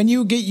fun when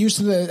you get used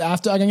to the.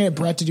 After I can get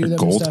Brett to do them.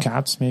 Gold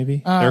caps,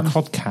 maybe they're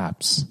called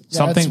caps.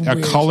 Something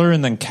a color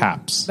and then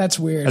caps. That's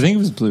weird. I think it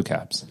was blue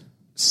caps.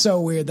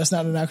 So weird. That's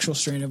not an actual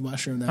strain of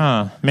mushroom,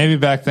 though. Maybe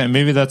back then.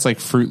 Maybe that's like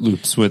Fruit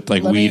Loops with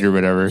weed or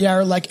whatever. Yeah,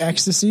 or like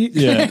ecstasy.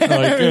 Yeah,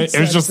 it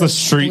was just the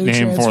street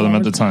name for them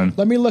at the time.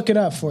 Let me look it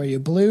up for you.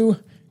 Blue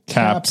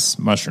caps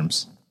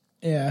mushrooms.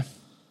 Yeah.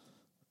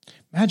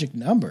 Magic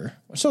number.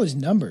 What's all these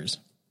numbers?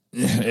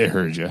 It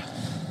heard you.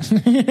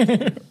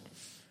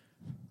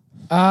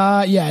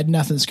 Yeah,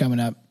 nothing's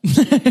coming up.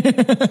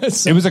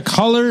 It was a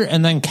color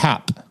and then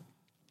cap.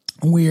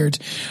 Weird.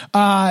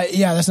 Yeah,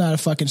 that's not a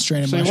fucking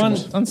strain of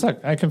mushrooms. One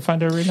sec. I can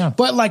find it right now.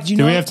 But like,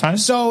 do we have time?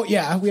 So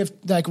yeah, we have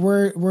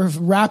we're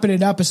wrapping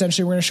it up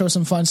essentially. We're gonna show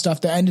some fun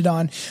stuff to end it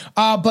on.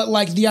 But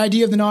like the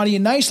idea of the naughty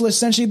and nice list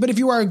essentially, but if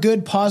you are a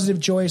good, positive,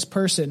 joyous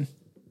person,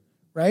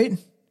 right?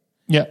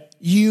 Yeah.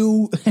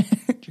 You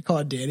call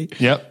it Danny.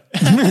 Yep.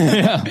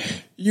 Yeah.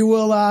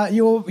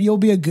 You'll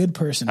be a good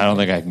person. I don't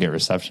think I can get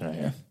reception out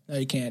here. No,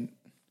 you can't.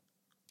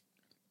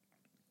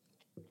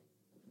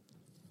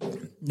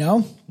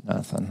 No?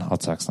 Nothing. I'll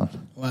text them.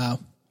 Wow.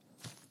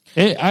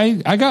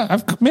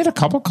 I've made a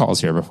couple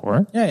calls here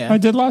before. Yeah. I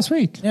did last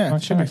week. Yeah,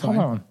 should be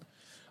fine.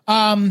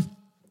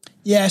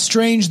 Yeah,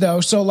 strange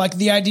though. So like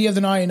the idea of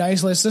the naughty and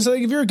nice list, is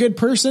like if you're a good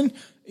person,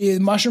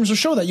 mushrooms will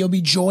show that you'll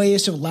be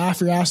joyous, you'll laugh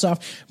your ass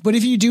off. But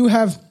if you do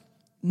have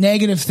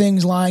negative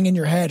things lying in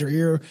your head,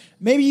 or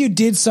maybe you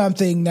did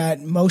something that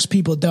most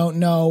people don't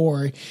know,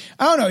 or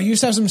I don't know, you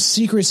just have some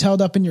secrets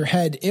held up in your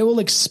head, it will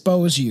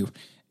expose you.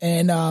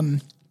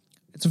 And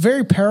it's a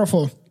very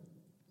powerful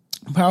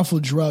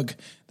drug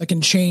that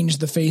can change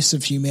the face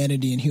of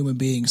humanity and human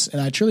beings.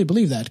 And I truly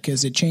believe that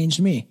because it changed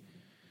me,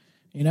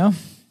 you know?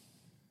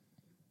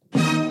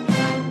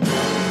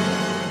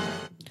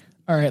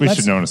 All right. We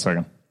should know in a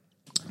second.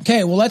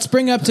 Okay. Well, let's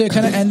bring up to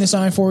kind of end this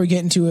on before we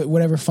get into it,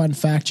 whatever fun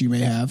fact you may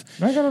have.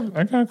 I got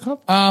a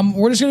couple.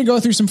 We're just going to go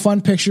through some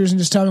fun pictures and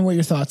just tell me what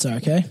your thoughts are.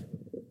 Okay.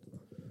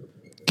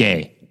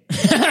 Gay.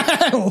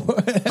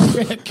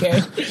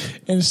 Okay.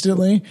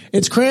 Instantly.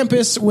 It's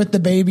Krampus with the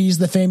babies,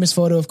 the famous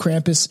photo of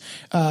Krampus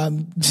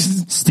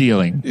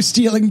stealing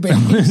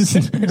babies.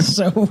 It's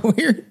so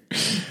weird.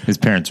 His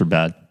parents were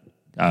bad.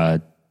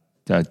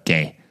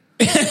 Gay.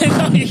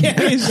 Tell me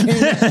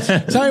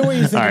what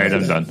you think. All right,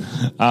 I'm done.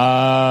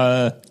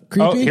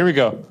 Creepy? Here we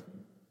go.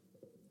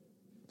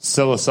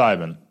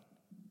 Psilocybin.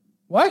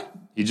 What?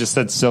 You just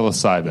said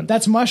psilocybin.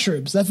 That's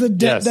mushrooms. That's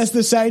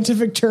the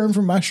scientific term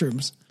for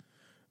mushrooms.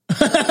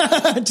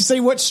 To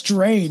say what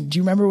strain. Do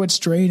you remember what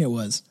strain it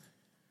was?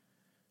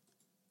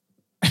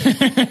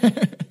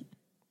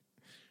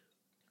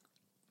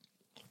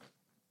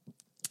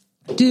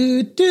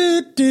 do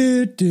do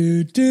do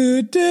do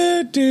do do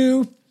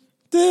do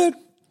do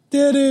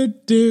do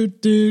do do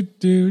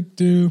do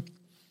do.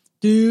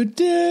 Do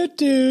do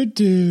do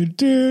do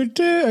do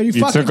do. Are you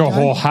took a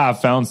whole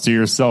half ounce to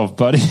yourself,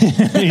 buddy.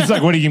 He's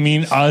like, "What do you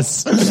mean,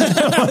 us?"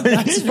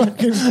 That's fucking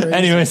crazy.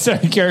 Anyway,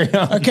 sorry, carry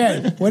on.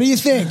 Okay, what do you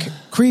think?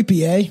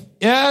 Creepy, eh?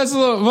 Yeah, it's a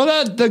little.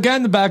 Well, the guy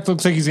in the back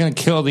looks like he's gonna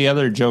kill the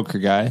other Joker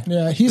guy.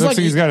 Yeah, he's looks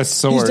like he's got a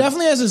sword. He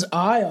definitely has his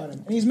eye on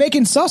him, and he's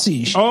making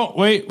sausage. Oh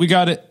wait, we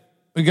got it.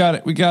 He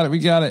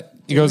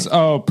goes,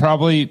 "Oh,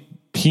 probably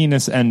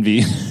penis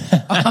envy."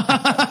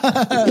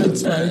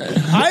 That's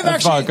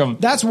funny.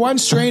 That's one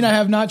strain I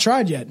have not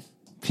tried yet.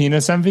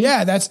 Penis envy?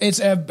 Yeah,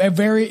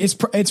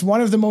 it's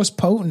one of the most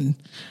potent.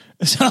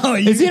 So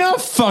is he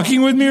not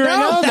fucking with me right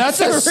now?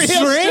 That's a real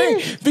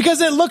string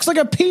because it looks like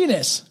a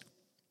penis.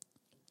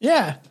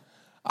 Yeah.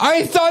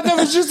 I thought that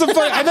was just I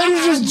thought he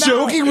was just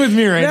joking with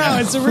me right now.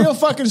 No, it's a real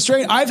fucking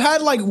strain. I've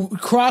had like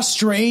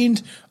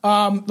cross-strained,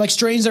 like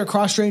strains that are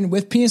cross-strained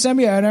with penis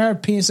envy. I've never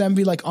had penis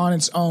envy like on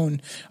its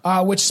own,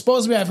 which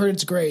supposedly I've heard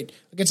it's great.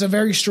 Like it's a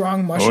very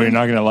strong mushroom. Oh, you're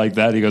not gonna like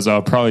that. He goes,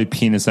 "Oh, probably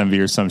penis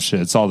envy or some shit."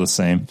 It's all the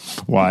same.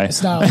 Why?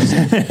 It's not.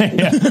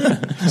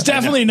 It's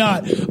definitely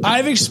not.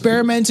 I've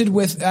experimented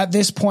with at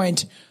this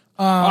point.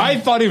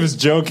 I thought he was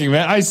joking,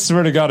 man. I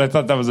swear to God, I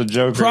thought that was a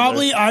joke.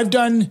 Probably I've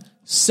done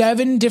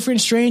 7 different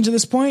strains at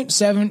this point.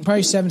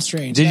 Probably 7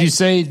 strains. Did you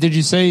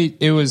say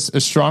it was a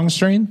strong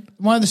strain?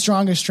 One of the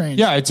strongest strains.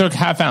 Yeah, it took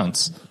half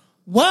ounce.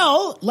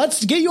 Well,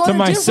 let's get you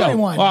on a different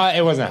one. Well,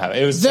 it wasn't half.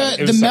 It was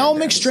the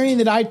Melmix strain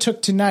that I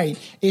took tonight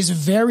is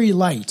very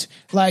light.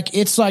 Like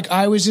it's like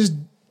I was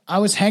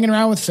hanging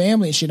around with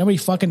family and shit. Nobody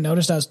fucking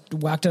noticed I was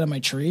whacked out of my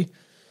tree.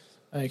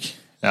 Like.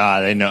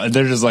 They know.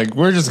 They're just like,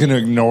 we're just going to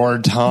ignore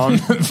Tom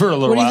for a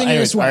little while.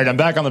 Anyways, all right, I'm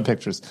back on the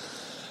pictures.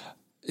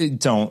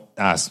 Don't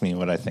ask me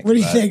what I think. What do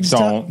you think?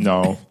 Don't.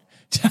 No.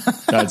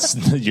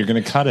 You're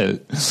going to cut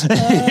it.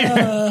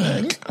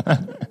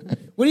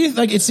 What do you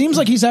like? It seems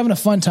like he's having a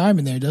fun time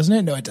in there, doesn't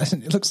it? No, it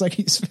doesn't. It looks like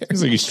he's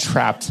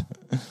trapped.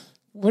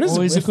 What is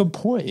it? He's a good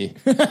boy.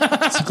 He's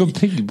a good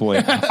piggy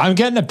boy. I'm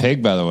getting a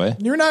pig, by the way.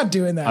 You're not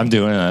doing that. I'm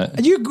doing that.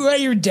 And you go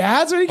at your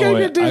dad's? What are you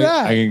going to do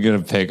that? I can get a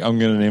pig. I'm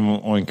going to name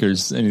him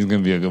Oinkers, and he's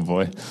going to be a good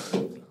boy.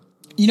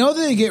 You know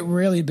that they get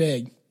really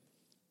big.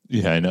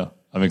 Yeah, I know.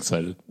 I'm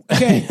excited.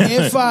 Okay,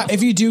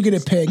 if you do get a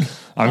pig,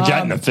 I'm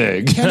getting a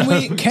pig.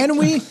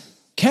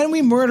 Can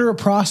we murder a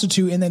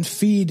prostitute and then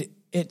feed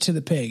it to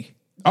the pig?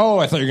 Oh,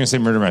 I thought you were going to say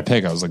murder my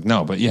pig. I was like,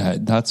 no, but yeah,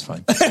 that's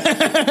fine.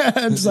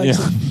 It's like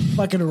some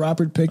fucking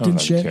Robert Picton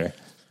shit. Care.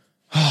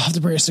 I'll have to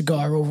bring a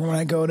cigar over when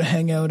I go to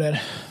hang out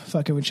at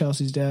fucking with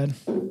Chelsea's dad.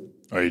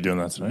 Are you doing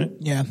that tonight?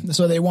 Yeah.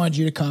 So they wanted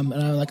you to come,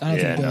 and I'm like, I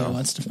don't think Billy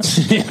wants to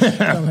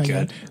come hang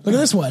out. Look at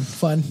this one.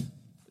 Fun.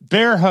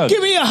 Bear hug.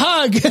 Give me a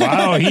hug.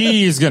 Wow,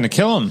 he's going to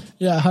kill him.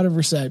 Yeah,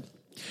 100%.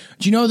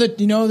 Do you know that?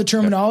 You know the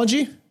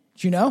terminology? Do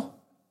you know?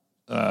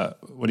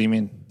 What do you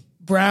mean?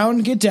 Brown,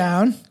 get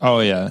down. Oh,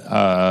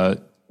 yeah.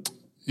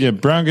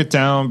 Brown, get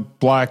down.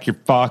 Black, you're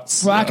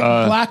fucked.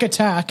 Black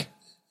attack.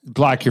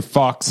 Black, you're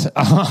fucked.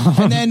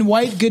 And then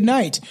white, good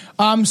night.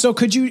 So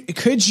could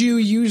you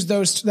use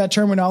that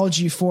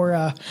terminology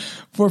for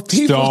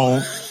people?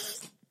 Don't.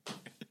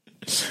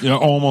 You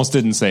almost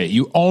didn't say it.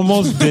 You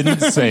almost didn't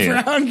say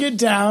it. Brown, get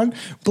down.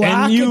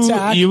 Black,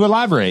 attack. You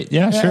elaborate.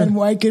 Yeah, sure. And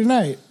white, good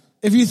night.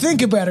 If you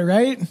think about it,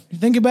 right? You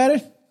think about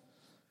it?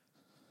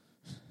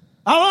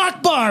 Allah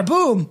Akbar,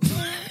 boom.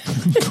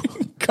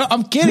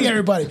 I'm kidding,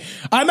 everybody.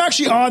 I'm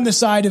actually on the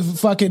side of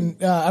fucking.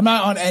 I'm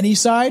not on any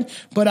side,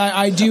 but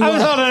I do. I'm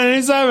not on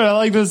any side, but I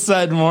like this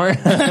side more.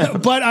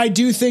 But I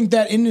do think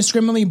that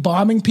indiscriminately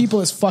bombing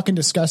people is fucking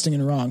disgusting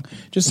and wrong.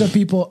 Just so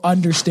people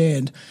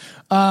understand.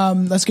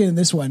 Let's get in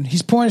this one.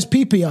 He's pouring his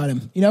pee-pee on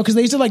him, because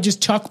they used to like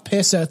just chuck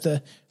piss out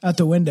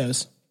the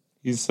windows.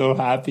 He's so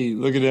happy.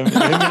 Look at him.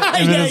 Him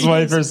and his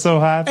wife are so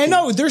happy. And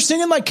no, they're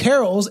singing like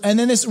carols, and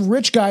then this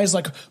rich guy is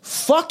like,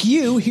 "Fuck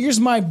you! Here's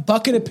my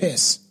bucket of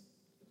piss."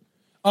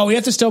 Oh, we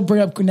have to still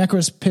bring up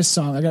Necro's piss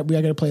song. I got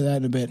to play that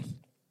in a bit.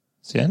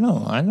 See, I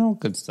know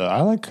good stuff. I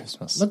like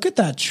Christmas. Look at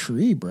that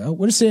tree, bro.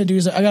 What does Santa do?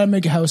 He's like, I got to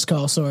make a house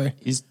call. Sorry.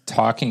 He's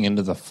talking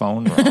into the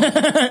phone wrong.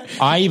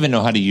 I even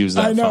know how to use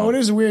that. I know. Phone. It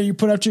is weird. You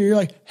put up to you're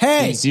like,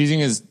 hey. He's using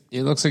it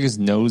looks like his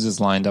nose is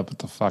lined up with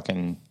the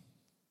fucking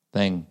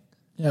thing.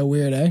 Yeah,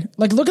 weird, eh?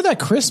 Like, look at that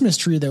Christmas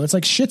tree, though. It's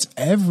like shit's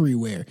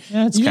everywhere.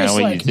 Yeah, that's kind of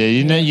what you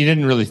did. You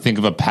didn't really think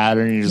of a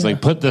pattern. You just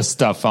like put this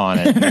stuff on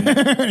it.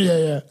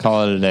 Yeah.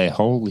 Call it a day.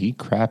 Holy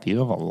crap, you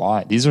have a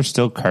lot. These are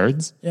still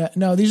cards? Yeah,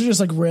 no, these are just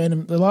like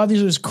random. A lot of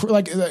these are just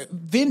like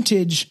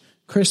vintage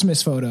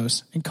Christmas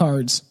photos and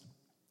cards.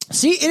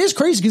 See, it is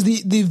crazy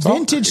because the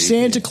vintage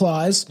Santa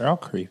Claus, they're all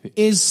creepy,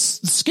 is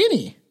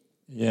skinny.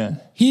 Yeah,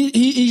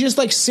 he's just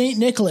like Saint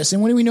Nicholas.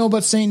 And what do we know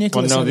about Saint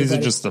Nicholas? Well, no, these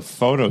are just the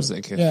photos they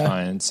could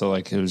find. So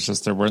like, it was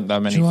just there weren't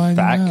that many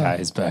fat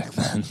guys back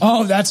then.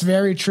 Oh, that's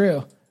very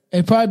true.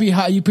 It'd probably be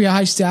high. You'd be a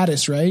high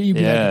status, right? You'd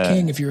be like a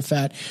king if you were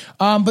fat.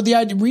 But the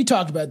idea, we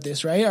talked about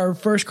this, right? Our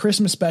first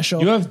Christmas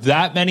special. You have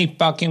that many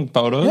fucking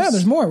photos? Yeah,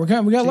 there's more. We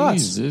got lots.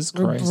 Jesus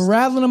Christ, we're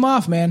rattling them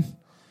off, man.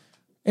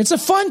 It's a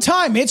fun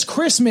time. It's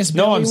Christmas.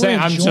 Billy. No, I'm saying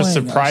I'm just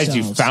surprised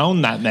you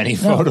found that many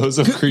photos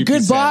of creepy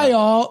Goodbye, Santa.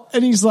 All.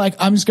 And he's like,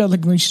 I'm just gonna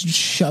like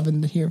shove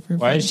in here.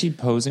 Why is she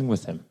posing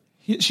with him?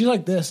 She's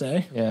like this,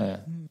 eh? Yeah.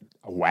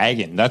 A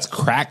wagon. That's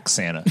crack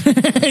Santa.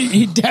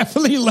 He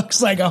definitely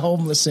looks like a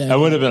homeless Santa. That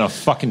would have been a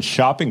fucking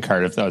shopping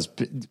cart if that was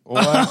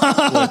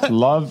with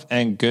love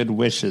and good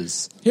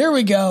wishes. Here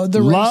we go. The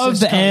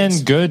love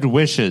and good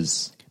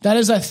wishes. That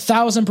is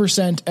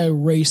 1,000% a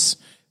race.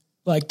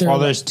 Like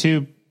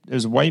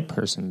there's a white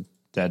person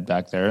dead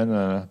back there,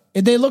 and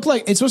they look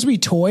like it's supposed to be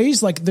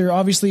toys. Like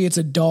it's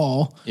a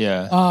doll.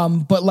 Yeah.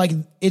 But like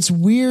it's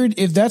weird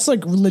if that's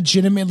like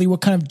legitimately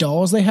what kind of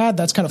dolls they had.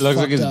 That's kind of it looks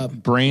fucked like his up.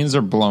 brains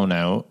are blown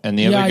out, and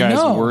the other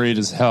guy's worried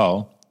as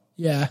hell.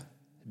 Yeah.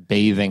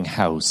 Bathing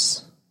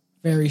house.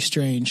 Very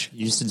strange.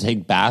 You used to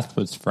take bath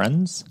with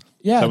friends.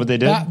 Yeah. Is that what they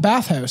did?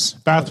 Bathhouse.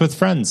 Bath with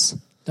friends.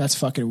 That's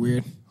fucking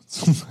weird.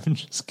 I'm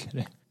just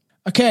kidding.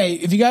 Okay,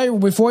 if you got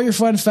before your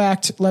fun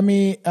fact, let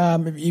me.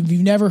 If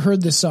you've never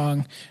heard this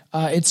song,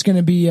 it's going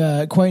to be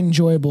quite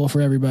enjoyable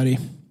for everybody.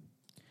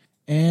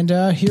 And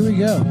here we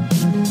go.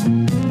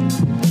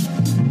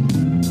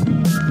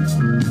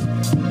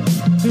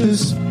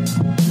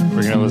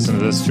 We're going to listen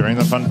to this during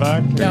the fun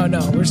fact? No,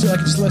 we're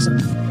just listen.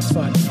 It's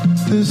fun.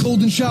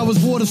 Golden showers,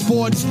 water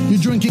sports.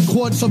 You're drinking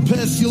quarts of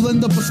piss. You'll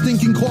end up a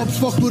stinking corpse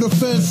fucked with a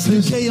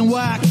fist. Gay and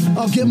whack.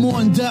 I'll get more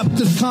in depth.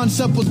 This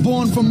concept was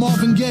born from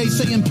Marvin Gaye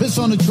saying piss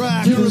on the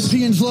track.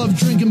 Europeans love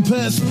drinking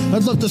piss.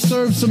 I'd love to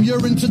serve some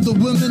urine to the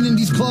women in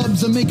these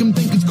clubs and make them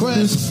think it's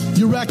Chris.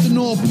 You're acting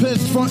all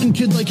pissed, fronting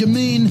kid like you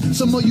mean.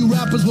 Some of you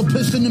rappers were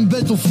pissing in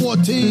bed till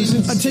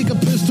 14. I take a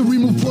piss to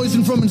remove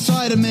poison from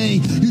inside of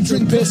me. You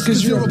drink piss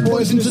because you're a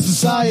poison to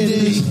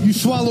society. You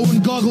swallow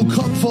and gargle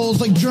cupfuls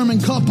like German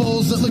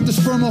couples that lick the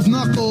sperm off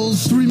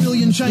knuckles. 3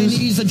 million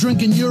Chinese are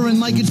drinking urine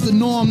like it's the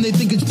norm. They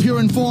think it's pure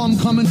in form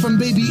coming from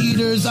baby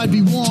eaters. I'd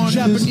be warned.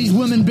 Japanese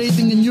women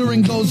bathing in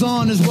urine goes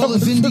on, as well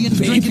as Indians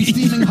drinking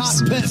steaming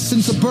hot piss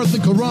since the birth of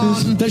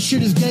Quran. That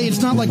shit is gay.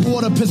 It's not like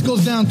water. Piss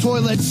goes down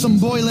toilets. Some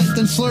boil it,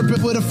 then slurp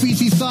it with a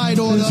feces side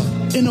order.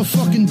 In a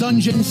fucking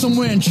dungeon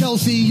somewhere in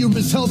Chelsea. You're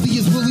as healthy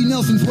as Willie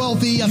Nelson's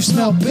wealthy. I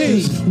smell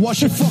pee.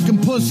 Wash your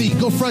fucking pussy.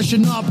 Go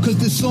freshen up, cause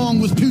this song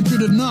was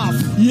putrid enough.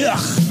 Yeah.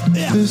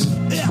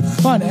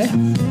 Fun, eh?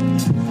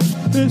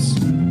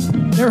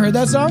 Never heard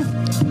that song?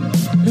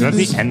 Is that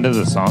the end of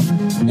the song?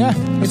 Yeah.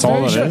 That's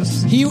all it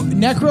is?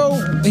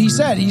 Necro, he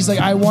said, he's like,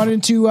 I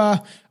wanted to,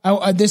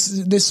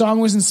 this song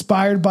was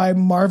inspired by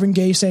Marvin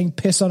Gaye saying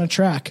piss on a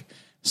track.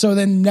 So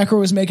then Necro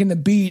was making the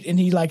beat and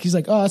he's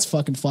like, oh, that's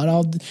fucking fun.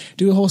 I'll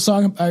do a whole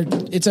song.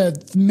 It's a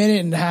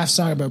 1.5-minute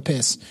song about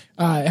piss,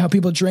 how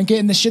people drink it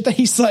and the shit that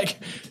he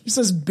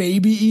says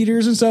baby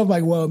eaters and stuff. I'm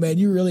like, whoa, man,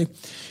 you really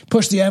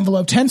pushed the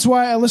envelope. Hence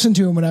why I listened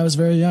to him when I was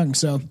very young.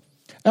 So,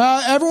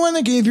 everyone,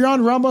 if you're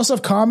on Rumble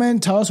stuff,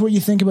 comment, tell us what you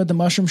think about the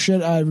mushroom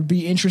shit. I would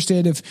be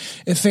interested if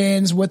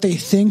fans, what they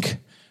think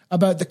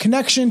about the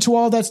connection to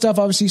all that stuff.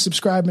 Obviously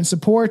subscribe and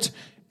support.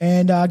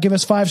 And give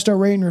us 5-star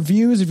rating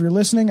reviews if you're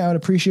listening. I would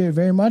appreciate it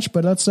very much.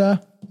 But let's.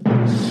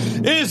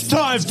 It's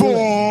time for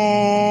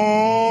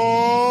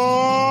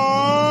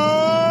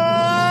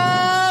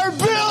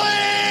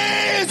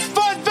Billy's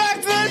Fun Fact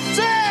of the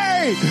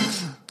Day.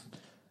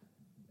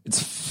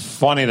 It's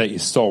funny that you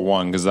stole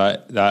one because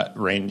that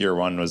reindeer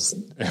one was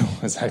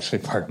actually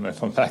part of my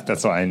fun fact.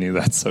 That's why I knew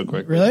that so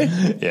quick. Really?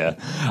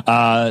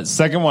 Yeah.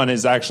 Second one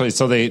is actually,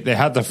 so they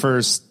had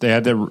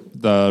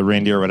the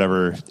reindeer,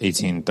 whatever,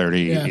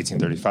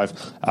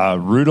 1835.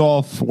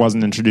 Rudolph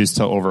wasn't introduced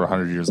till over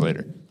 100 years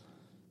later.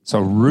 So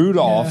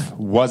Rudolph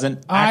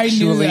wasn't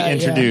actually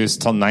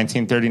introduced till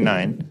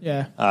 1939.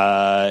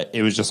 Yeah.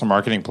 It was just a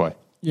marketing play.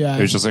 Yeah.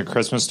 It was just a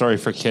Christmas story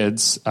for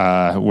kids,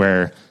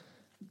 where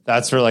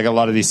that's where like a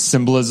lot of these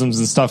symbolisms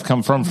and stuff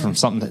come from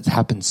something that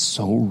happened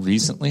so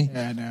recently.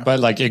 Yeah, I know. But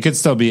like it could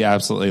still be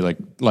absolutely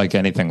like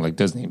anything. Like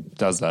Disney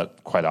does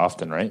that quite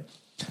often, right?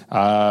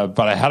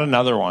 But I had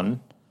another one.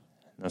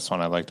 This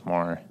one I liked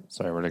more.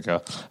 Sorry, where'd it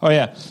go? Oh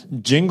yeah,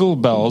 Jingle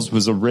Bells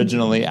was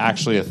originally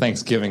actually a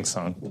Thanksgiving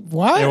song.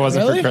 What? It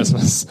wasn't really? for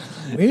Christmas.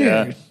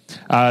 Weird.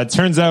 Yeah. It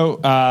turns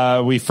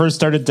out we first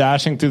started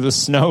dashing through the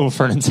snow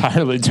for an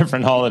entirely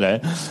different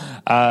holiday.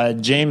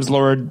 James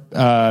Lord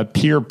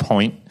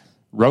Pierpoint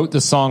wrote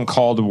the song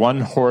called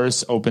One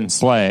Horse Open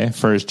Sleigh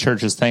for his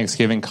church's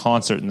Thanksgiving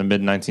concert in the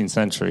mid-19th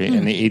century.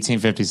 In the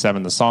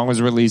 1857, the song was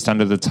released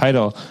under the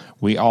title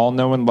We All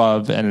Know and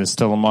Love and is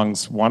still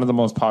amongst one of the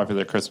most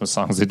popular Christmas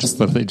songs. They just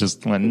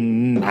went,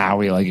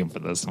 we like it for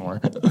this more.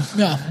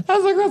 Yeah. I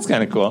was like, that's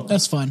kind of cool.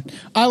 That's fun.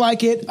 I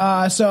like it.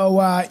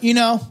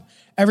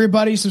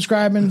 Everybody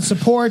subscribe and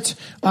support.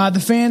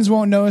 The fans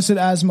won't notice it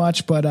as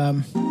much, but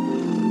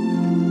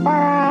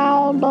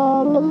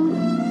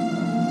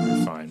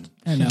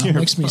I know, it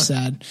makes me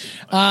sad.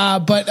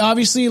 But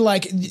obviously,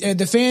 like,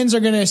 the fans are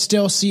going to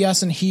still see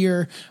us and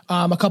hear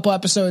a couple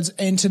episodes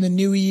into the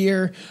new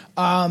year.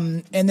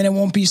 And then it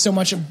won't be so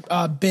much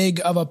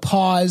big of a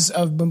pause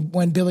of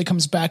when Billy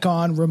comes back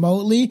on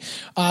remotely.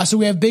 So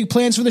we have big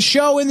plans for the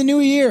show in the new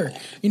year.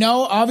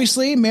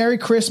 Obviously, Merry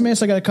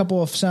Christmas. I got a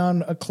couple of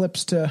sound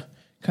clips to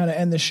kind of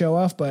end the show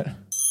off, but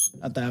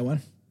not that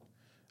one.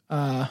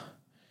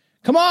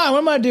 Come on, what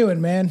am I doing,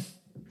 man?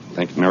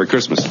 Thank you. Merry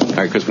Christmas.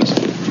 Merry Christmas.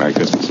 Merry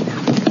Christmas.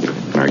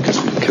 Merry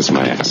Christmas. Kiss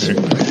my ass.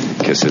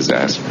 Kiss his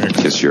ass.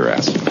 Kiss your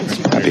ass.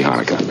 Happy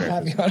Hanukkah.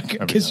 Happy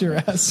Hanukkah. Kiss your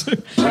ass. Right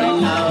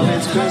now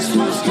it's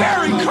Christmas.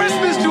 Merry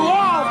Christmas to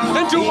all,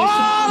 and to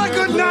all a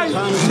good night.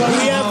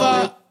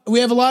 So we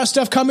have a lot of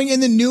stuff coming in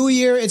the new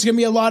year. It's going to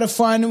be a lot of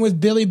fun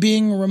with Billy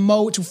being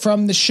remote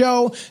from the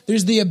show.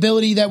 There's the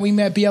ability that we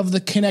might be able to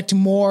connect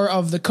more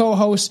of the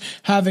co-hosts,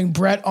 having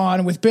Brett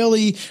on with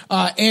Billy,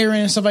 Aaron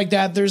and stuff like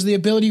that. There's the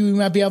ability we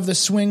might be able to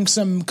swing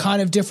some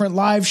kind of different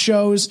live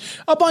shows,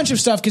 a bunch of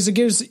stuff, because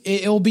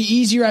it'll be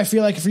easier, I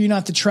feel like, for you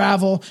not to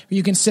travel.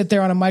 You can sit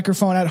there on a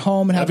microphone at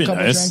home and have a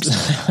couple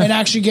drinks and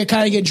actually get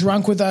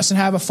drunk with us and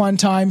have a fun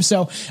time.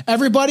 So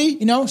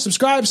everybody,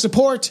 subscribe,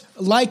 support,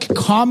 like,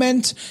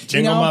 comment.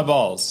 Jingle my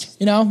balls.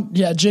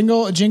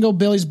 Jingle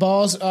Billy's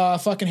balls.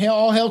 Fucking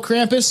all hail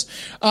Krampus.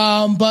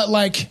 But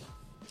like,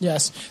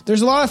 Yes.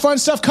 There's a lot of fun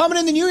stuff coming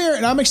in the new year,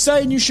 and I'm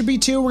excited, and you should be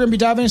too. We're going to be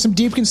diving into some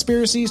deep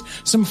conspiracies,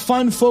 some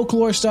fun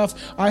folklore stuff.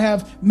 I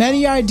have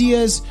many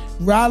ideas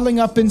rattling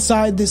up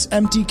inside this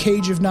empty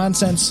cage of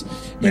nonsense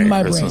in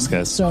my brain.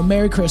 Guys. So,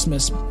 Merry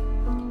Christmas.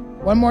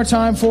 One more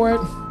time for it.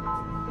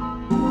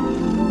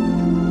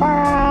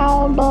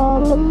 Bye,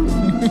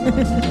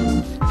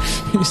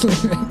 He's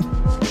leaving.